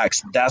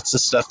relax, that's the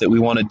stuff that we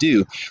want to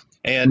do.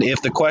 And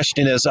if the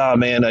question is, oh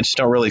man, I just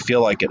don't really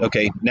feel like it.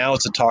 Okay, now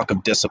it's a talk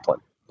of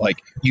discipline.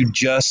 Like you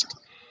just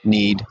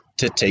need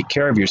to take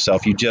care of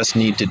yourself. You just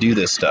need to do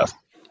this stuff.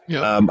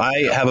 Yep.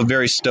 I have a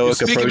very stoic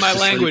You're speaking approach my to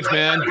language, sleep.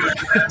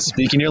 man.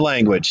 Speaking your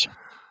language.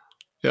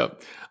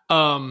 Yep.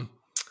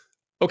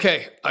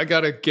 Okay, I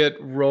gotta get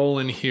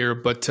rolling here,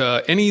 but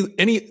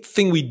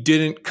anything we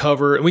didn't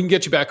cover, and we can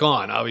get you back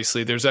on.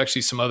 Obviously, there's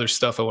actually some other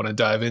stuff I want to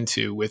dive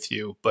into with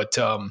you, but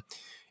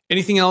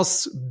anything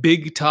else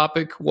big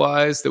topic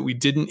wise that we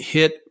didn't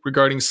hit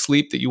regarding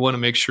sleep that you want to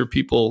make sure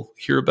people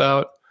hear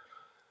about?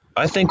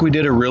 I think we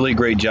did a really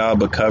great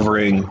job of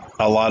covering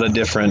a lot of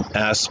different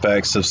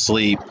aspects of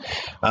sleep.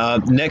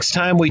 Next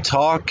time we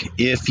talk,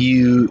 if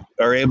you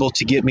are able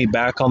to get me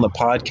back on the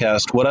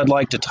podcast, what I'd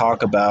like to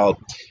talk about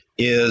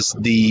is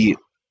the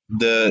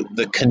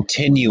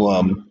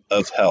continuum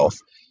of health,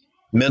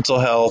 mental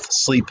health,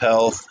 sleep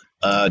health,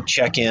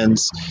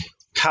 check-ins.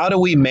 How do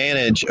we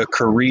manage a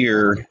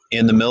career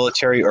in the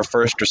military or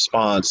first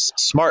response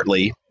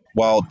smartly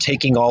while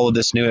taking all of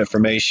this new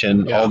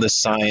information, all this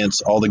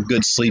science, all the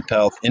good sleep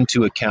health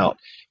into account?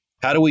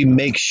 How do we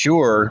make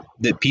sure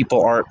that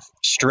people aren't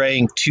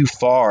straying too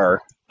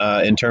far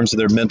in terms of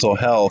their mental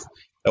health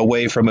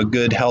away from a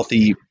good,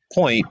 healthy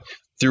point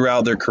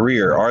throughout their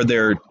career? Are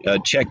there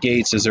check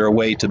gates? Is there a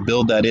way to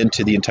build that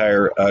into the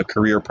entire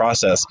career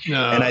process?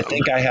 And I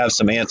think I have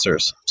some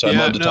answers. So I'd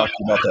love to talk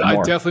about that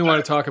more. I definitely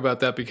want to talk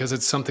about that because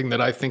it's something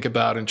that I think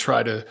about and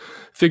try to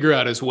figure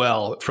out as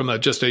well from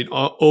just an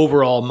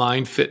overall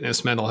mind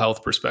fitness, mental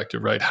health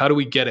perspective, right? How do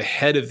we get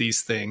ahead of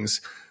these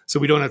things so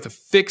we don't have to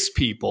fix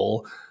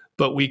people,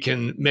 but we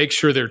can make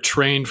sure they're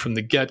trained from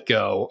the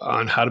get-go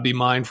on how to be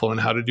mindful and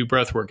how to do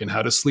breath work and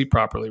how to sleep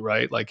properly,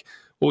 right? Like,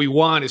 what we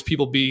want is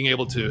people being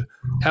able to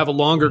have a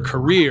longer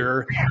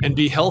career and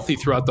be healthy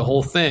throughout the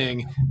whole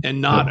thing and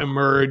not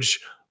emerge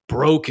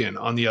broken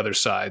on the other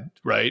side,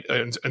 right?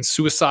 And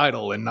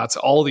suicidal and not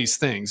all these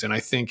things. And I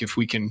think if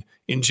we can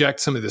inject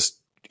some of this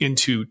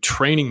into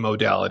training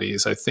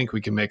modalities, I think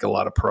we can make a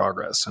lot of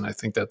progress. And I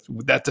think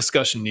that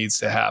discussion needs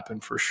to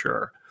happen for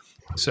sure.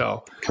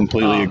 So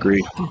completely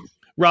agree.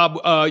 Rob,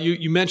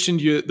 you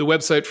mentioned the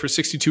website for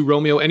 62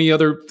 Romeo. Any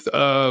other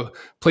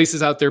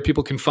places out there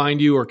people can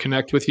find you or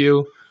connect with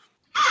you?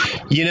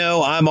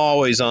 I'm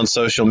always on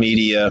social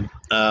media.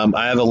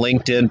 I have a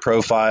LinkedIn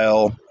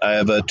profile. I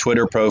have a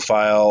Twitter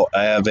profile.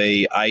 I have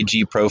a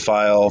IG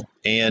profile.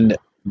 And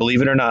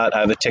believe it or not,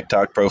 I have a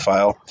TikTok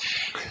profile.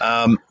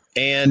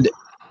 And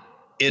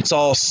it's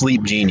all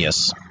Sleep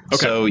Genius. Okay.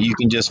 So you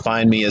can just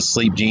find me as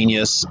Sleep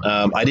Genius.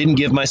 I didn't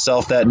give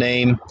myself that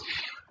name.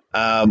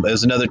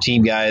 There's another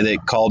team guy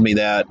that called me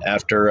that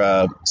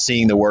after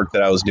seeing the work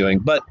that I was doing,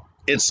 but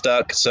it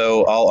stuck,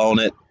 so I'll own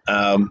it.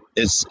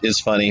 It's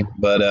funny,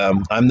 but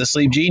I'm the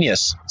Sleep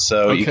Genius,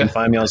 so you can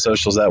find me on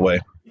socials that way.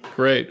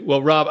 Great.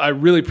 Well, Rob, I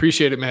really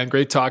appreciate it, man.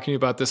 Great talking to you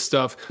about this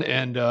stuff,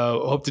 and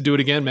hope to do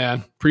it again,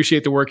 man.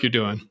 Appreciate the work you're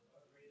doing.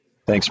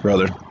 Thanks,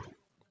 brother.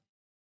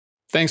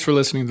 Thanks for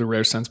listening to the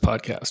Rare Sense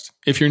podcast.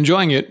 If you're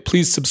enjoying it,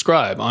 please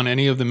subscribe on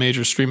any of the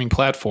major streaming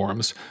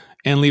platforms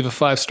and leave a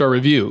 5-star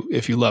review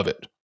if you love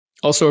it.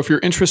 Also, if you're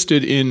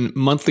interested in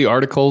monthly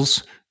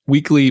articles,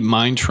 weekly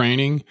mind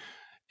training,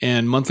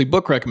 and monthly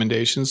book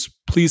recommendations,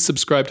 please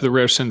subscribe to the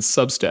Rare Sense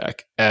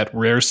Substack at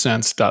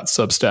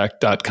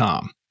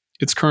raresense.substack.com.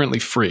 It's currently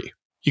free.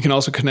 You can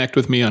also connect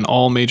with me on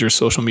all major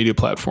social media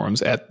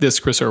platforms at This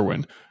Chris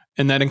Irwin,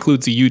 and that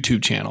includes a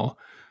YouTube channel,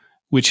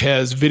 which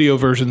has video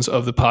versions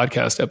of the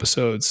podcast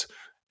episodes,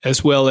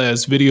 as well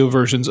as video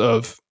versions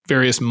of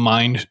various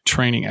mind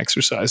training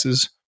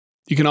exercises.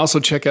 You can also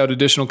check out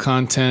additional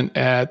content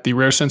at the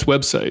Rare Sense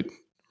website,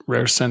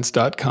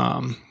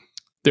 raresense.com.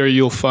 There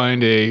you'll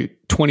find a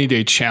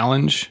 20-day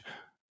challenge,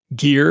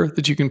 gear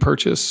that you can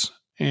purchase,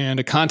 and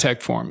a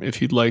contact form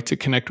if you'd like to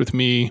connect with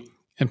me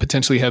and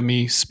potentially have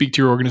me speak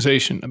to your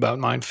organization about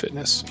mind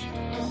fitness.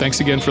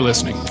 Thanks again for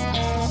listening.